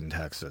Austin,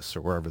 Texas,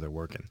 or wherever they're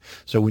working.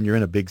 So when you're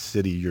in a big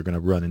city, you're going to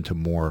run into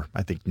more,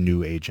 I think,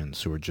 new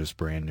agents who are just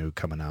brand new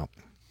coming out.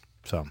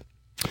 So,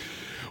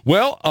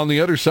 well, on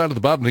the other side of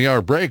the bottom of the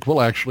hour break,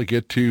 we'll actually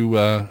get to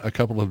a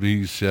couple of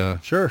these.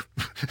 Sure.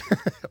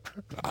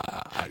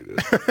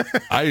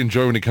 I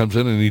enjoy when he comes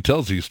in and he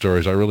tells these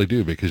stories. I really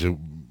do, because you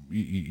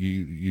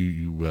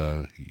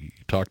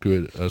talk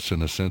to us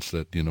in a sense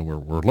that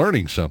we're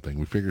learning something,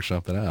 we figure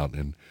something out,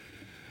 and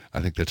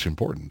I think that's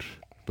important.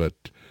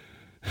 But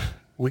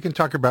we can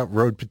talk about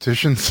road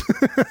petitions.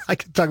 I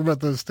can talk about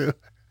those too.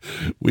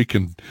 We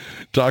can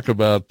talk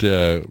about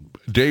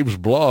Dave's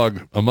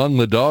blog, Among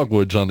the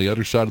Dogwoods, on the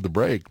other side of the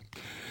break.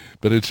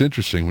 But it's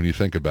interesting when you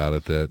think about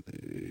it that,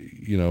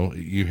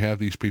 you have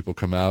these people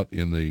come out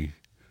in the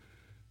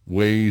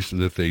ways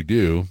that they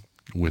do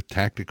with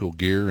tactical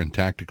gear and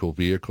tactical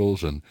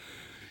vehicles, and,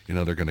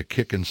 they're going to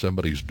kick in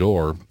somebody's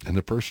door, and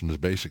the person is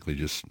basically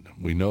just,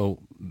 they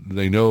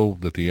know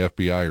that the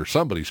FBI or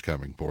somebody's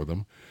coming for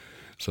them,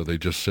 so they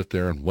just sit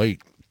there and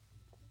wait.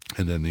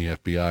 And then the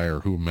FBI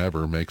or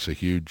whomever makes a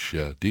huge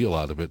deal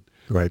out of it,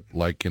 right?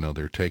 Like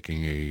they're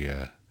taking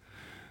a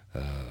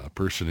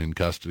person in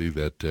custody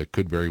that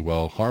could very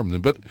well harm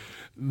them. But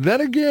then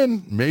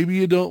again, maybe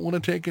you don't want to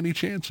take any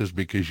chances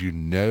because you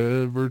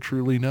never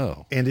truly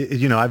know. And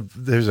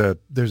there's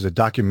a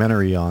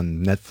documentary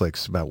on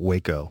Netflix about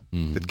Waco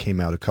that came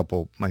out I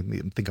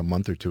think a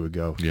month or two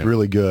ago. Yeah.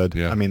 Really good.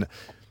 Yeah. I mean,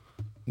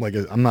 like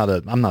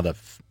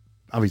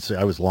obviously,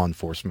 I was law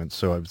enforcement,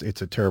 so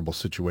it's a terrible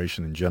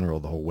situation in general,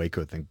 the whole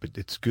Waco thing. But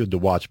it's good to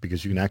watch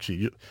because you can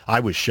actually. I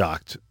was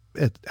shocked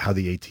at how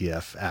the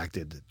ATF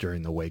acted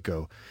during the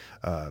Waco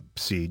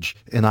siege,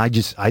 and I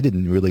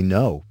didn't really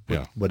know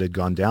what had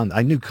gone down.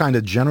 I knew kind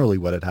of generally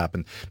what had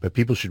happened, but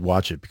people should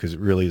watch it because it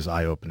really is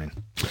eye-opening.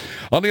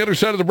 On the other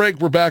side of the break,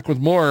 we're back with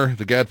more.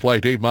 The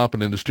Gadfly Dave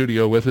Maupin in the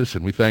studio with us,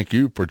 and we thank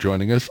you for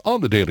joining us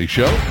on The Daily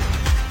Show.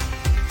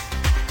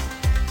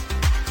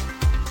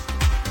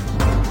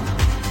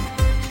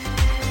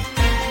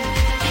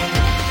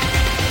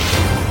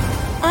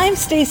 I'm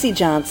Stacy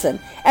Johnson,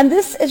 and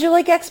this is your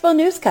Lake Expo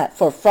News Cut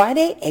for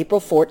Friday, April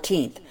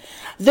 14th.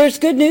 There's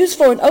good news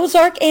for an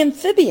Ozark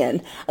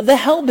amphibian, the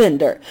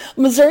hellbender.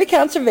 Missouri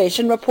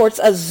Conservation reports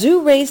a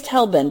zoo-raised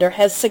hellbender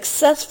has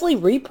successfully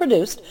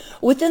reproduced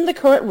within the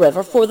Current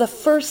River for the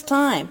first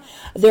time.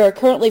 There are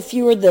currently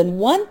fewer than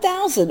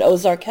 1,000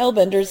 Ozark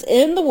hellbenders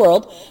in the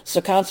world,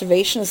 so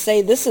conservationists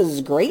say this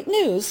is great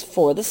news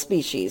for the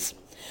species.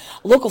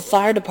 Local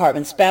fire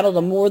departments battled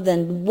a more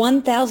than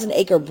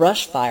 1,000-acre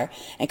brush fire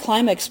in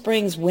Climax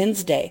Springs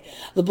Wednesday.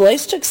 The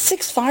blaze took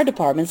 6 fire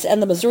departments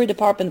and the Missouri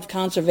Department of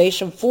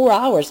Conservation 4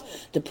 hours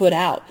to put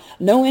out.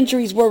 No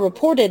injuries were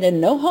reported and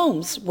no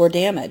homes were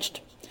damaged.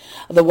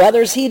 The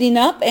weather's heating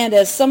up, and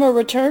as summer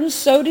returns,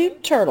 so do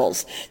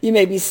turtles. You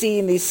may be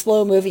seeing these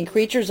slow-moving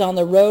creatures on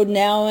the road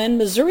now, and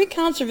Missouri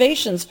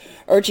Conservation's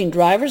urging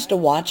drivers to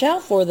watch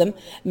out for them.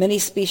 Many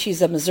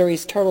species of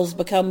Missouri's turtles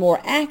become more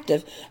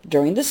active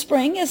during the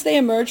spring as they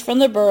emerge from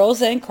their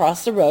burrows and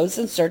cross the roads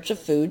in search of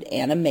food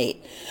and a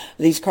mate.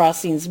 These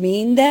crossings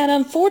mean that,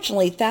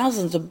 unfortunately,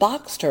 thousands of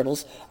box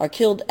turtles are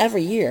killed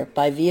every year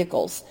by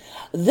vehicles.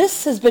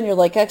 This has been your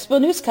Lake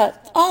Expo News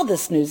Cut. All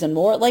this news and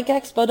more at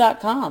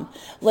lakeexpo.com.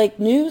 Lake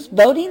news,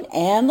 boating,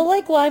 and the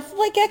lake life,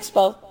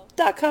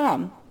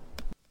 lakeexpo.com.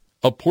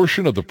 A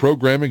portion of the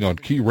programming on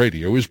Key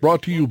Radio is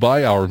brought to you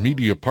by our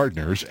media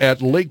partners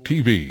at Lake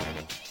TV.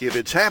 If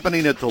it's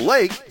happening at the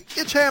lake,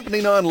 it's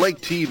happening on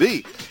Lake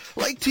TV.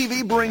 Lake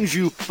TV brings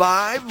you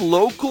 5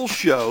 local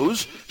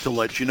shows to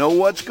let you know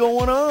what's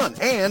going on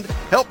and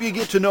help you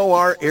get to know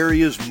our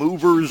area's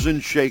movers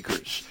and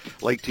shakers.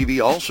 Lake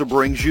TV also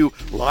brings you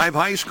live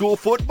high school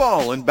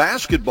football and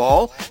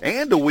basketball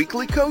and a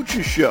weekly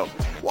coaches show.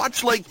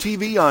 Watch Lake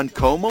TV on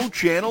Como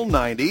Channel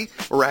 90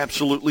 or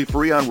absolutely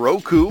free on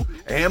Roku,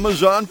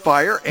 Amazon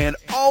Fire, and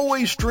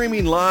always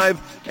streaming live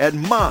at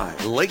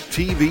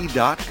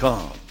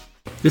mylaketv.com.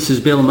 This is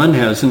Bill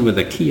Munhausen with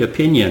a key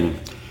opinion.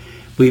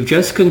 We've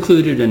just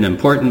concluded an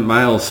important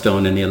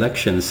milestone in the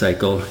election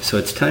cycle, so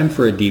it's time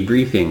for a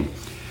debriefing.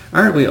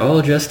 Aren't we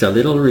all just a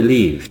little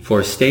relieved?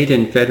 For state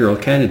and federal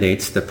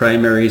candidates, the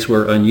primaries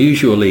were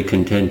unusually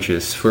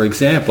contentious. For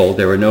example,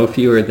 there were no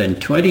fewer than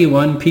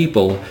 21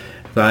 people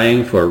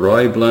vying for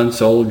Roy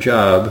Blunt's old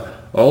job,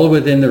 all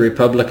within the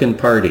Republican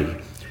Party.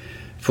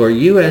 For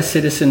U.S.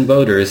 citizen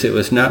voters, it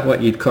was not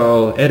what you'd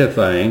call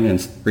edifying,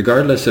 and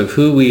regardless of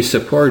who we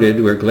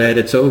supported, we're glad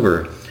it's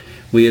over.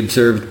 We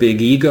observed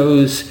big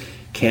egos,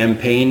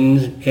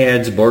 campaign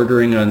ads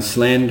bordering on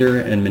slander,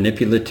 and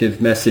manipulative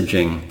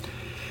messaging.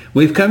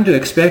 We've come to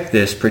expect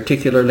this,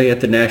 particularly at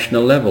the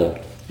national level,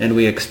 and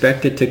we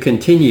expect it to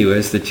continue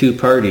as the two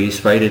parties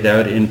fight it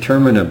out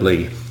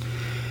interminably.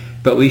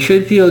 But we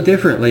should feel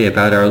differently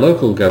about our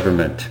local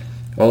government.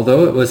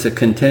 Although it was a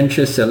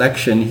contentious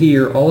election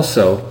here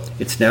also,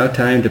 it's now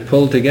time to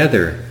pull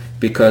together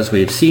because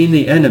we've seen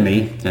the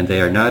enemy and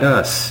they are not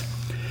us.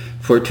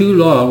 For too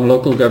long,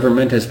 local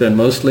government has been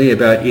mostly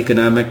about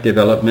economic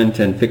development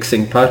and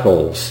fixing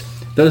potholes.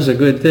 Those are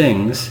good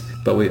things,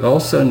 but we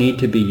also need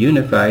to be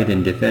unified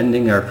in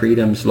defending our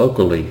freedoms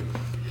locally.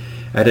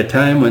 At a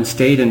time when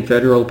state and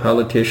federal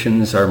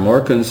politicians are more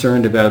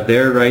concerned about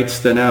their rights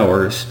than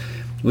ours,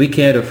 we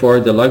can't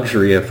afford the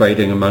luxury of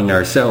fighting among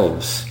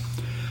ourselves.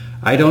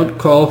 I don't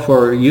call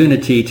for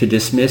unity to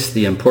dismiss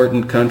the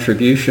important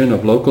contribution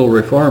of local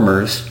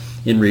reformers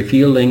in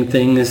repealing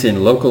things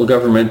in local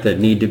government that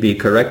need to be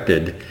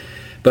corrected,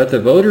 but the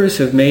voters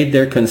have made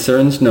their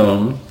concerns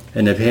known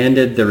and have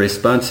handed the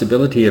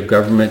responsibility of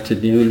government to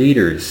new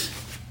leaders.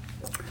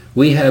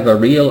 We have a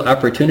real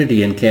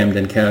opportunity in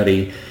Camden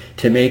County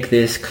to make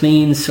this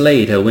clean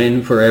slate a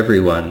win for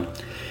everyone.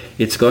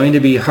 It's going to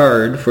be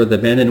hard for the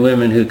men and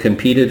women who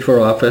competed for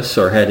office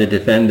or had to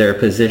defend their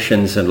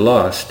positions and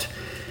lost.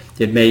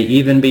 It may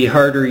even be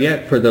harder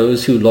yet for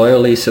those who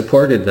loyally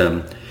supported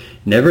them.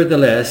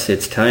 Nevertheless,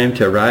 it's time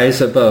to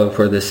rise above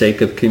for the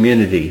sake of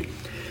community.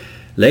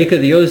 Lake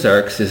of the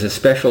Ozarks is a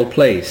special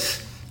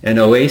place, an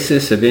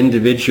oasis of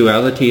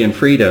individuality and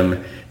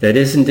freedom that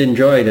isn't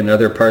enjoyed in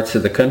other parts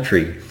of the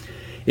country.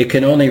 It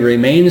can only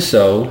remain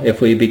so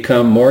if we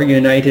become more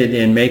united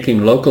in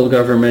making local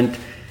government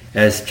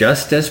as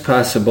just as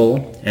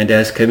possible and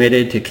as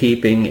committed to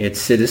keeping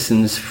its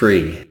citizens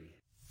free.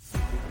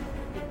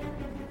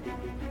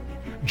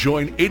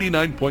 Join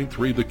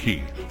 89.3 The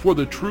Key for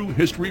the True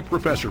History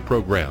Professor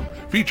program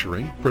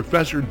featuring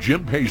Professor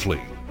Jim Paisley.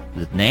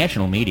 The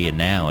national media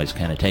now is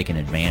kind of taking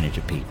advantage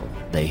of people.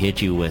 They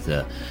hit you with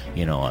a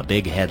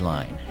big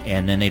headline,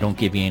 and then they don't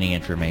give you any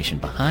information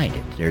behind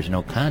it. There's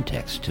no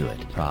context to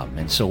it. Problem.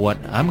 And so what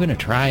I'm going to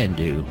try and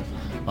do,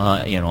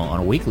 on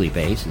a weekly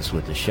basis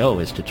with the show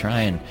is to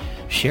try and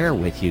share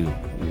with you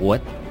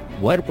what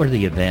were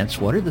the events,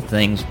 what are the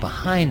things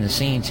behind the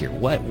scenes here,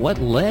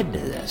 what led to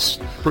this.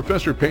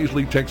 Professor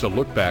Paisley takes a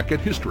look back at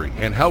history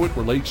and how it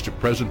relates to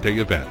present-day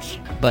events.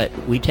 But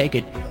we take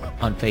it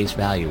on face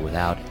value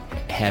without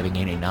having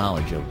any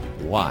knowledge of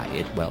why.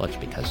 It's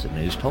because the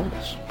news told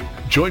us.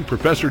 Join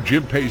Professor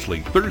Jim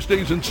Paisley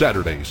Thursdays and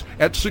Saturdays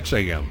at 6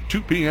 a.m.,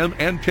 2 p.m.,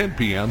 and 10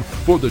 p.m.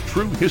 for the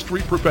True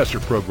History Professor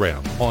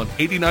program on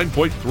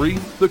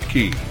 89.3 The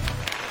Key.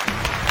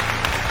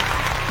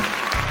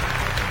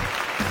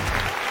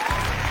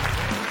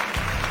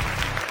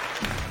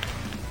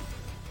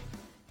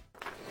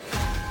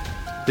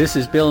 This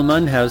is Bill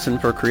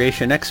Munhausen for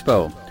Creation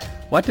Expo.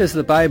 What does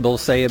the Bible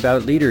say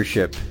about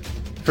leadership?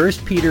 1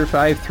 Peter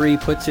 5:3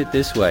 puts it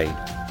this way: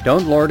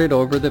 Don't lord it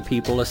over the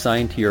people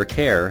assigned to your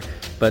care,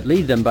 but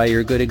lead them by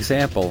your good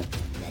example.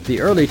 The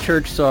early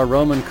church saw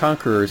Roman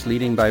conquerors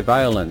leading by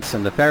violence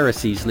and the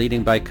Pharisees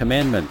leading by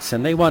commandments,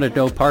 and they wanted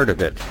no part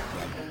of it.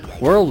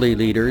 Worldly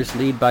leaders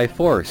lead by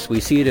force. We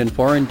see it in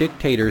foreign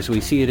dictators.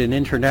 We see it in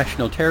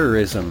international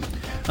terrorism.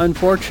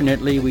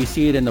 Unfortunately, we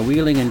see it in the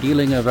wheeling and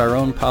dealing of our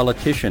own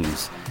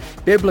politicians.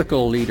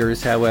 Biblical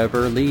leaders,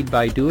 however, lead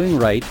by doing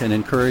right and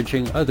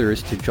encouraging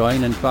others to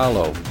join and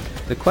follow.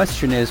 The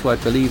question is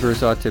what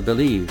believers ought to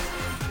believe.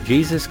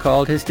 Jesus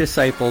called his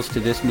disciples to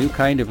this new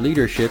kind of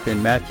leadership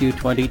in Matthew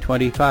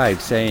 20:25,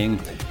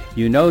 saying,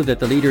 You know that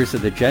the leaders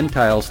of the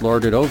Gentiles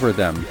lord it over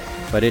them,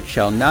 but it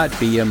shall not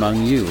be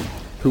among you.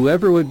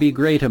 Whoever would be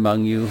great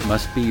among you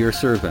must be your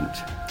servant.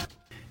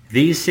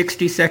 These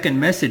 60-second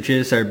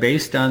messages are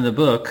based on the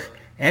book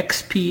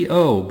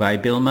XPO by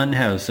Bill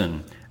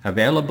Munhausen,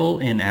 available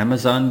in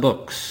Amazon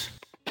Books.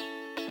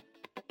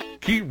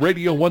 Key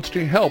Radio wants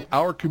to help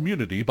our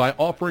community by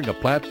offering a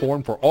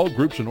platform for all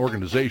groups and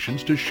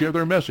organizations to share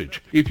their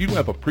message. If you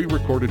have a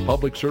pre-recorded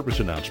public service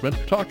announcement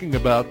talking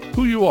about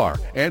who you are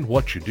and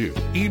what you do,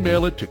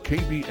 email it to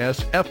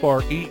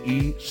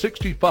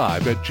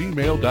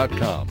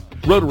kbsfree65@gmail.com.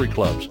 Rotary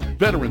clubs,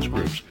 veterans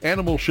groups,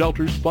 animal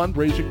shelters,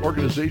 fundraising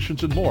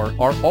organizations, and more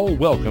are all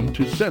welcome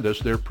to send us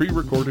their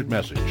pre-recorded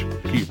message.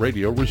 Key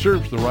Radio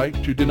reserves the right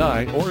to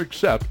deny or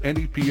accept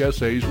any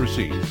PSAs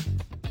received.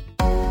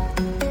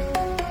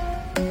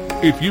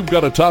 If you've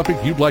got a topic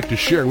you'd like to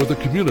share with the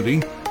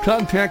community,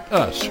 contact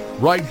us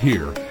right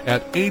here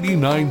at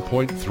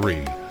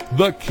 89.3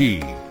 The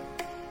Key.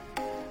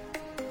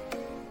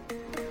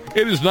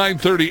 It is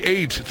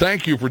 9:38.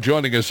 Thank you for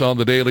joining us on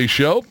The Daily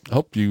Show.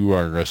 Hope you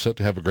are set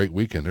to have a great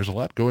weekend. There's a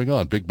lot going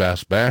on. Big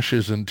Bass Bash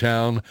is in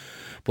town,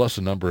 plus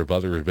a number of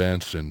other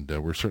events, and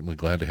we're certainly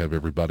glad to have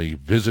everybody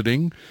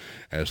visiting.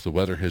 As the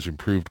weather has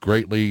improved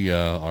greatly,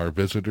 our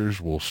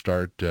visitors will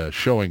start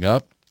showing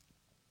up.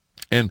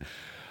 And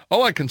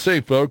all I can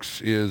say, folks,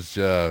 is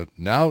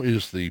now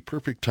is the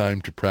perfect time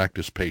to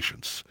practice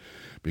patience,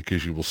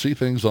 because you will see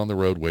things on the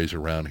roadways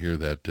around here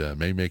that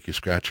may make you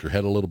scratch your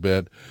head a little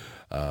bit.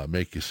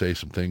 make you say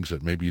some things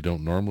that maybe you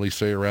don't normally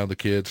say around the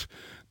kids.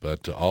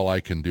 But all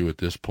I can do at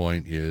this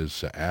point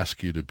is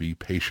ask you to be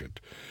patient.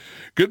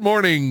 Good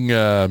morning,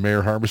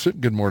 Mayor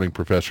Harbison. Good morning,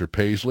 Professor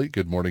Paisley.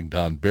 Good morning,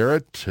 Don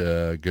Barrett.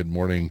 Good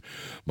morning,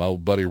 my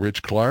old buddy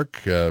Rich Clark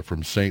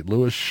from St.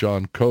 Louis.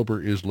 Sean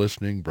Kober is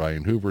listening.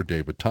 Brian Hoover,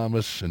 David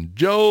Thomas, and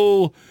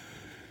Joe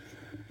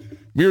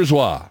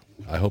Mirzwa.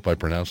 I hope I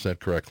pronounced that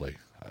correctly.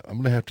 I'm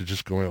going to have to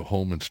just go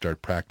home and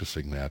start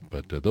practicing that.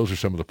 But those are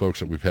some of the folks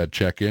that we've had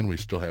check in. We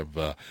still have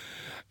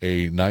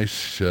a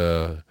nice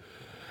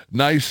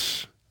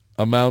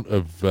amount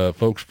of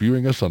folks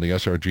viewing us on the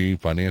SRG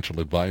Financial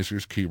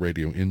Advisors Key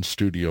Radio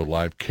in-studio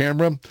live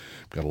camera.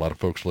 We've got a lot of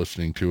folks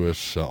listening to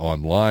us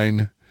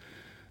online.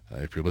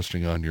 If you're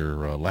listening on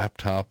your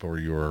laptop or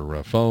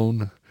your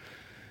phone,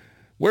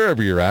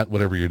 wherever you're at,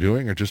 whatever you're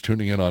doing, or just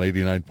tuning in on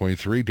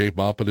 89.3, Dave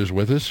Maupin is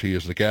with us. He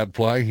is the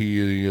gadfly.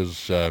 He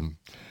is, I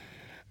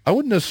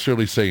wouldn't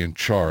necessarily say in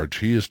charge.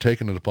 He has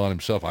taken it upon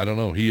himself. I don't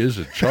know. He is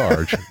in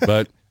charge,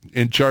 but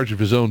in charge of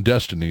his own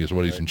destiny is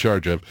what he's in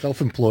charge of.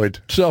 Self-employed.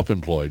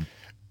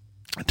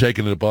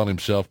 Taking it upon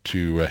himself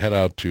to head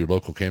out to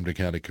local Camden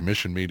County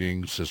Commission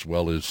meetings, as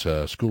well as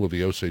School of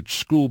the Osage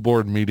School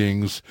Board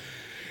meetings,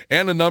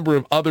 and a number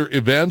of other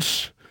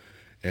events.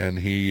 And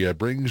he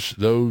brings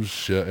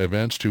those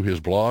events to his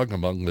blog,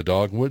 Among the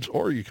Dogwoods,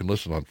 or you can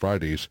listen on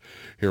Fridays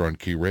here on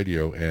Key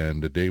Radio,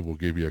 and Dave will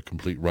give you a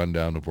complete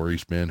rundown of where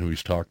he's been, who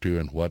he's talked to,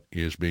 and what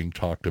is being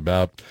talked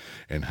about,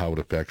 and how it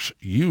affects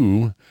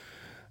you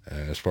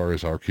as far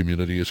as our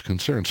community is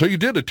concerned. So you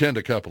did attend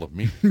a couple of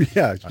meetings.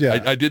 Yeah.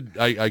 I did.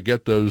 I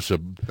get those.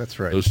 That's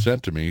right. Those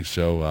sent to me.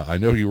 So I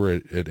know you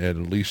were at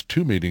least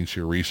two meetings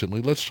here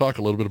recently. Let's talk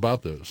a little bit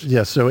about those.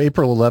 Yeah. So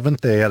April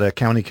 11th, they had a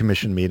county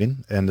commission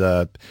meeting, and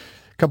a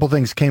couple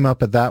things came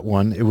up at that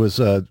one. It was,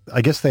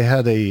 I guess they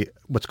had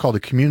what's called a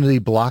community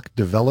block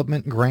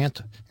development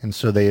grant, and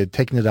so they had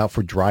taken it out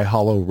for Dry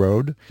Hollow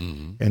Road,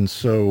 and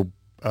so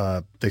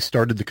they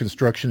started the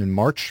construction in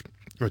March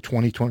of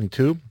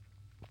 2022.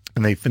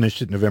 And they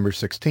finished it November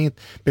 16th.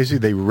 Basically,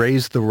 they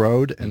raised the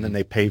road, and then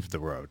they paved the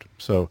road.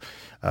 So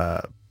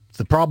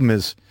the problem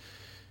is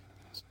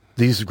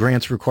these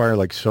grants require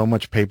like so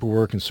much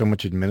paperwork and so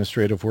much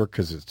administrative work,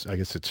 because I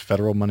guess it's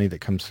federal money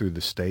that comes through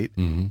the state,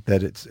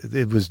 that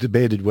it was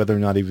debated whether or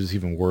not it was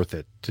even worth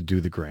it to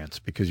do the grants,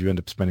 because you end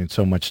up spending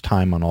so much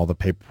time on all the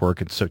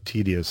paperwork. It's so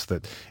tedious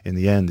that in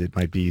the end it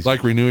might be easy.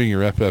 Like renewing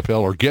your FFL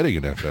or getting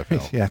an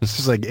FFL. Yeah, it's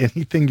just like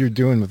anything you're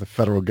doing with the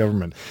federal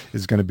government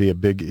is going to be a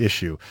big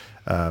issue.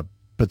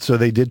 But so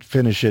they did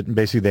finish it, and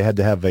basically they had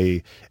to have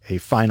a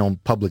final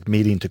public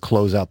meeting to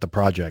close out the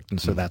project, and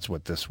so that's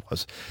what this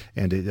was.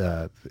 And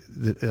I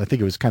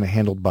think it was kind of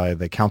handled by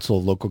the Council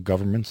of Local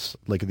Governments.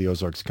 Lake of the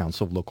Ozarks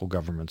Council of Local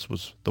Governments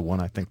was the one,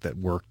 I think, that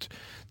worked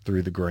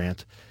through the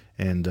grant.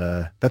 And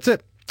that's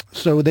it.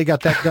 So they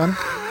got that done.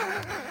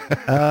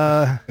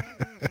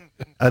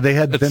 They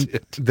had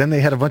then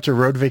they had a bunch of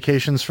road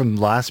vacations from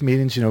last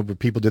meetings. You know, where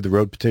people did the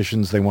road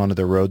petitions. They wanted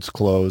their roads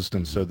closed,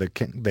 and so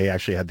they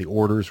actually had the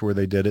orders where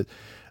they did it.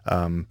 They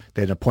had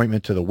an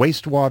appointment to the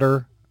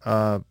wastewater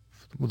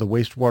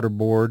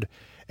board,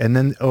 and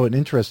then an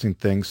interesting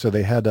thing. So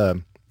they had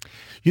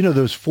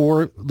those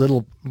four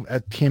little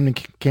at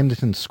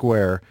Camden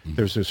Square.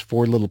 There's those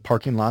four little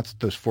parking lots,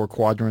 those four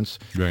quadrants.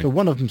 Right. So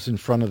one of them's in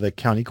front of the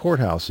county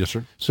courthouse. Yes,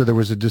 sir. So there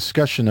was a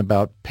discussion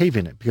about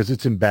paving it because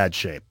it's in bad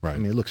shape. Right. I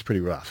mean, it looks pretty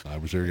rough. I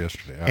was there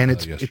yesterday. And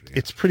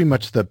it's pretty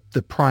much the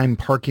prime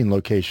parking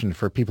location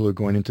for people who are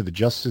going into the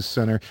Justice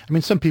Center. I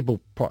mean, some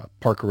people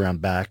park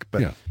around back,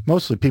 but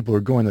mostly people who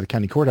are going to the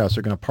county courthouse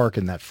are going to park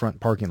in that front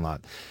parking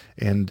lot.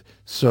 And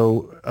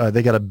so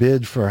they got a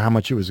bid for how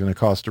much it was going to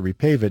cost to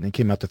repave it, and it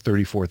came out to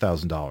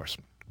 $34,000.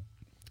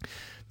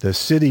 The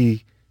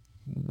city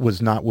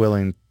was not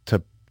willing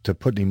to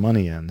put any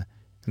money in.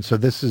 And so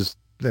there's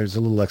a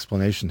little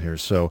explanation here.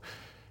 So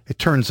it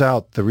turns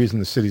out the reason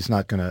the city's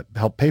not going to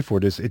help pay for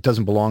it is it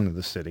doesn't belong to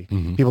the city.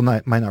 People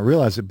might not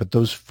realize it, but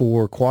those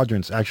four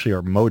quadrants actually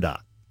are MoDOT.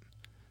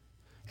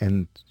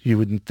 And you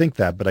wouldn't think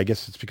that, but I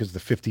guess it's because the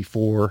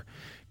 54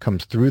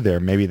 comes through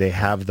there. Maybe they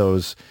have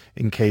those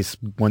in case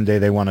one day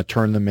they want to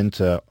turn them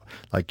into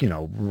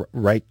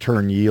right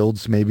turn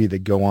yields. Maybe they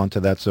go on to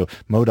that. So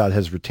MoDOT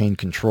has retained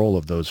control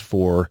of those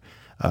four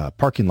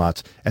parking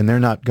lots, and they're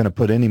not going to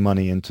put any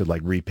money into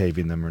like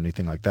repaving them or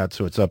anything like that.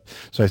 So it's up.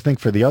 So I think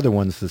for the other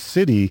ones, the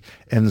city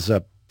ends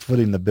up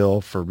footing the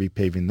bill for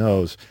repaving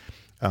those.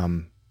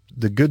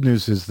 The good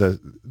news is that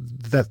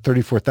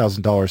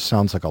 $34,000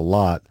 sounds like a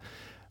lot,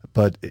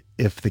 but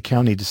if the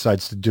county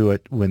decides to do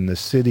it when the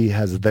city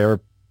has their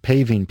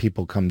paving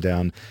people come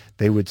down,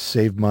 they would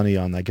save money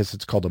on, I guess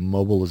it's called a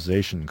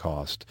mobilization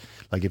cost.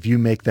 Like if you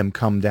make them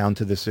come down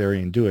to this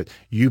area and do it,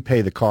 you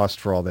pay the cost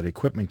for all that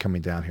equipment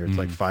coming down here. It's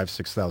like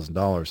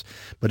 $5,000-$6,000.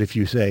 But if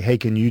you say, hey,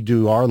 can you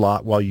do our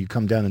lot while you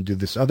come down and do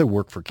this other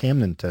work for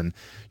Camdenton,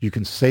 you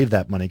can save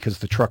that money because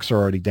the trucks are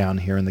already down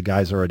here and the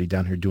guys are already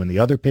down here doing the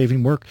other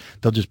paving work.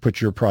 They'll just put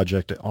your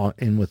project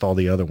in with all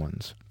the other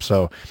ones.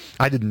 So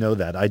I didn't know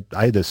that. I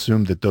had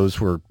assumed that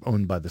those were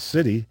owned by the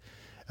city.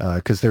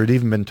 because there had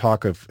even been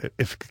talk of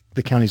if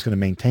the county's going to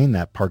maintain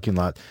that parking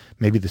lot,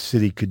 maybe the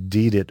city could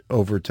deed it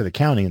over to the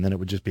county, and then it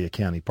would just be a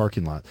county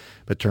parking lot.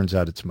 But it turns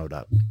out it's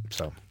MoDOT.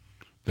 So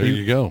there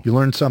you go. You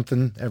learn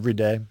something every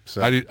day.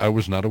 So I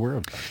was not aware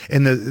of that.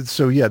 And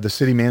the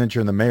city manager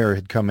and the mayor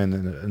had come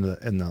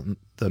in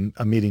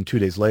a meeting 2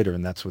 days later,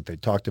 and that's what they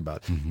talked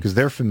about, because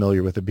they're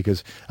familiar with it.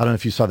 Because I don't know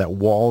if you saw that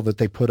wall that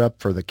they put up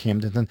for the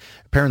Camden thing.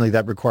 Apparently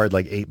that required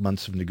like 8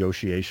 months of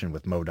negotiation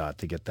with MoDOT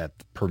to get that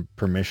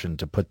permission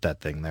to put that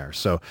thing there.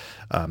 So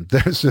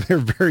they're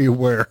very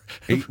aware.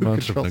 8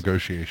 months of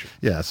negotiation.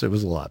 Yes, it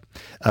was a lot.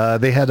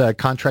 They had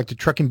contracted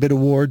trucking bid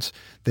awards.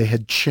 They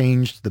had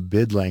changed the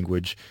bid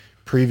language.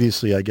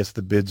 Previously, I guess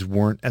the bids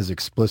weren't as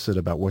explicit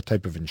about what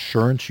type of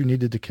insurance you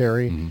needed to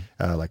carry,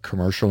 like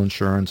commercial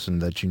insurance,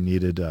 and that you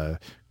needed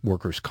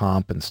workers'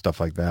 comp and stuff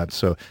like that.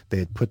 So they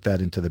had put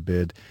that into the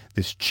bid.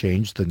 This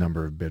changed the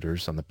number of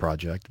bidders on the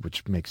project,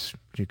 which makes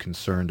you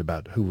concerned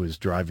about who was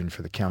driving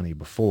for the county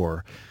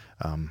before,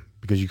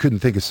 because you couldn't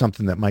think of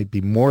something that might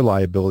be more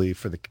liability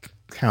for the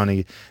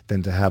county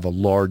than to have a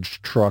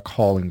large truck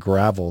hauling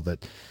gravel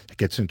that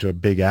gets into a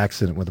big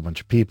accident with a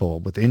bunch of people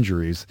with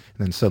injuries,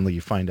 and then suddenly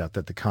you find out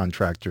that the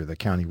contractor the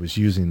county was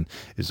using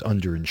is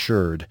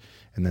underinsured,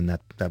 and then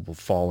that will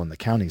fall in the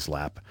county's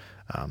lap.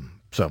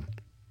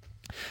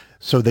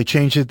 So they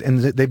changed it, and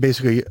they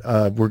basically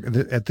were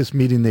at this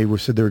meeting. They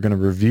said they were going to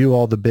review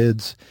all the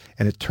bids,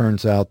 and it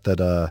turns out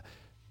that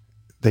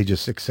they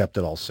just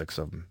accepted all 6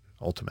 of them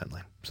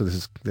ultimately. So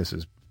this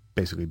is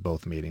basically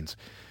both meetings.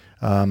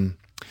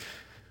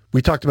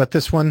 We talked about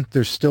this one.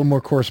 There's still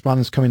more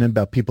correspondence coming in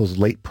about people's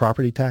late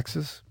property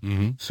taxes.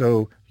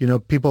 So,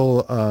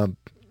 people,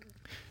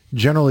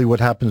 generally what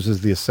happens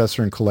is the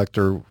assessor and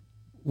collector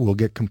will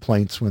get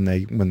complaints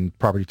when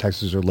property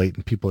taxes are late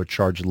and people are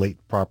charged late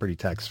property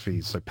tax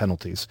fees, like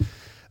penalties.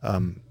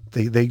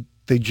 They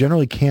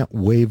generally can't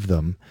waive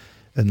them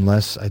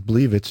unless, I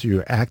believe it's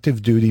your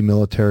active duty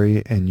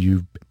military and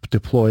you've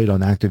deployed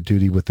on active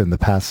duty within the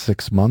past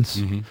 6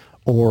 months.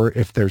 Or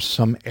if there's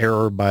some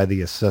error by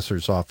the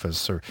assessor's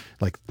office, or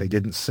like they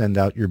didn't send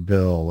out your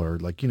bill, or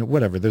like,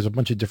 whatever. There's a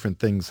bunch of different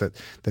things that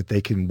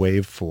they can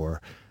waive for.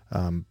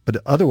 But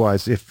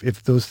otherwise,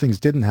 if those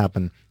things didn't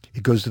happen,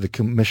 it goes to the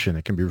commission.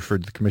 It can be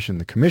referred to the commission.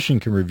 The commission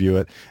can review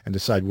it and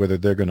decide whether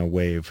they're going to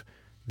waive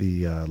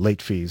the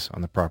late fees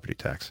on the property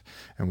tax.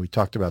 And we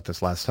talked about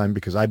this last time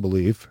because I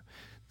believe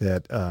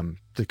that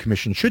the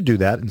commission should do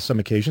that in some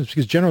occasions,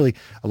 because generally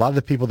a lot of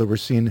the people that we're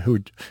seeing who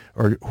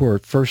are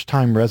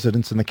first-time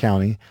residents in the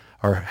county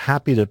are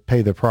happy to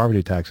pay their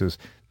property taxes.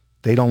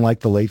 They don't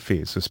like the late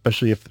fees,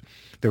 especially if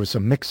there was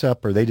some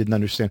mix-up or they didn't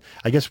understand.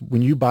 I guess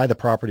when you buy the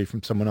property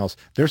from someone else,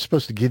 they're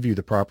supposed to give you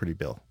the property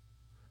bill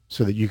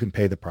so that you can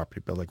pay the property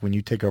bill. Like when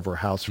you take over a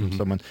house from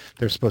someone,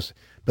 they're supposed to.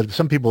 But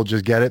some people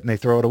just get it and they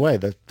throw it away.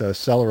 The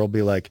seller will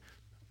be like,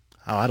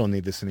 oh, I don't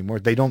need this anymore.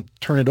 They don't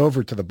turn it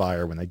over to the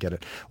buyer when they get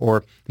it.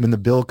 Or when the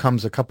bill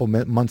comes a couple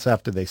months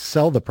after they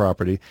sell the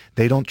property,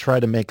 they don't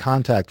try to make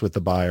contact with the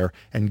buyer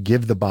and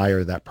give the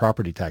buyer that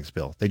property tax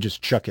bill. They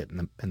just chuck it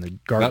in the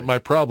garbage. Not my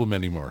problem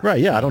anymore.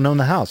 Right, yeah, I don't own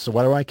the house, so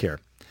why do I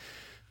care?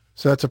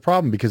 So that's a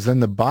problem, because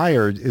then the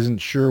buyer isn't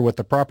sure what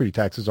the property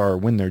taxes are or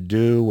when they're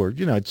due, or,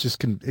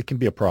 it can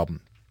be a problem.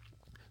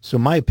 So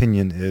my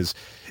opinion is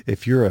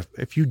if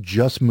you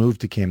just moved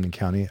to Camden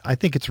County, I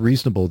think it's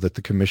reasonable that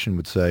the commission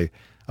would say,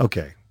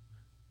 okay,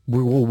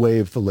 we'll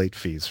waive the late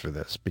fees for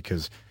this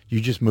because you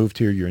just moved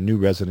here, you're a new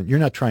resident, you're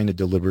not trying to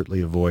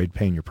deliberately avoid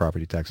paying your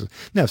property taxes.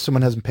 Now, if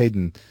someone hasn't paid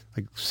in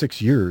like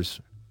 6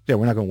 years, yeah,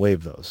 we're not going to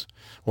waive those.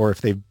 Or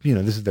if they,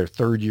 this is their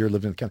 3rd year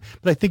living in the county.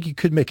 But I think you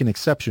could make an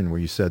exception where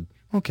you said,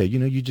 okay,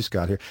 you just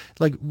got here.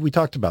 Like we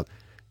talked about,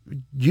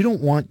 you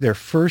don't want their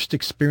first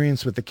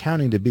experience with the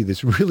county to be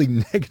this really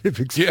negative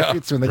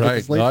experience when they get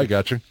this late. No, I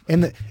got you.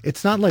 And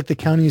it's not like the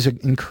county's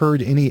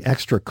incurred any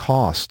extra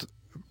cost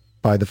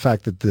by the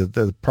fact that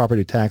the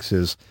property tax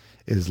is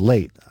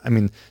late. I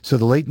mean, so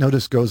the late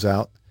notice goes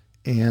out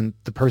and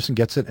the person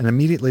gets it and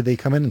immediately they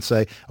come in and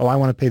say, oh, I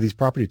want to pay these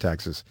property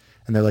taxes.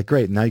 And they're like,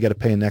 great, now you got to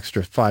pay an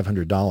extra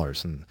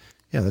 $500. And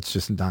yeah, that's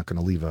just not going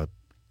to leave a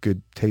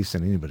good taste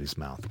in anybody's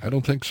mouth. I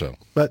don't think so.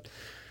 But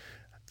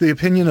the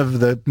opinion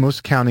of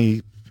most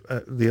county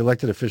the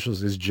elected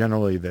officials is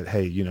generally that,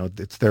 hey,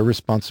 it's their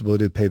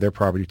responsibility to pay their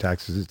property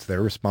taxes. It's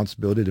their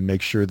responsibility to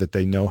make sure that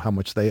they know how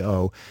much they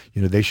owe.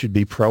 They should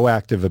be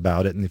proactive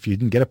about it. And if you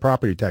didn't get a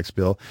property tax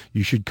bill,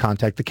 you should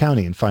contact the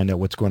county and find out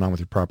what's going on with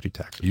your property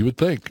tax. You would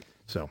think.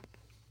 So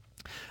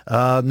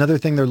another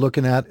thing they're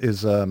looking at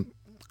is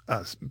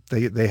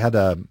they had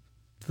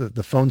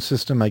the phone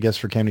system, I guess,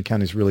 for Camden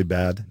County is really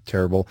bad,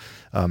 terrible.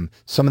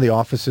 Some of the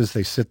offices,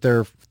 they sat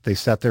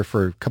there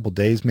for a couple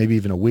days, maybe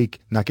even a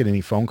week, not get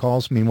any phone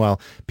calls. Meanwhile,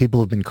 people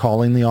have been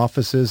calling the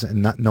offices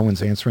and no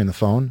one's answering the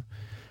phone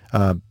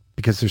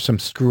because there's some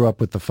screw up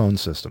with the phone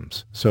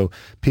systems. So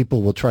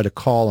people will try to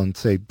call and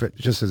say,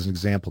 just as an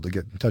example, to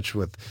get in touch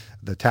with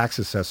the tax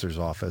assessor's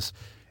office.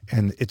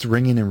 and it's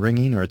ringing and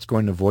ringing, or it's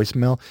going to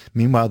voicemail.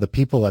 Meanwhile, the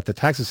people at the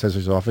tax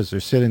assessor's office are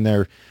sitting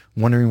there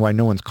wondering why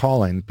no one's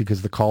calling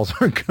because the calls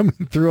aren't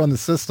coming through on the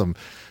system.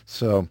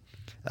 So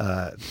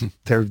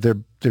they're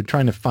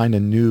trying to find a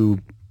new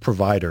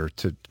provider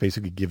to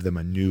basically give them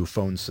a new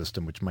phone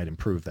system, which might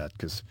improve that,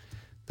 because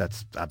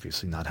that's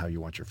obviously not how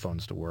you want your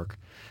phones to work.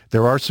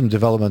 There are some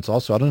developments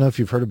also. I don't know if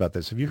you've heard about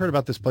this. Have you heard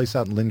about this place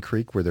out in Lynn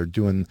Creek where they're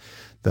doing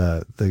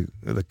the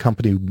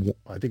company,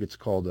 I think it's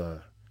called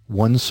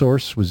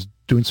OneSource, was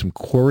doing some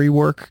quarry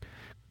work.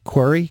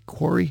 Quarry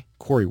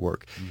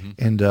work. Mm-hmm.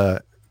 And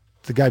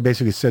the guy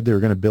basically said they were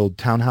going to build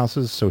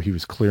townhouses, so he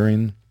was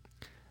going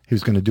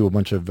to do a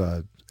bunch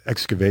of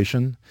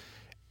excavation.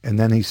 And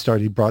then he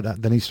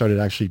started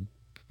actually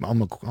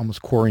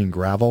almost quarrying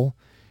gravel.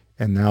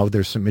 And now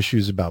there's some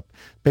issues about,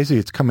 basically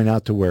it's coming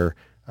out to where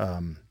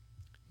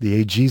the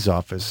AG's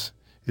office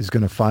is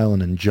going to file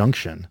an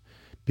injunction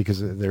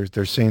because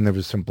they're saying there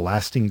was some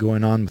blasting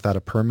going on without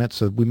a permit.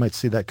 So we might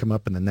see that come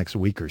up in the next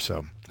week or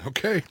so.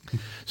 Okay.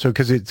 So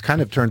because it's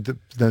kind of turned,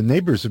 the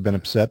neighbors have been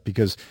upset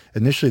because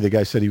initially the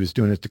guy said he was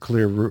doing it to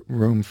clear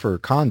room for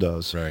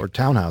condos or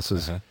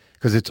townhouses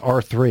because it's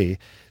R3.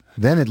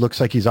 Then it looks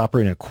like he's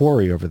operating a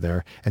quarry over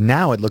there. And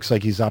now it looks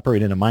like he's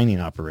operating a mining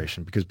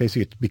operation because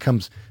basically it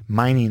becomes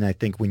mining, I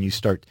think, when you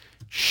start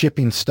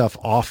shipping stuff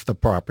off the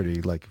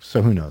property.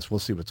 So who knows? We'll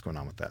see what's going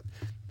on with that.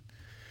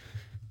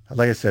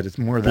 Like I said, it's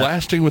more of that.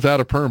 Blasting without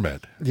a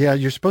permit. Yeah,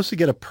 you're supposed to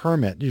get a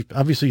permit.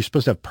 Obviously, you're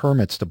supposed to have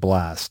permits to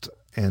blast.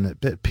 And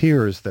it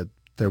appears that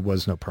there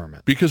was no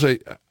permit. Because I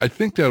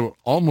think that would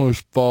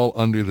almost fall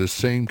under the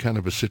same kind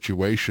of a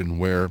situation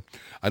where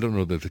I don't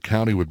know that the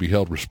county would be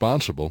held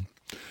responsible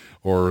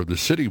or the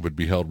city would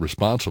be held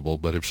responsible,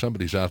 but if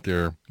somebody's out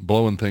there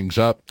blowing things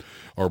up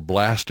or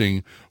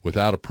blasting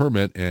without a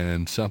permit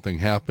and something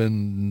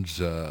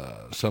happens,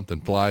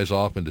 something flies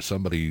off into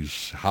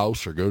somebody's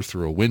house or goes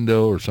through a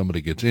window or somebody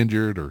gets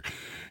injured or,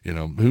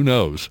 who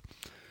knows,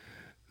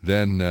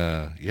 then,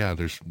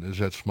 there's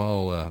that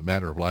small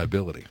matter of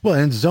liability. Well,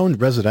 and it's zoned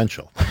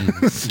residential.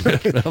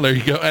 Well, there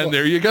you go. And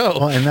there you go.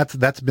 Well, and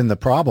that's been the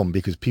problem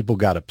because people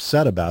got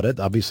upset about it.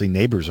 Obviously,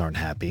 neighbors aren't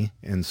happy.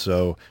 And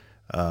so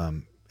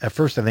at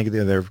first, I think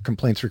their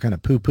complaints were kind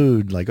of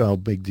poo-pooed, like, oh,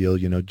 big deal,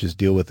 just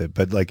deal with it.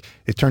 But,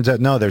 it turns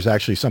out, no, there's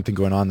actually something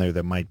going on there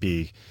that might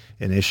be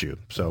an issue.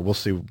 So we'll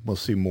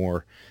see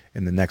more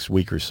in the next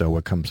week or so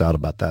what comes out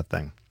about that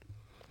thing.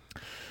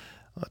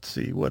 Let's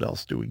see. What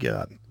else do we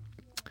got?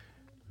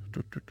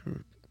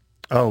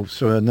 Oh,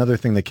 so another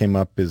thing that came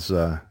up is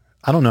I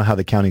don't know how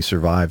the county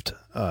survived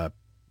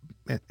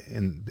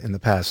in the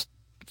past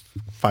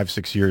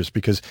 5-6 years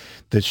because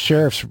the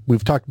sheriffs,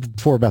 we've talked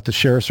before about the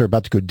sheriffs are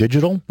about to go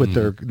digital with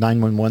their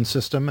 911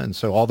 system. And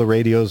so all the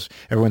radios,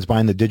 everyone's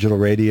buying the digital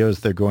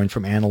radios. They're going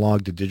from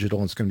analog to digital,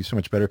 and it's going to be so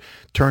much better.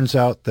 Turns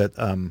out that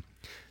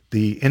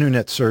the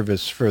internet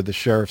service for the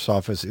sheriff's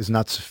office is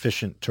not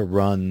sufficient to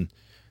run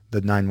the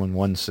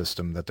 911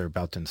 system that they're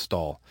about to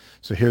install.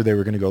 So here they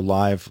were going to go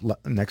live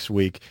next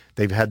week.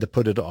 They've had to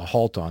put a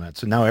halt on it.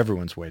 So now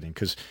everyone's waiting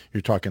because you're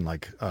talking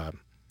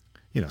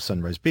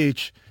Sunrise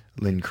Beach,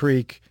 Lynn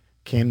Creek,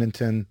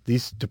 Camdenton.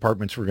 These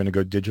departments were going to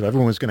go digital.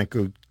 Everyone was going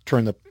to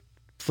go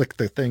flick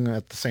the thing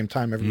at the same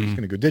time. Everyone's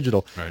going to go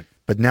digital. Right.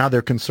 But now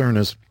their concern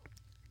is,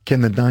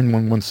 can the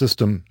 911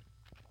 system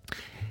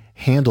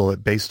handle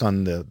it based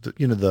on the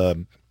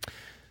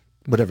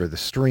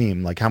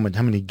stream, like how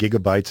many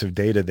gigabytes of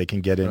data they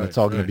can get in. Right, it's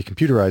all going to be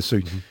computerized.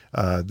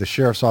 So the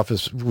sheriff's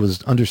office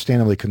was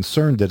understandably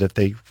concerned that if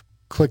they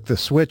click the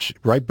switch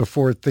right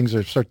before things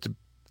start to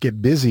get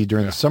busy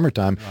during the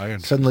summertime,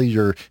 suddenly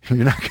you're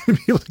not going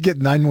to be able to get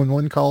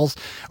 911 calls.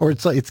 Or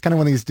it's kind of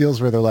one of these deals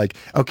where they're like,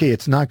 okay,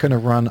 it's not going to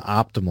run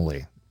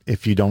optimally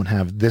if you don't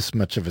have this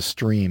much of a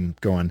stream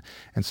going.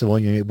 And so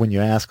when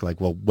you ask,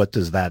 well, what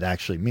does that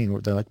actually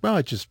mean? They're like, well,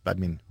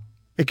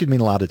 it could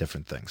mean a lot of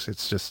different things.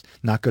 It's just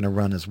not going to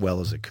run as well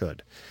as it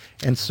could.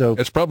 And so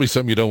it's probably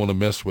something you don't want to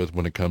mess with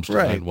when it comes to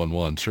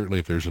 911. Certainly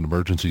if there's an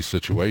emergency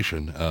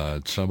situation,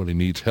 somebody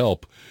needs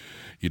help,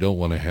 you don't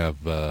want to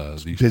have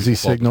these busy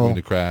signal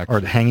the cracks or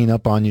hanging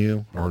up on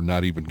you. Or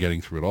not even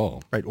getting through at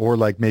all. Right. Or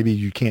maybe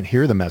you can't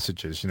hear the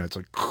messages. It's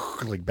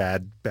like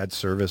bad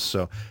service.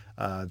 So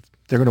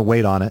they're going to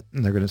wait on it,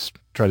 and they're going to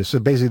try to. So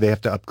basically they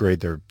have to upgrade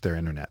their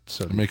internet.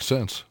 So it makes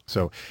sense.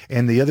 So,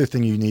 and the other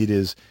thing you need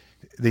is,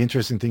 the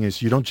interesting thing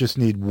is you don't just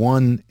need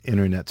one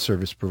internet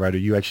service provider.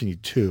 You actually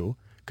need two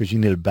because you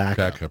need a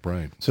backup. Backup,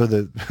 right. So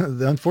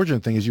the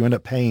unfortunate thing is you end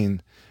up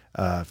paying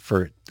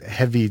for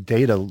heavy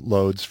data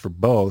loads for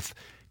both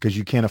because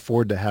you can't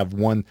afford to have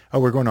one. Oh,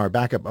 we're going to our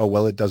backup. Oh,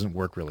 well, it doesn't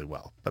work really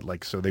well.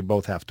 But so they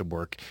both have to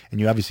work. And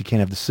you obviously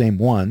can't have the same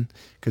one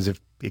because if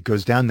it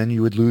goes down, then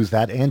you would lose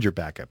that and your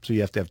backup. So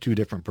you have to have two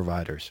different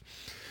providers.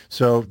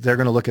 So they're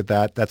going to look at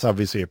that. That's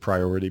obviously a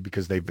priority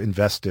because they've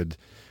invested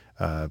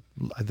I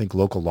think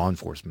local law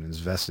enforcement has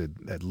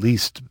invested at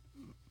least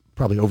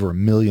probably over $1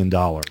 million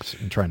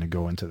in trying to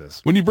go into this.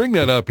 When you bring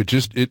that up,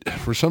 it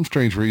for some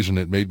strange reason,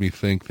 it made me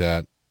think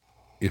that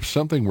if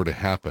something were to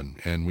happen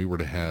and we were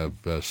to have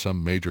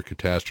some major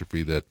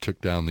catastrophe that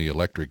took down the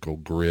electrical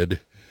grid,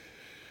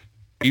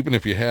 even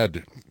if you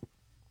had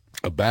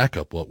a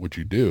backup, what would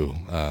you do?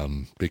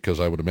 Because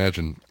I would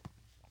imagine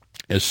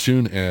as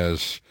soon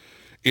as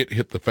it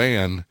hit the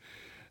fan,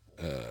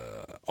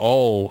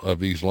 all of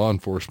these law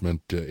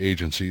enforcement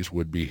agencies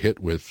would be hit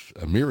with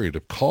a myriad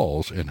of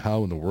calls, and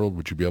how in the world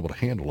would you be able to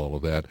handle all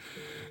of that?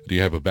 Do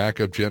you have a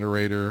backup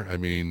generator? I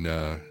mean,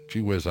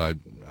 gee whiz,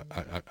 I'm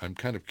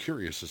kind of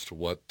curious as to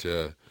what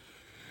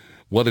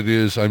it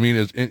is. I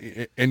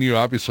mean, and you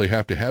obviously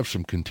have to have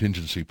some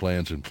contingency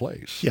plans in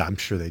place. Yeah, I'm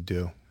sure they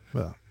do.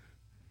 Well,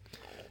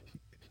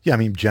 yeah, I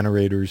mean,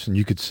 generators, and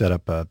you could set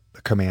up a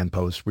command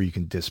post where you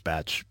can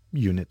dispatch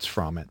units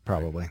from it,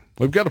 probably.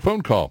 We've got a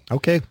phone call.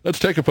 Okay. Let's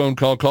take a phone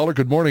call. Caller,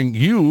 good morning.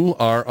 You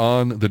are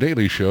on The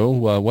Daily Show.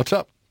 What's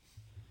up?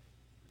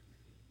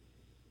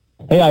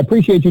 Hey, I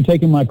appreciate you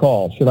taking my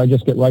call. Should I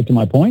just get right to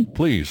my point?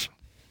 Please.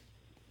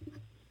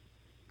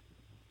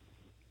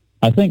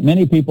 I think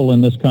many people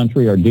in this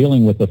country are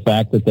dealing with the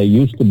fact that they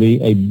used to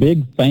be a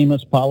big,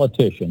 famous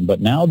politician, but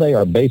now they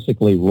are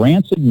basically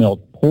rancid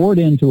milk poured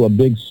into a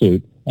big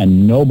suit,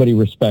 and nobody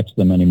respects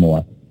them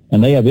anymore.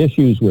 And they have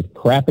issues with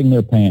crapping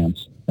their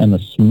pants, and the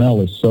smell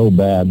is so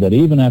bad that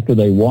even after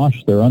they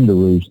wash their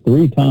underoos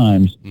 3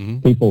 times,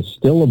 people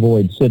still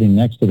avoid sitting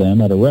next to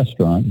them at a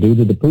restaurant due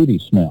to the pooty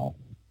smell.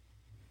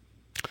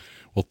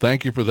 Well,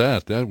 thank you for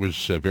that. That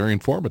was very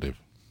informative.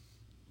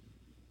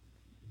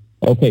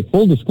 Okay,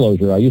 full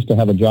disclosure, I used to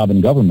have a job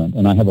in government,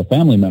 and I have a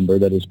family member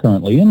that is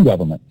currently in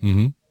government.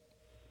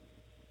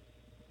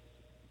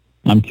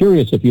 I'm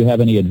curious if you have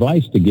any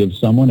advice to give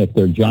someone if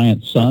their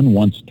giant son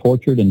once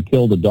tortured and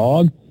killed a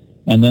dog,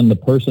 and then the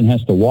person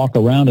has to walk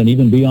around and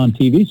even be on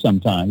TV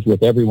sometimes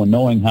with everyone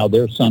knowing how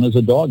their son is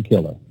a dog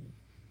killer.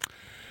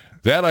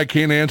 That I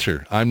can't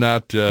answer. I'm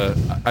not,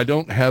 I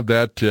don't have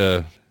that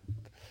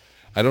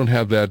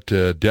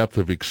depth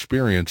of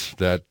experience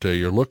that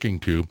you're looking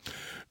to,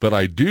 but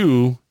I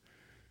do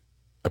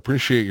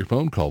appreciate your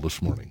phone call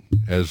this morning,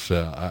 as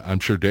I'm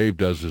sure Dave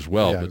does as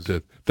well. Yeah,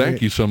 but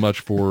thank you so much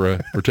for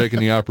taking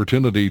the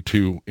opportunity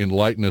to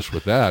enlighten us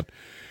with that.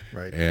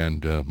 Right.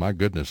 And my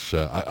goodness,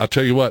 I'll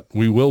tell you what,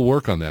 we will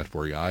work on that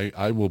for you.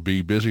 I will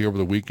be busy over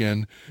the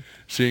weekend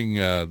seeing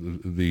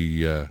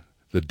the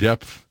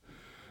depth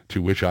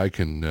to which I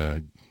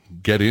can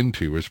get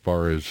into as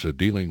far as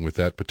dealing with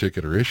that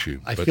particular issue.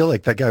 I feel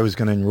like that guy was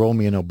going to enroll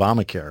me in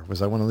Obamacare.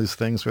 Was that one of these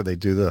things where they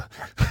do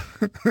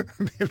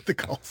the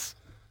calls?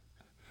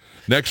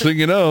 Next thing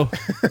you know,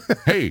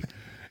 hey,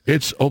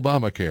 it's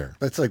Obamacare.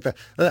 That's like that.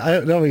 I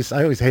always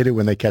hate it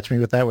when they catch me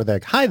with that. With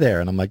like, hi there,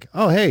 and I'm like,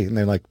 oh hey, and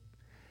they're like,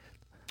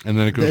 and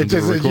then it goes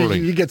into the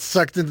recording. You get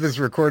sucked into this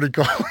recorded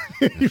call.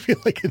 You feel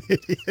like an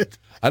idiot.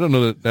 I don't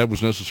know that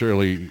was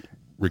necessarily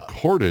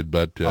recorded,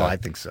 but I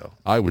think so.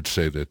 I would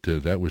say that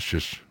that was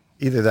just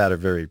either that or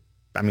very.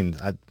 I mean,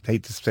 I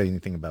hate to say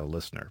anything about a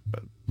listener,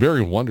 but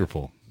very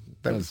wonderful.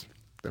 That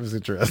was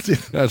interesting.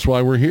 That's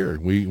why we're here.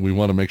 We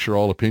want to make sure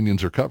all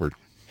opinions are covered.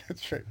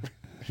 That's right.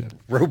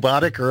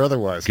 Robotic or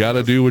otherwise. Got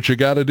to do what you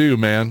got to do,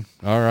 man.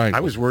 All right. I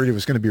was worried it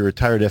was going to be a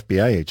retired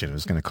FBI agent who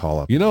was going to call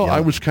up. You know, I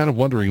was kind of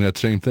wondering that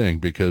same thing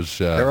because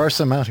there are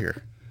some out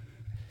here.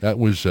 That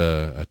was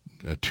a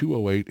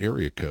 208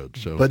 area code.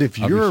 So, but if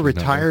you're a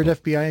retired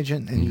FBI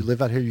agent and you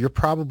live out here, you're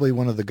probably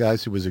one of the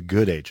guys who was a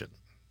good agent.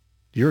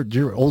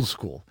 You're old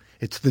school.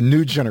 It's the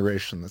new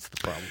generation that's the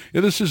problem.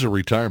 Yeah, this is a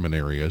retirement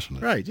area, isn't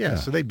it? Right, yeah.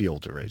 So they'd be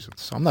older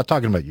agents. So I'm not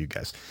talking about you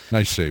guys.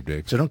 Nice save,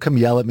 Dave. So don't come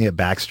yell at me at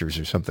Baxter's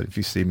or something if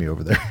you see me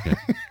over there. Yeah.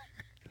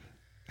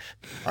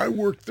 I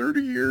worked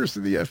 30 years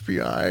in the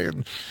FBI.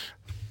 And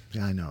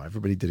yeah, I know.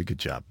 Everybody did a good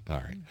job. All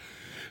right.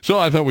 So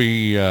I thought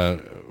we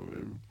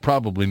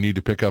probably need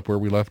to pick up where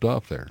we left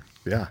off there.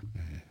 Yeah.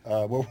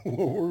 What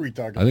were we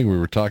talking about? I think we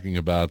were talking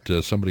about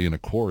somebody in a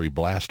quarry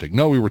blasting.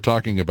 No, we were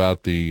talking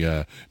about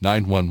the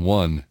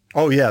 911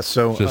 Oh yeah,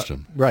 so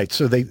system. Right.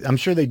 So I'm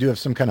sure they do have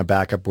some kind of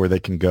backup where they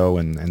can go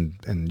and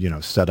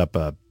set up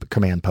a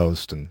command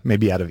post, and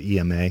maybe out of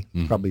EMA,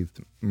 probably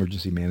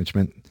emergency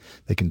management,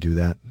 they can do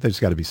that.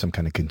 There's got to be some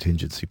kind of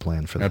contingency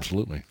plan for that.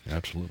 Absolutely.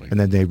 And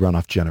then they run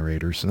off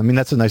generators. And I mean,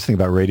 that's a nice thing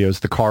about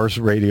radios. The car's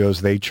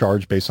radios, they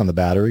charge based on the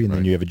battery, and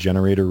then you have a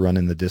generator run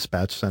in the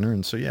dispatch center.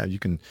 And so yeah, you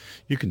can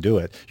do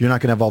it. You're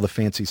not going to have all the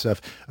fancy stuff.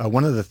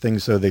 One of the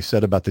things though they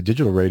said about the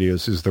digital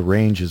radios is the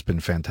range has been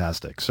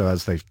fantastic. So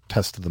as they've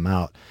tested them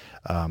out,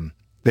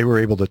 they were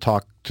able to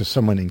talk to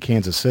someone in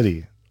Kansas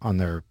City on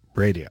their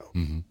radio,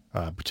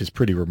 which is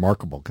pretty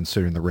remarkable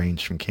considering the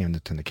range from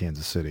Camden to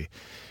Kansas City.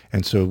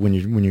 And so when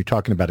you're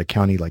talking about a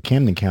county like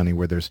Camden County,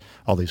 where there's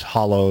all these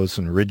hollows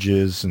and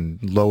ridges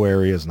and low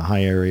areas and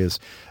high areas,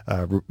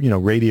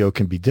 radio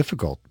can be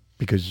difficult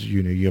because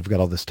you've got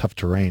all this tough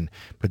terrain.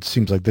 But it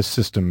seems like this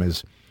system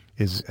has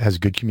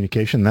good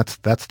communication.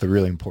 That's the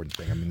really important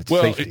thing. I mean, it's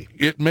safety.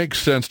 It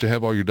makes sense to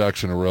have all your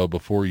ducks in a row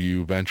before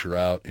you venture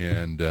out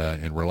and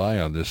rely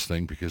on this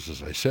thing, because,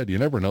 as I said, you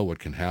never know what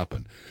can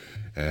happen.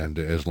 And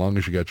as long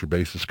as you got your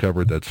bases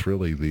covered, that's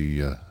really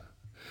the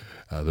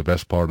the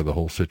best part of the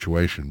whole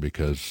situation,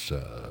 because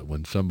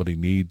when somebody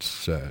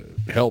needs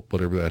help,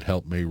 whatever that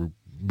help may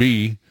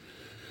be,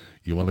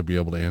 you want to be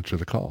able to answer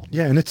the call.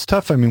 Yeah, and it's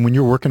tough. I mean, when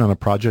you're working on a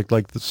project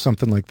like this,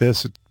 something like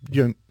this,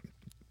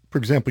 for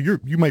example, you're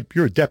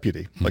a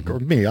deputy, like, or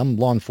me, I'm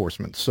law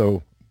enforcement.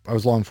 So I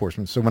was law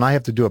enforcement. So when I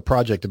have to do a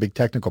project, a big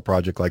technical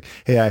project, like,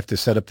 hey, I have to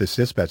set up this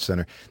dispatch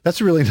center,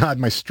 that's really not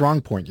my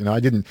strong point. I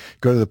didn't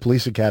go to the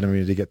police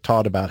academy to get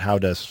taught about how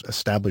to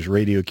establish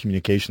radio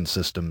communication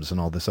systems and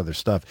all this other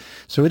stuff.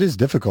 So it is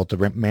difficult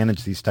to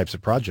manage these types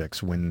of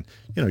projects when,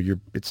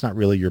 it's not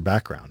really your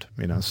background,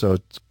 so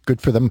it's good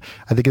for them.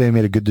 I think they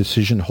made a good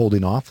decision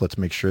holding off. Let's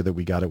make sure that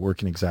we got it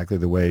working exactly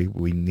the way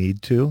we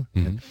need to.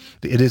 Mm-hmm.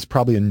 It is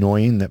probably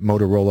annoying that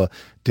Motorola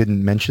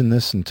didn't mention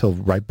this until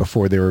right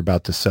before they were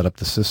about to set up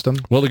the system.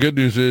 Well, the good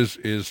news is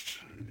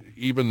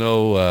even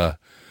though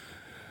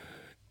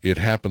it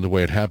happened the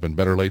way it happened,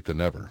 better late than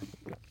never.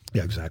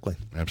 Yeah, exactly.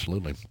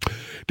 Absolutely.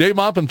 Dave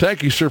Maupin,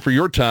 thank you, sir, for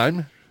your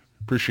time.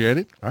 Appreciate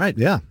it. All right,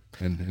 yeah.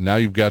 And now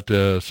you've got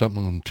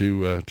something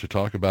to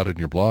talk about in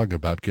your blog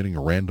about getting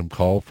a random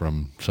call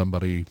from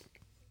somebody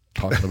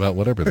talking about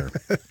whatever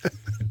they're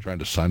trying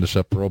to sign us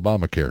up for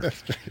Obamacare.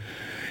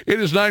 It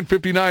is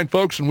 9:59,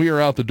 folks, and we are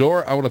out the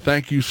door. I want to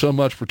thank you so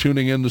much for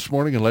tuning in this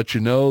morning and let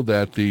you know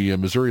that the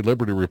Missouri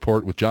Liberty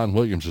Report with John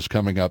Williams is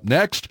coming up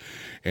next,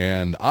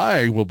 and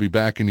I will be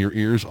back in your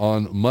ears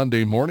on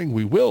Monday morning.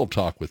 We will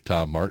talk with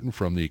Tom Martin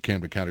from the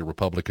Camden County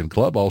Republican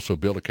Club, also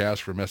Bill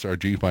DeCast from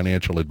SRG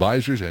Financial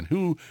Advisors, and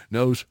who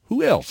knows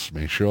who else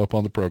may show up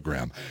on the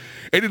program.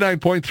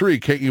 89.3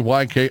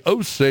 KEYK,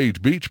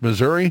 Osage Beach,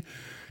 Missouri.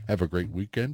 Have a great weekend.